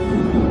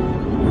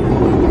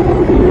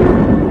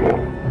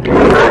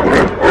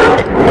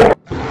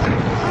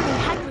 Only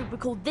Hagrid would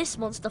call this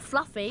monster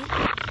Fluffy.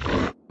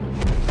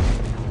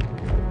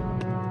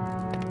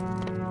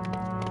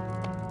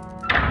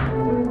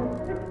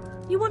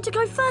 You want to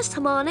go first,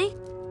 Hermione?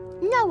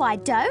 No, I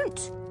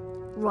don't.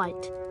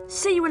 Right.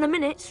 See you in a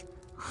minute.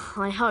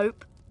 I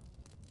hope.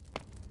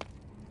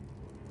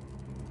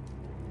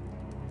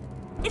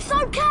 It's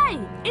okay!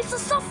 It's a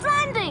soft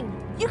landing!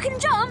 You can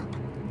jump!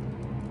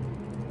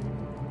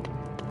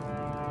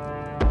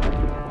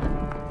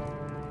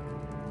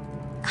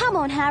 Come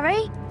on,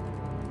 Harry.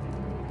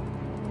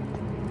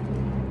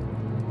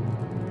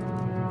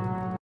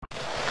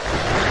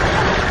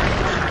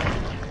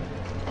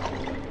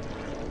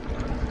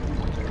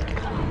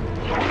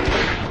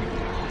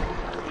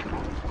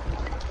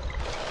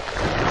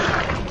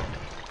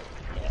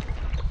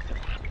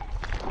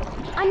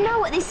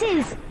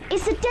 this is.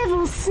 It's a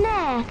devil's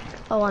snare.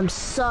 Oh, I'm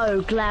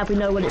so glad we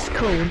know what it's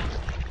called.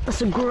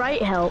 That's a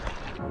great help.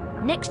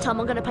 Next time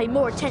I'm going to pay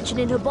more attention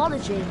in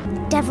herbology.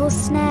 Devil's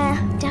snare,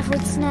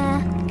 devil's snare.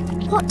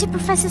 What did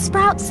Professor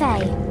Sprout say?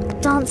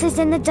 Dances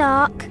in the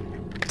dark,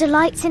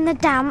 delights in the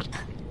damp.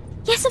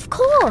 Yes, of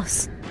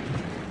course.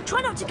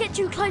 Try not to get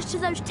too close to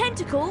those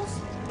tentacles.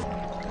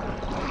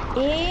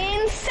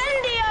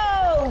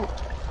 Incendio!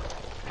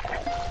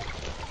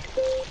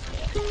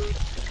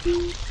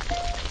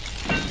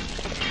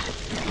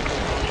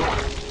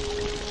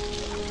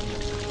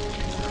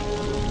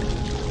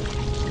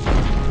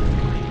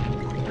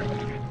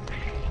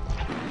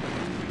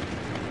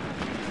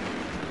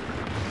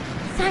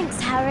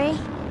 Thanks, Harry.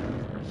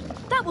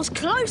 That was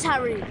close,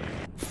 Harry.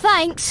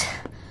 Thanks.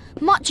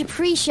 Much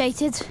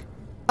appreciated.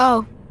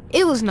 Oh,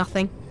 it was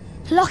nothing.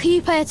 Lucky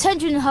you pay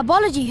attention in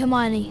herbology,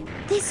 Hermione.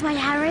 This way,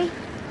 Harry.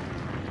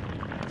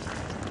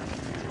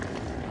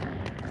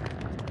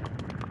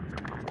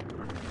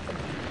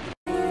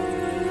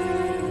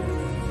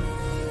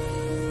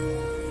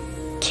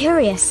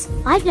 Curious.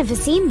 I've never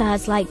seen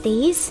birds like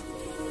these.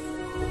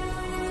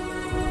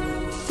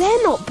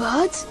 They're not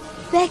birds,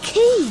 they're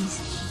keys.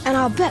 And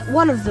I'll bet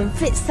one of them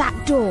fits that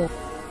door.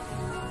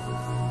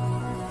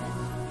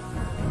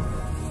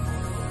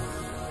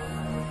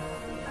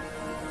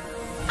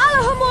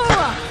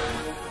 Alohomora!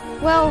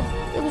 Well,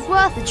 it was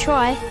worth a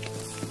try.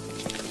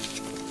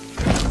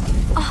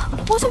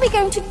 Oh, what are we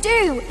going to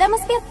do? There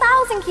must be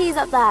 1,000 keys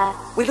up there.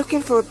 We're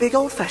looking for a big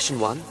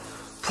old-fashioned one.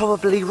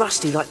 Probably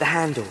rusty like the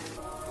handle.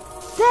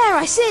 There,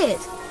 I see it.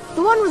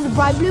 The one with the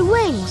bright blue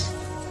wings.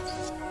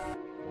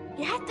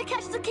 You have to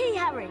catch the key,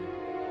 Harry.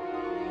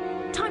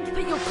 Time to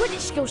put your Quidditch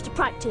skills to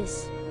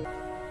practice.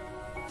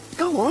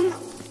 Go on.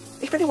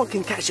 If anyone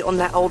can catch it on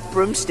that old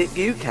broomstick,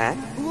 you can.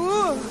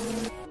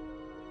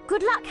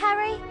 Good luck,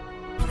 Harry.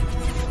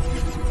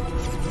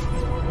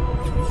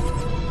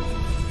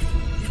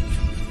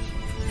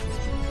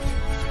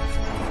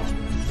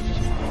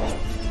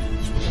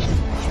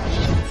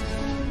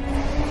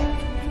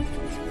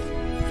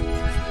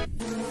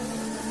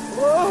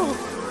 Whoa!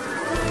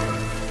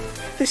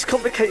 This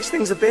complicates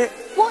things a bit.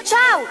 Watch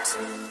out!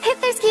 Hit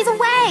those keys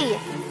away!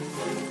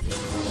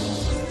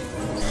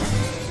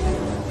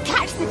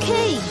 Catch the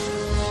key!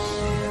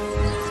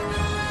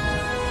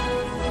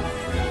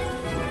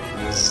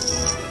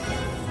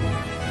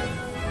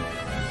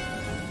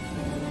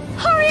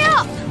 Hurry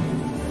up!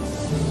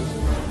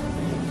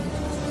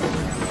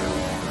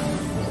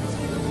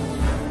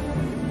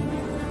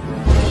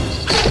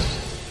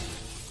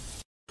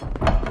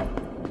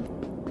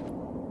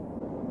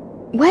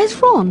 Where's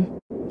Ron?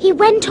 He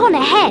went on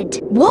ahead.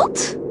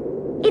 What?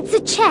 It's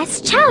a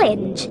chess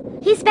challenge.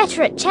 He's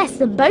better at chess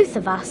than both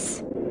of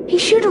us. He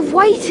should have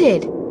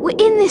waited. We're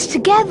in this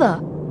together.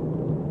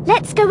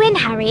 Let's go in,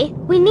 Harry.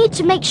 We need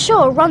to make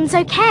sure Ron's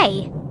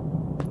okay.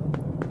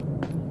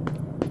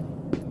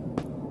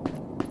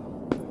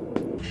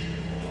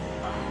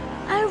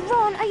 Oh,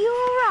 Ron, are you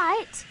all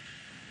right?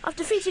 I've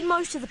defeated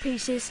most of the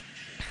pieces,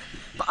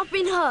 but I've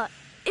been hurt.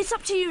 It's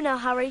up to you now,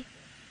 Harry.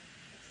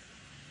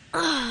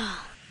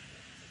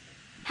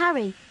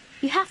 Harry,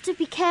 you have to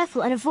be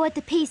careful and avoid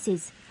the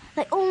pieces.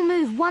 They all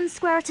move one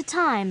square at a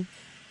time.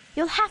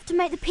 You'll have to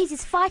make the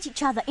pieces fight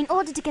each other in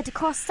order to get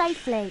across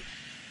safely.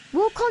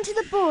 Walk onto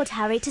the board,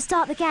 Harry, to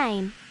start the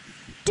game.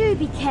 Do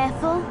be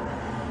careful.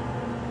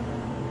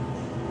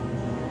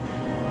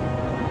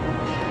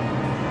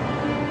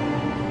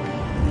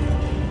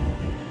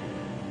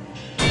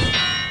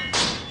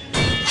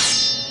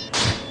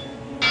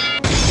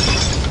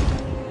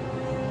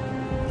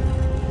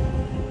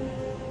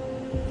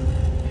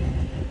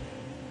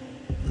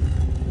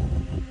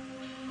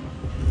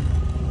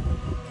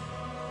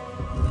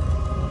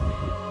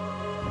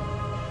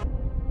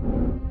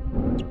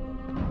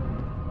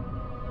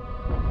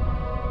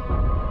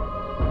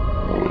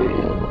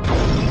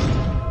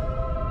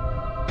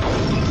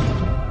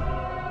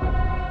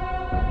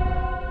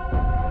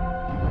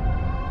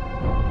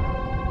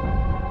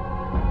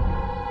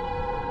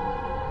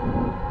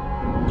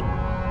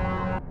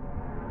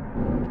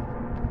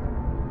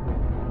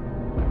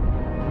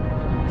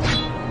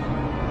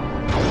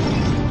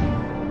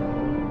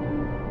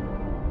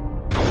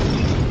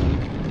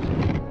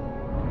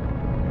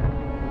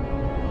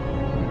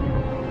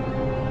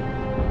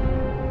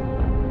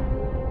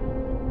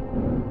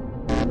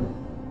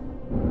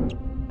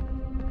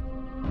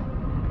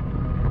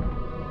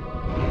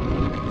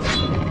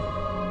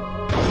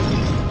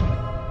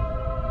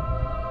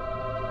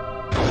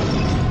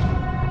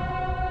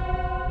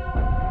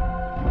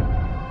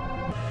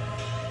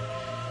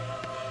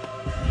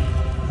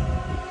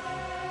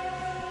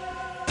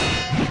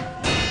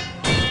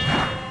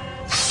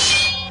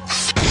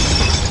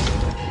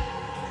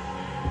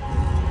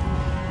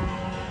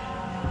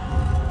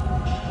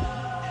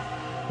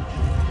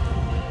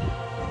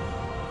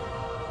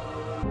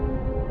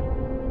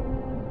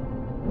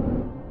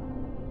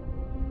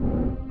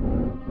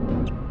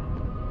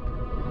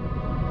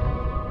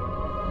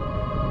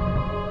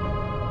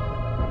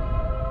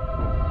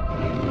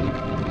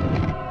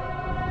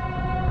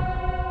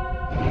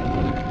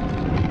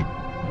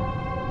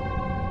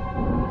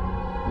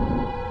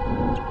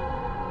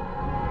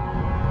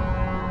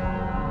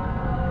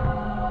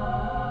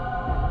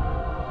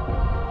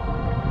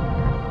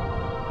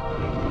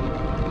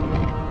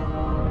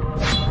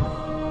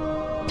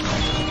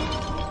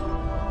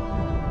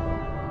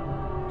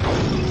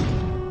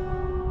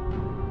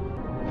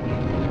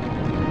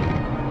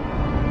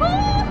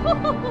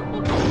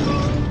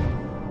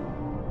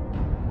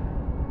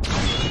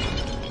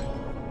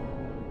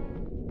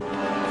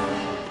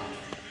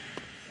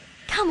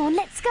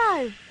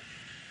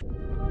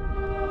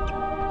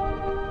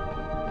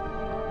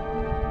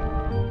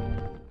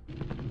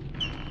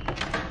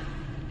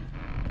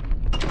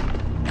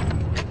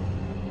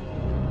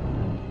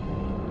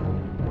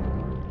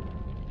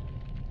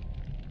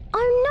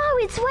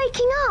 It's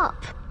waking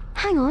up!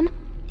 Hang on,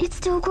 it's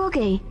still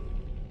groggy.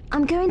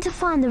 I'm going to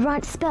find the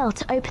right spell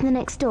to open the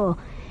next door.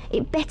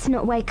 It better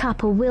not wake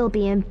up or we'll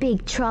be in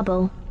big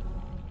trouble.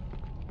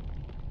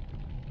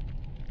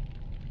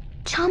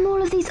 Charm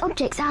all of these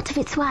objects out of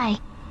its way.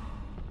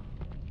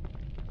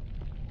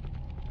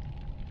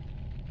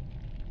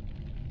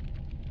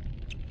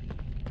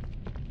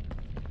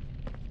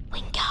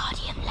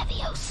 Wingardium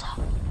Leviosa.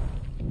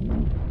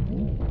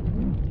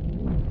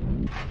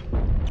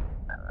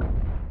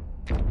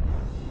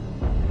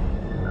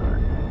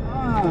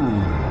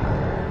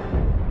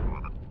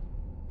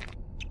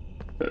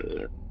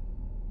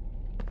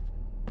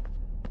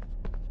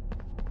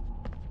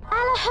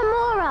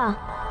 Alahomora!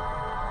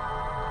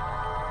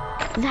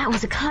 That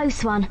was a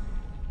close one.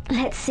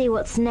 Let's see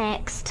what's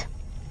next.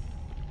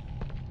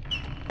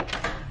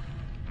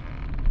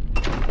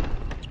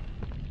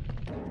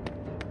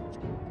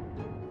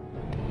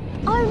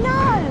 Oh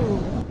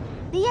no!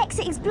 The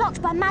exit is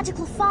blocked by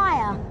magical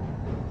fire.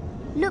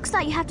 Looks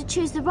like you have to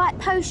choose the right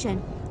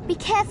potion. Be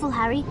careful,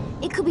 Harry.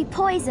 It could be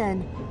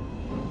poison.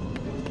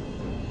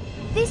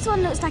 This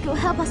one looks like it will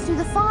help us through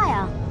the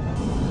fire.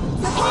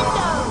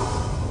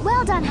 Flipendo!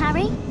 Well done,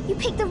 Harry. You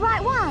picked the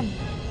right one.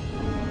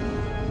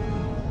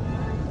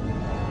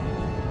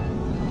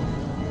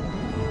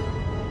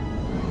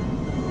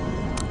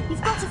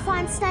 You've got to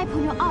find Snape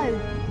on your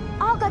own.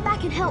 I'll go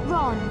back and help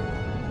Ron.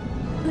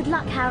 Good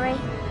luck, Harry.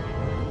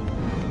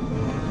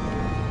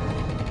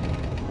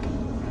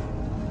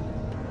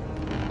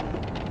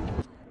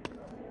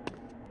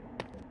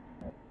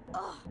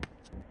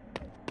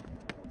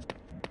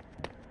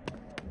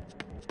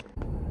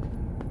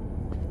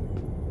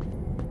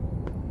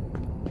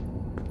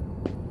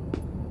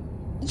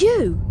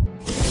 You!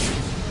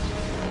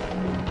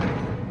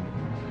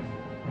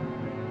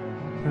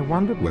 I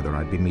wondered whether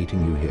I'd be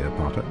meeting you here,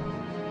 Potter.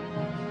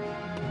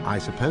 I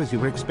suppose you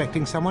were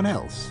expecting someone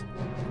else.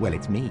 Well,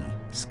 it's me,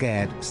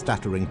 scared,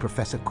 stuttering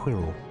Professor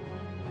Quirrell.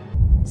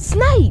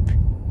 Snape!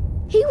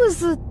 He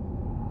was the...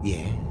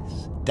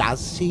 Yes,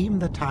 does seem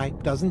the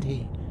type, doesn't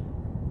he?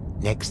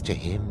 Next to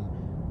him,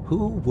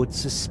 who would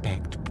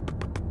suspect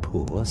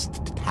poor,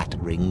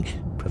 stuttering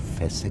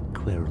Professor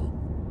Quirrell?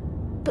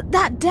 But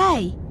that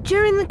day,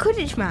 during the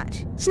Quidditch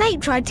match,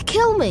 Snape tried to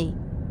kill me.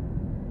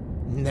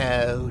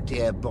 No,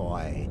 dear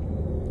boy.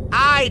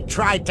 I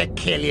tried to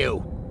kill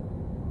you!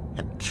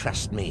 And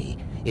trust me,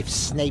 if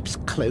Snape's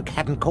cloak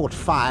hadn't caught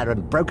fire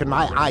and broken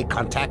my eye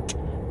contact,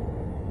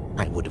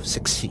 I would have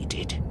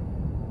succeeded.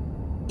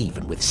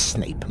 Even with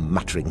Snape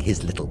muttering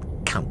his little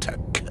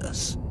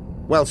counter-curse.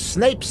 Well,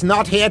 Snape's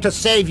not here to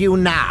save you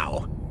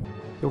now!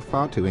 You're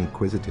far too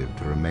inquisitive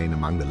to remain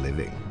among the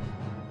living.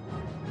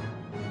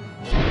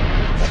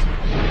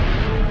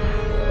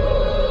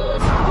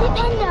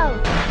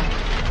 Flipendo!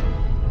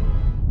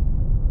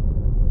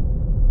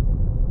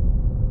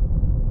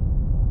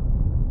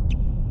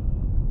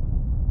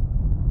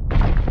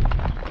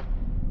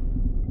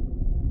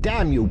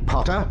 Damn you,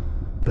 Potter!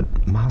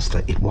 But,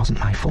 Master, it wasn't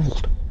my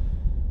fault.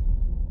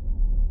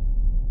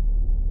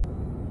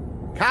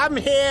 Come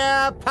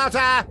here,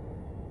 Potter!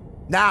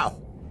 Now,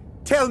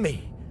 tell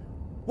me,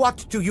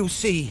 what do you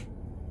see?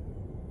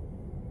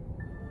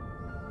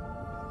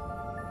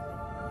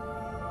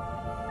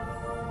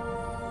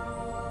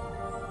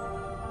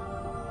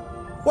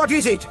 What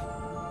is it?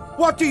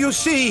 What do you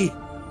see?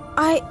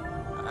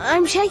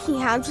 I'm shaking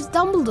hands with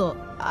Dumbledore.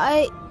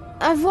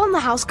 I've won the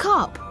House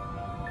Cup.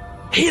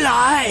 He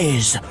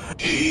lies!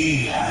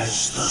 He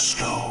has the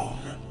stone.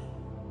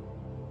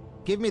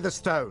 Give me the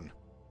stone.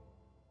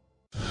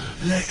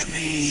 Let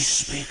me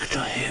speak to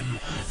him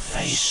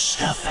face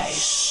to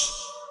face.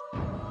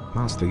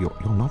 Master, you're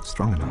not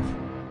strong enough.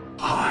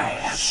 I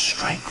have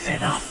strength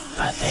enough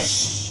for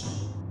this.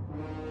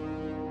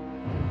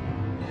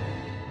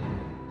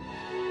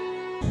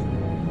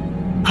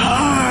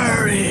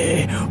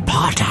 Harry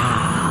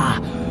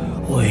Potter,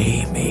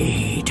 we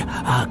meet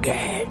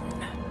again.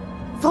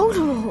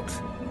 Voldemort!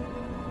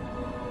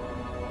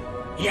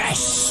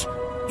 Yes,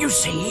 you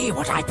see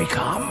what I've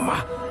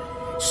become?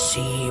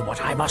 See what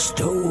I must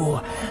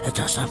do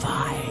to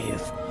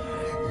survive.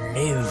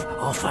 Live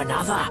off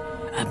another,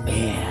 a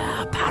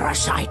mere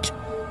parasite.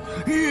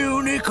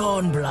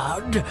 Unicorn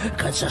blood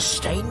can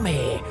sustain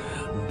me,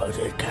 but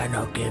it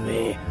cannot give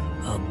me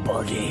a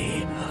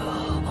body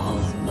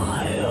of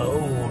my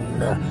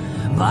own.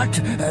 But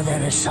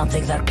there is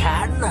something that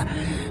can,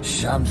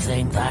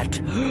 something that,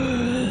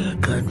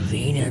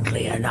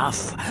 conveniently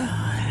enough,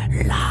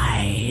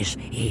 lies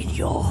in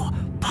your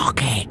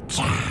pocket.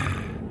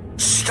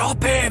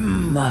 Stop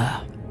him!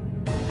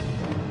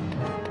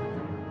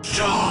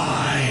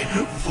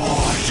 Die,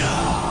 Potter!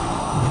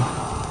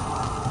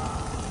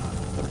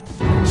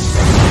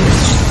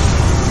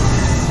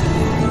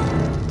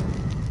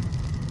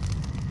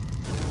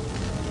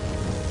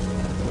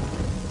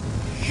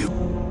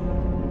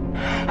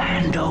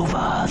 Hand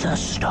over the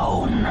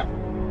stone.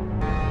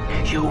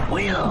 You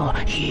will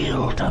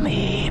yield to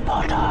me,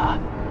 Potter.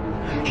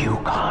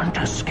 You can't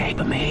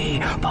escape me,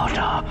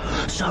 Potter.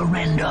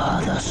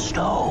 Surrender the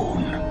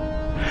stone.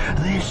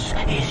 This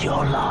is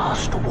your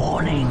last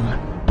warning.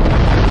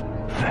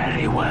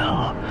 Very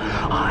well.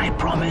 I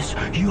promise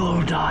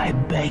you'll die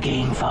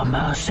begging for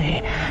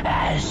mercy,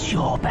 as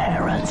your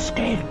parents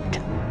did.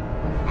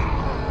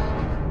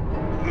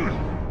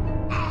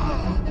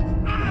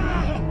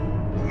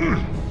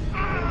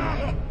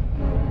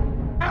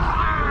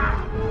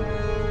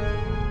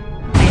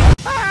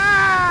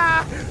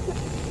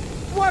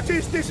 What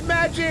is this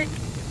magic?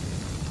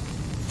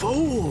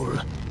 Fool!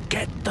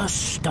 Get the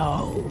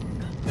stone.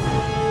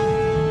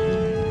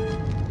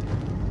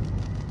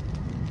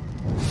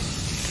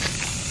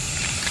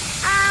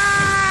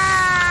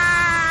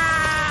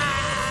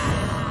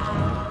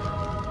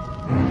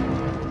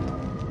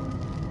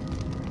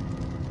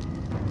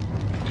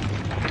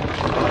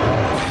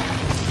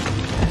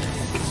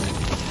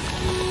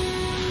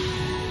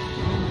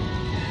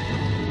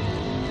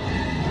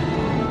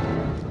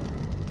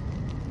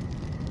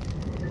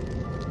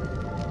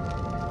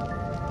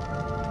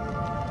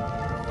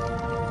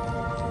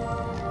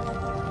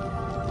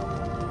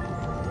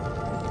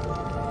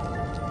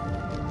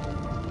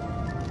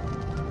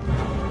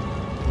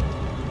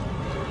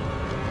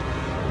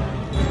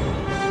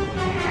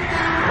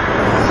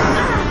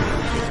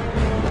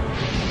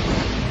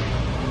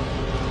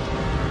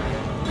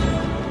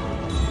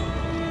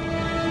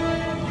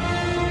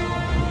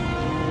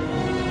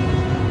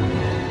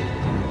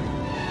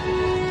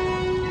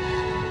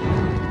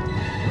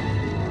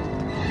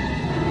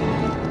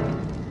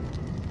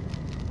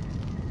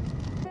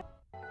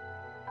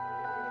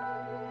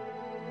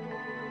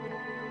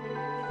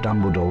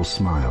 Dumbledore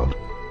smiled.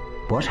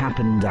 What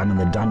happened down in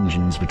the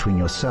dungeons between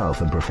yourself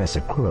and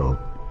Professor Quirrell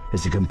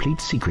is a complete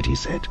secret, he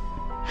said.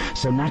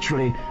 So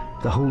naturally,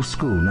 the whole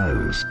school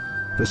knows.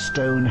 The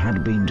stone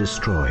had been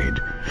destroyed,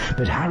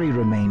 but Harry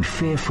remained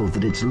fearful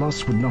that its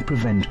loss would not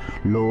prevent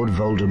Lord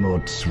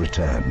Voldemort's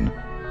return.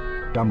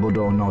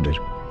 Dumbledore nodded,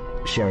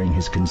 sharing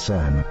his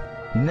concern.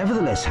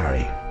 Nevertheless,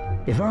 Harry,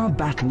 if our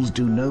battles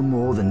do no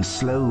more than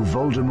slow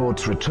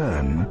Voldemort's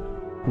return,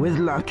 with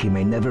luck he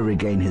may never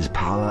regain his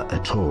power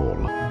at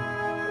all.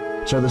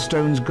 So the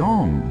stone's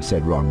gone,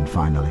 said Ron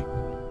finally.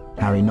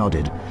 Harry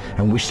nodded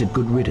and wished it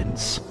good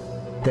riddance.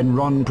 Then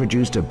Ron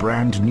produced a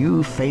brand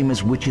new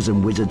famous witches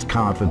and wizards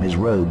card from his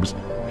robes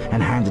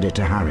and handed it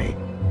to Harry.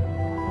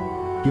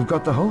 You've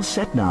got the whole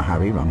set now,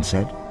 Harry, Ron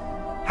said.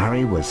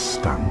 Harry was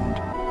stunned.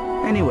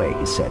 Anyway,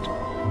 he said,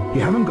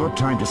 you haven't got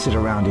time to sit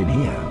around in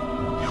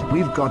here.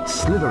 We've got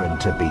Slytherin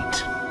to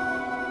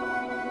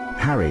beat.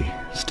 Harry,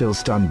 still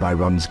stunned by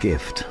Ron's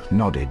gift,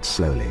 nodded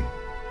slowly.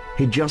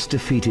 He'd just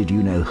defeated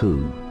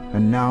you-know-who,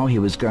 and now he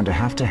was going to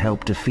have to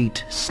help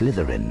defeat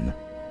Slytherin.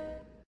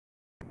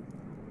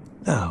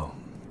 Now,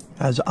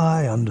 as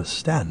I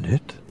understand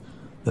it,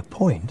 the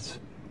points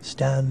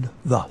stand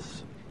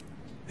thus.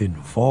 In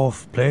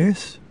 4th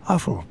place,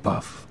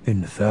 Hufflepuff.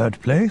 In 3rd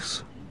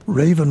place,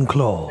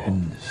 Ravenclaw.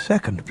 In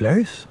 2nd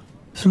place,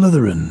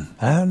 Slytherin.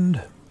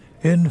 And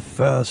in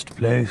 1st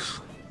place,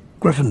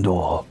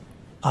 Gryffindor.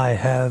 I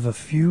have a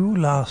few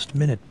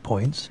last-minute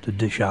points to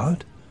dish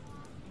out.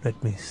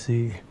 Let me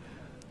see.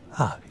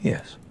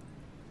 Yes.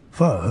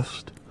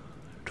 First,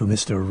 to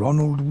Mr.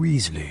 Ronald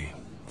Weasley,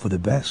 for the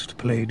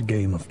best-played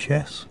game of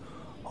chess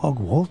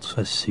Hogwarts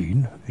has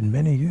seen in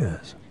many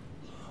years.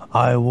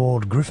 I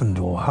award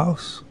Gryffindor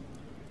House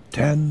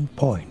 10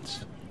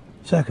 points.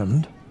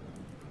 Second,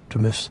 to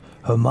Miss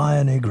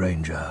Hermione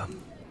Granger,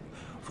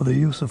 for the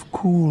use of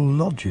cool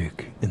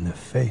logic in the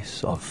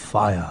face of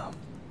fire.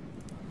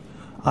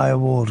 I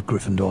award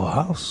Gryffindor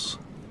House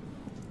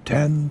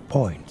 10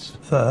 points.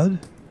 Third,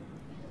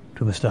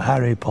 to Mr.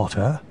 Harry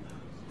Potter,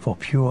 for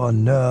pure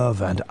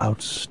nerve and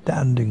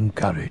outstanding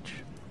courage.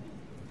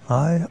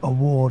 I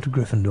award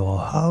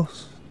Gryffindor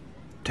House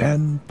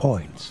 10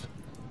 points.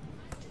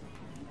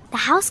 The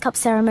House Cup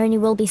ceremony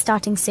will be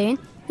starting soon.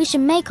 We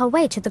should make our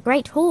way to the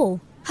Great Hall.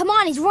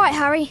 Hermione's right,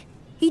 Harry.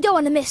 You don't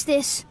want to miss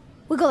this.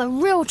 We've got a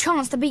real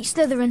chance to beat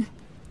Slytherin.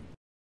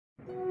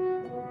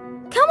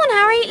 Come on,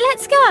 Harry,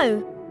 let's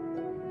go.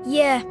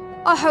 Yeah,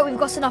 I hope we've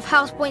got enough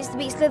house points to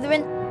beat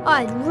Slytherin.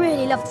 I'd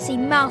really love to see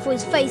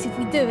Malfoy's face if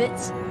we do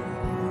it.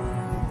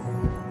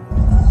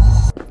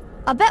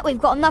 I bet we've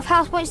got enough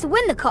house points to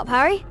win the cup,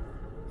 Harry.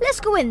 Let's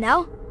go in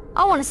now.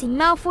 I want to see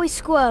Malfoy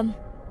squirm.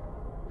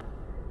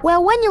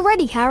 Well, when you're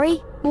ready,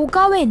 Harry, we'll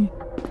go in.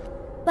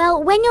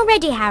 Well, when you're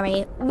ready,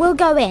 Harry, we'll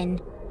go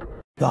in.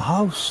 The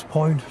house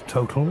point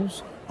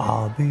totals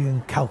are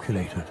being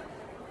calculated.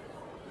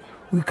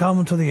 We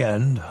come to the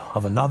end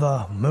of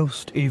another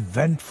most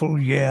eventful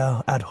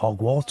year at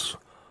Hogwarts.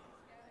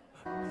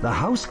 The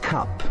House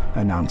Cup,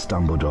 announced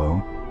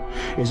Dumbledore,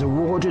 is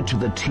awarded to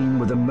the team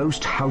with the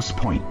most house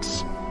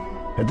points.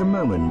 At the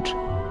moment,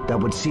 that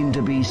would seem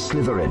to be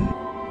Slytherin.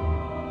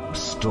 A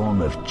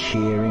storm of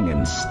cheering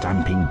and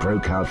stamping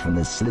broke out from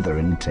the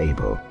Slytherin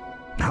table.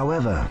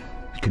 However,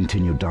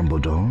 continued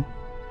Dumbledore,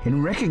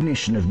 in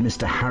recognition of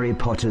Mr. Harry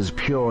Potter's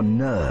pure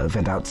nerve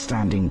and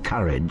outstanding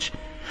courage,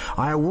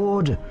 I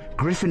award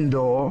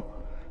Gryffindor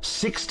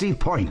 60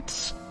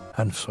 points.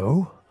 And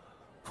so,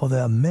 for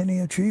their many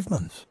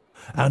achievements,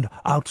 and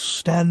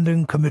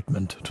outstanding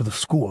commitment to the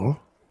school,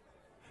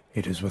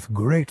 it is with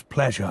great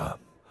pleasure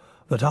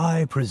that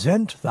I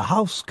present the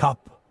House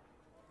Cup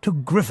to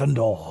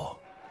Gryffindor.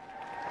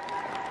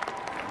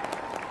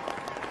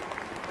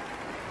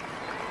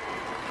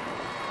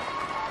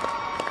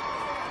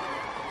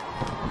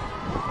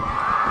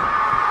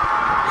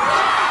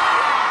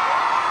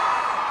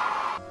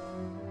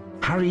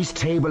 Harry's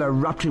table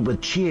erupted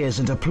with cheers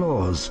and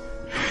applause.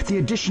 The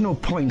additional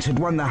point had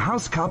won the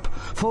House Cup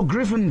for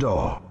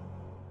Gryffindor.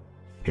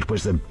 It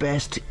was the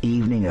best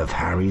evening of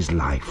Harry's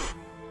life.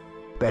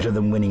 Better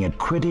than winning at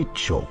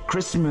Quidditch or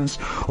Christmas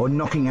or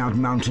knocking out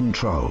mountain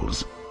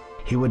trolls.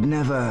 He would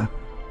never,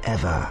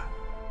 ever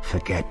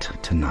forget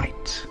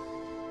tonight.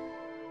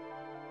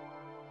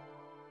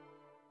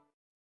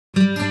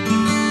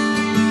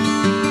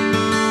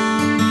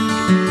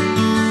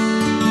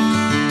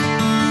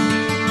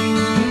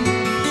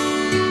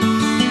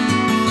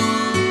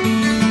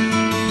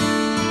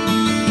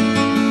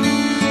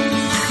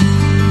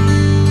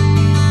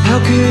 How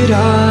could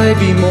I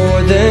be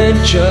more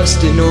than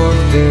just an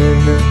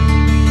orphan?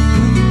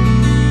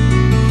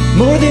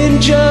 More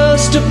than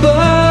just a burden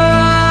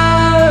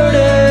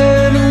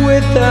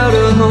without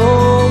a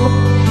home.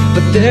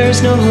 But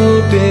there's no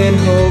hope in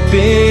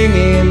hoping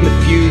in the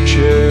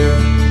future.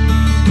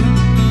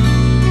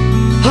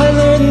 I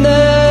learned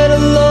that a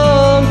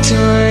long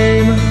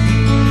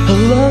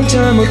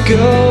time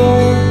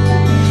ago.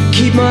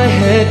 Keep my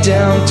head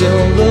down,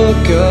 don't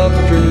look up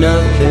for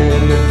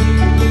nothing.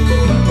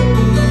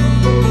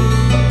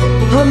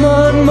 I'm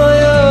on my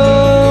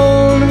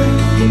own,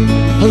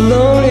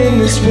 alone in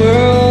this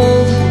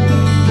world.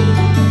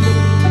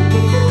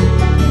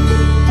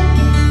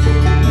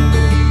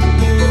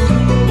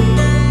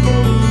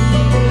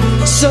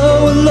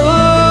 So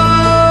alone.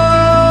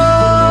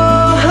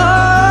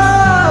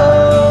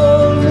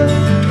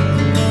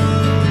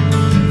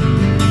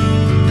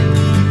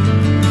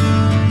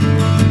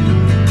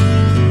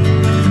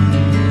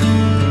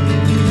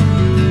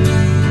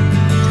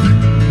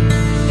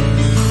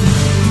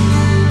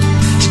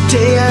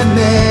 Today I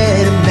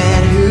met a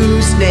man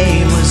whose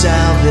name was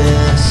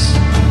Albus.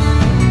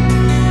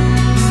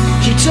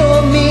 He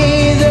told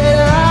me that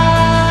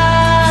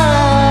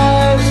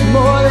I was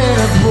more than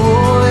a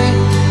boy.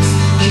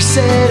 He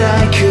said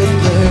I could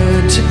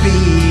learn to be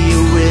a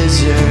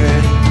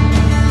wizard.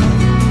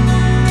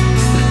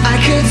 I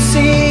could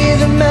see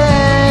the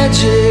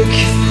magic,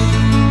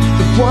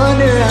 the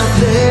wonder out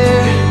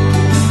there.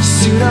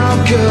 Soon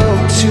I'll go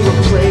to a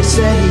place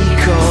that he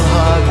called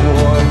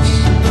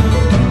Hogwarts.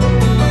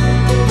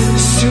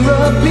 Soon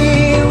I'll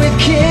be with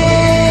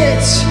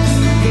kids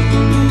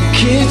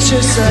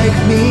just like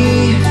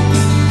me.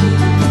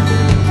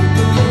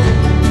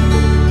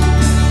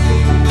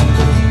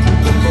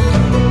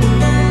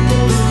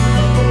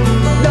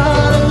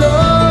 Not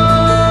alone.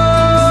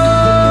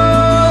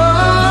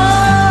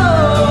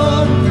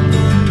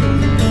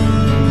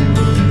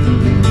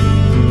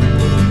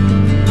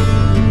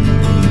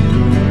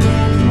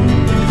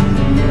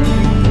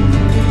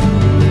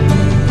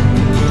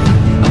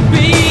 I'll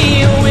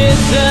be a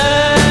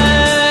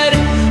wizard.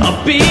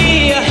 I'll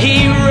be a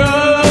hero.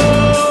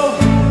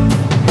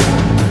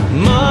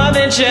 More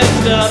than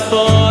just a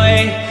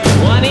boy,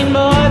 wanting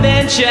more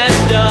than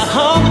just a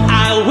home.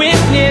 I'll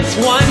witness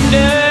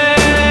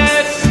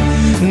wonders,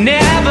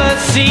 never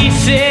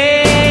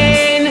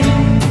ceasing.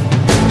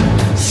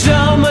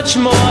 So much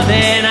more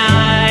than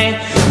I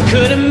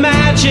could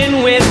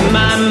imagine with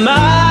my mind.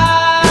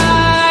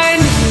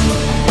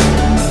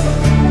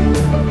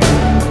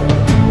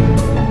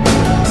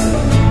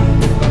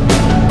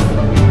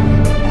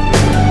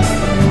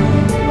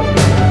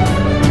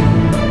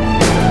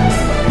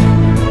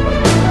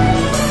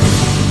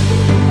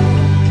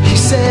 He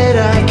said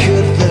I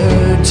could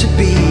learn to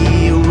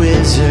be a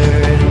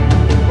wizard.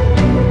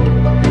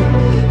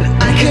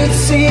 I could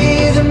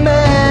see the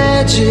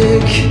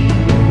magic,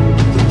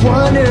 the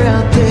wonder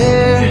out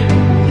there.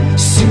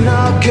 Soon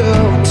I'll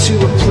go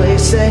to a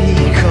place that he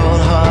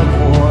called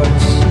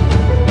Hogwarts.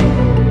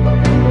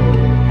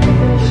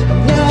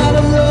 Not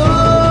alone.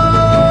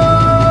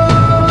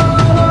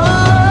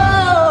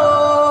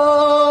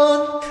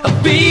 I'll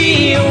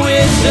be a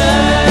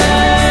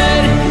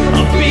wizard.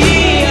 I'll be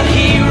a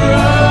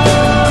hero.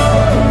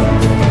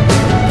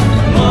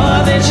 More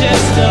than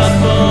just a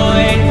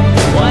boy,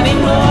 wanting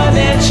more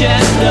than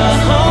just a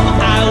home.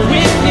 I'll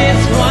witness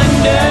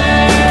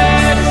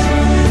wonders,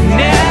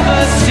 never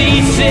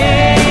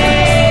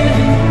ceasing.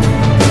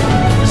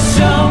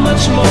 So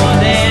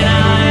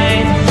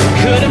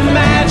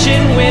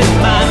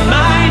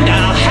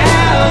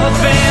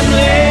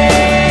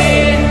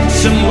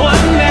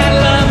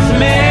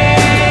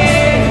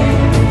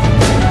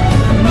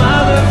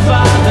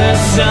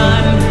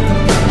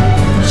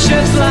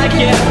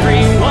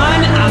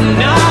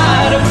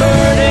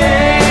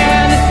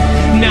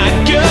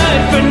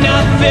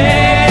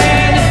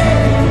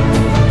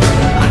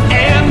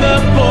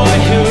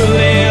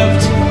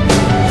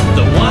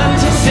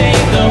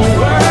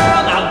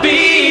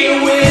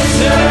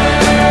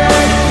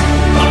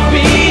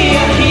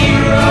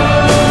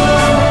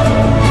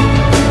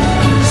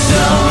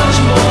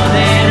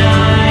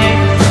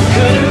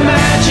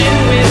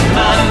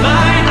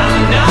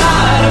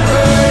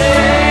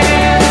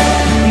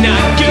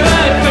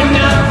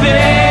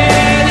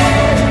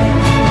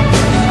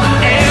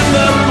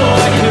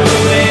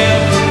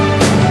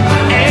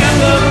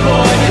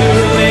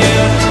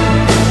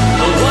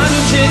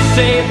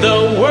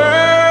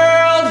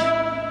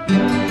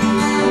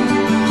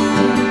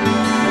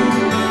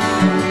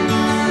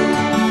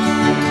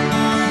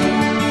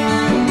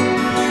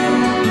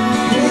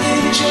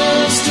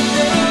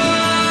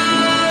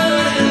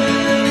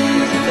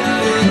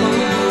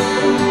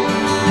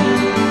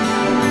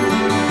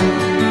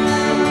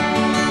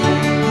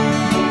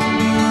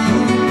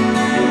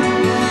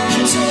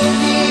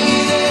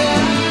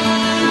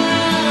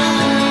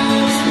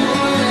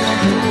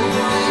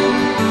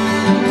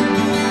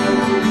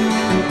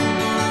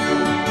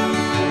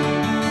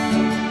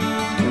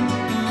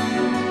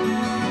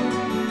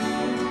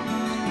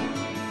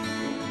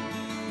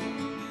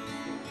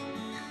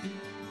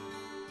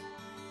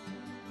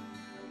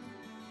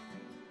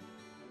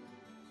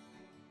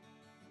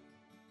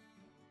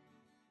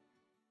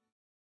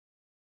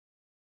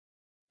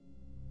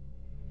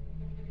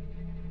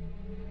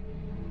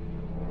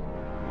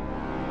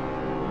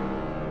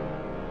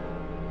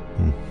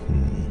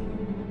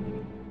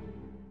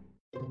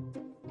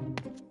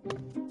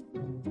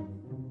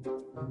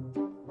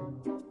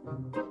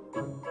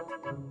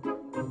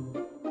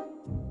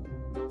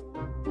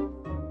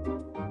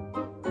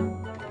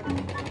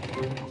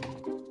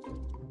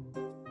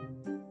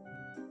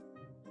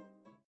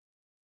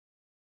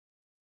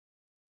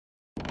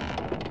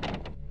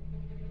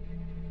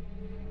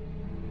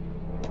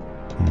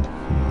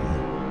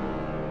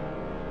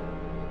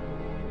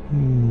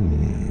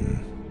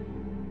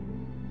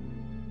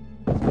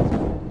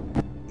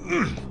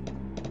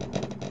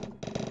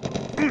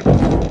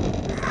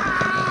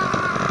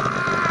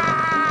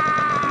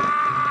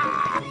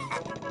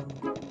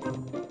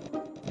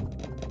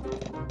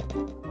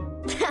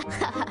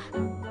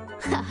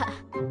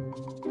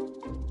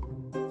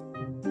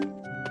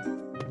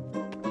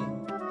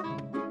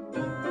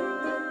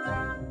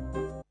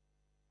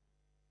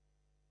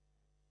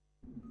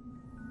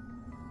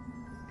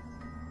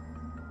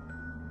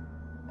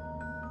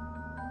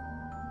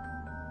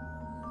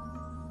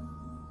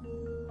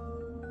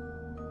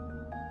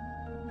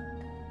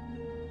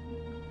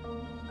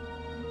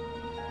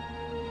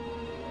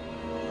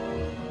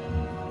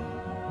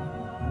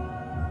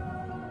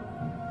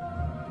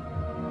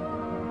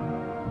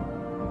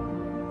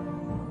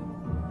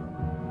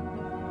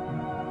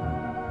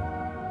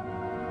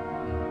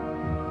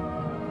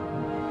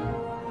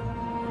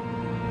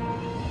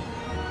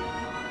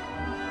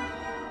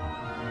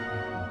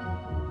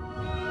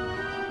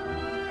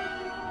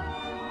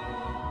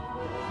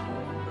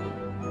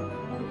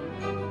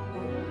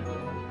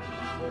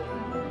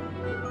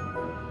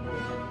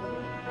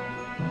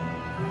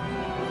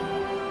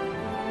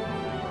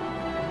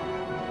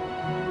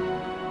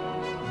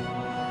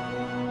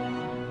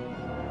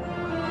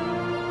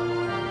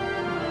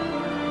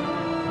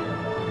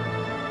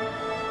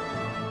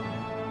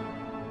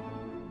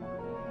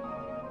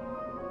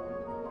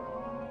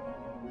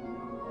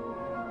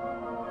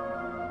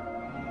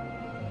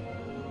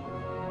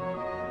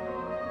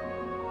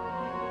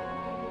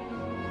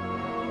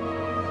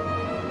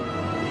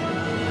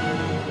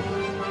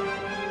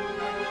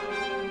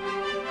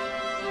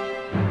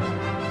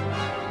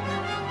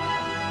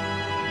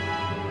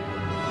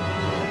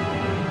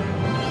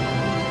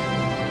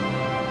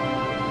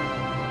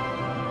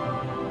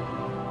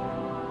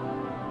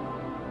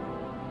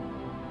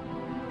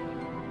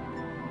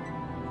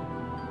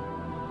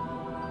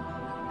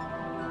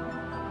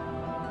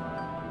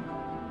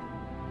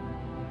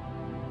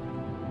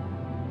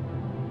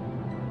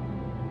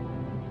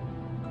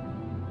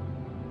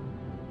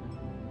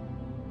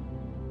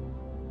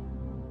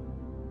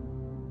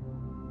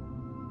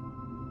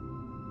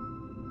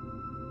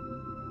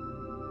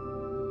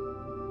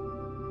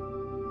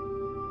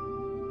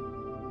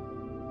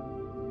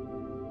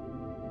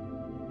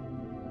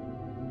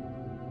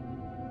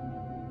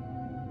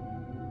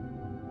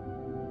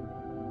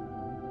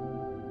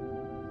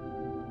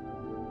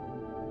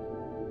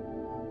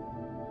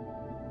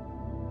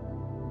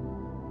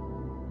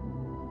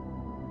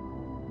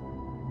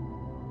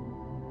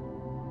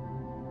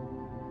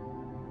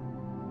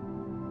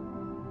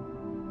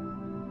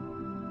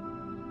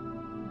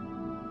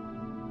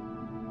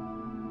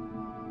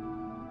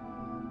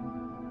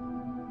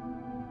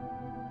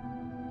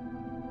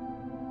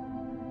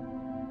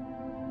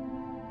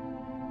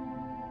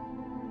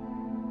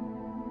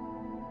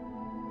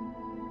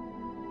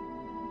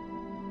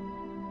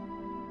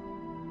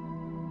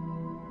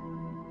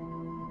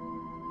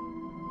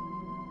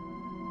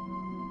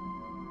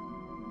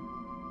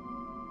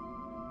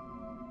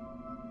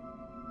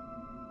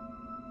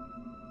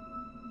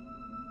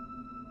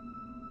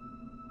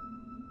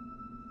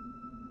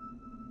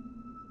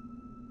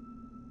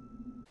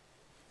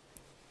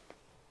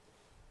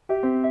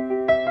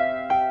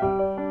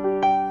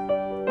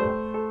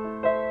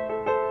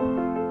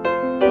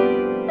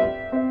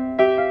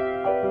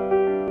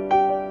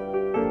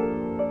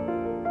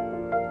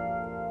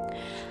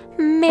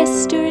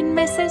Mr. and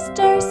Mrs.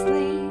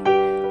 Dursley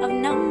of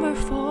number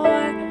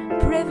 4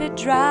 Privet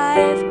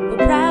Drive were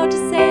proud to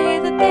say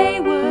that they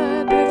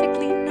were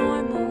perfectly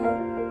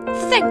normal.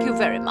 Thank you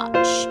very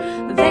much.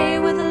 They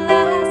were the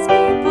last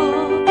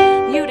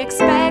people you'd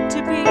expect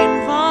to be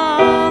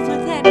involved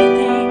with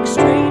anything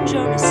strange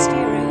or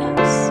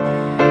mysterious,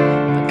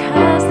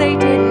 because they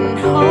didn't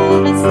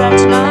hold with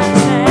such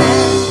nonsense.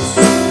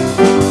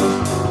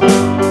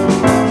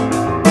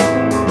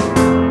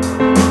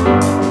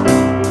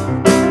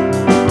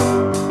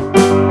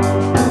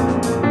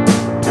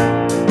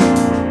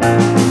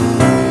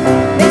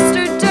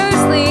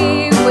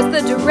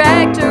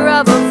 Director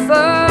of a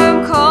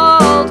firm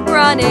called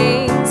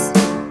Runnings,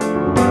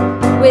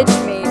 which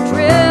made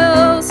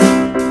drills.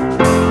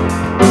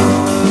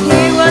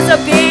 He was a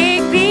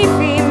big,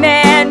 beefy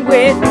man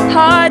with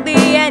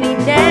hardly any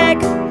neck,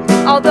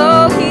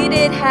 although he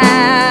did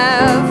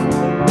have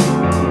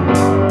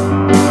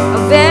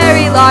a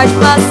very large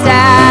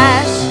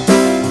mustache.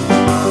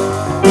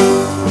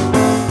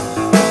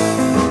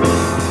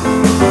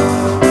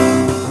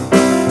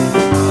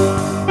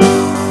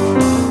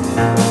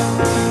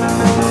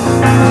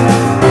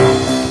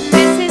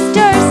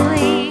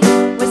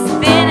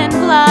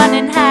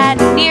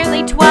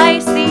 Nearly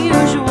twice the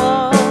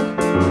usual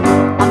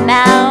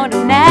amount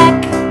of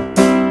neck,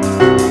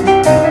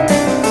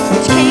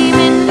 which came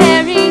in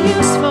very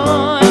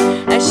useful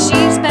as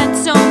she spent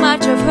so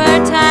much of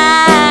her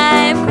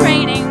time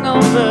craning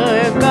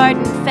over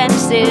garden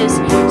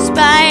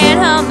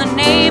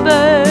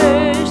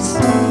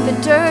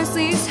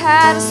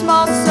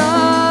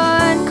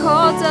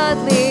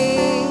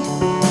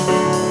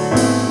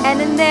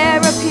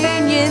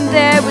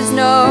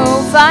no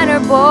finer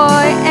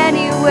boy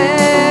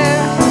anywhere.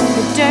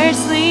 The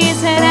Dursleys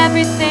had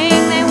everything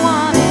they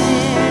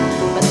wanted,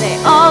 but they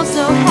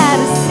also had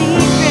a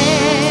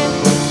secret.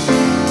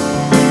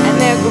 And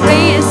their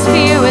greatest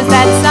fear was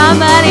that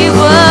somebody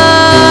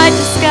would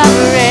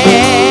discover it.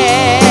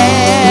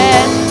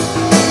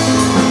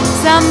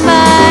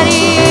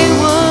 Somebody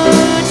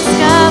would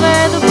discover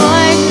the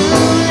boy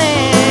who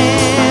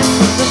lived.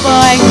 The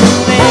boy who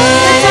lived.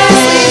 The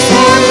Dursleys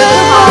had the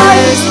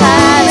boys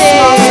had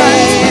small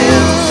sons too.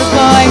 The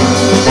boy who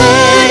lived.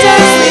 The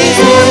Dursleys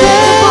had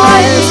the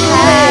boys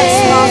had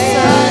small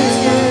sons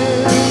too.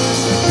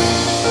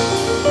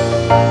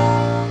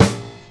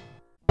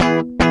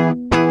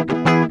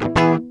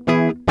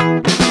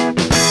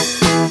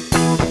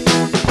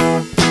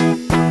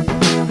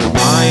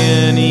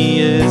 Hermione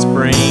is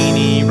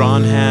brainy,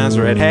 Ron has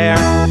red hair.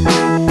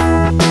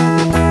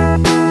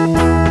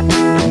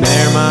 And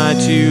they're my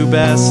two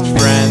best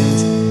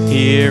friends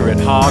here at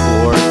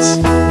Hogwarts.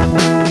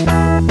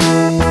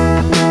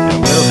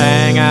 And we'll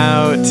hang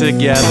out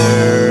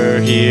together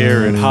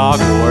here at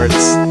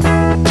Hogwarts.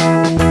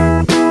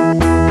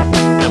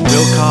 And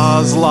we'll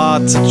cause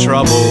lots of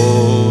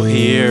trouble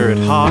here at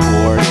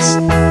Hogwarts.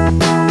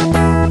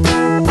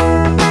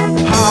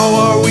 How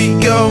are we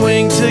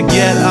going to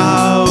get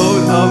out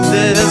of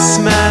this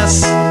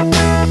mess?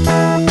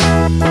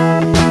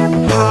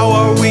 How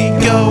are we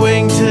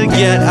going to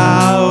get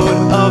out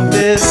of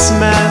this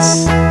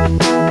mess?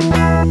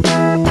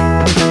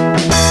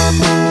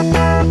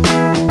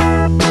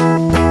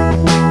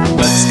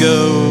 Let's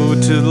go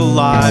to the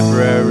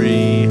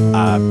library.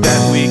 I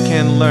bet we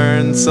can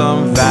learn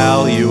some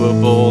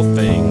valuable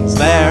things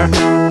there.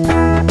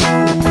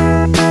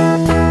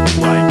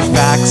 Like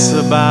facts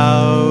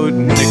about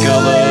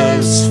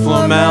Nicholas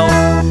Flamel.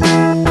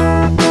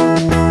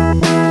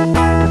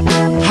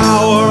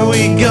 How are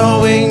we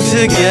going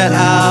to get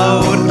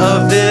out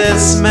of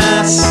this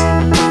mess?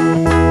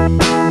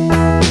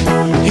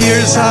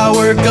 Here's how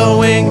we're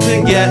going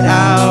to get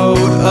out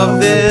of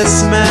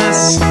this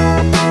mess.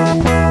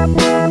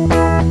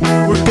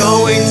 We're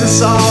going to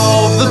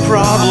solve the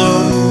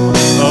problem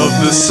of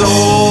the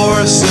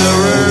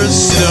Sorcerer's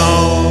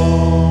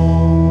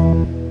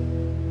Stone.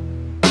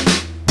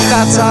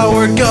 That's how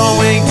we're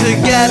going to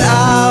get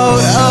out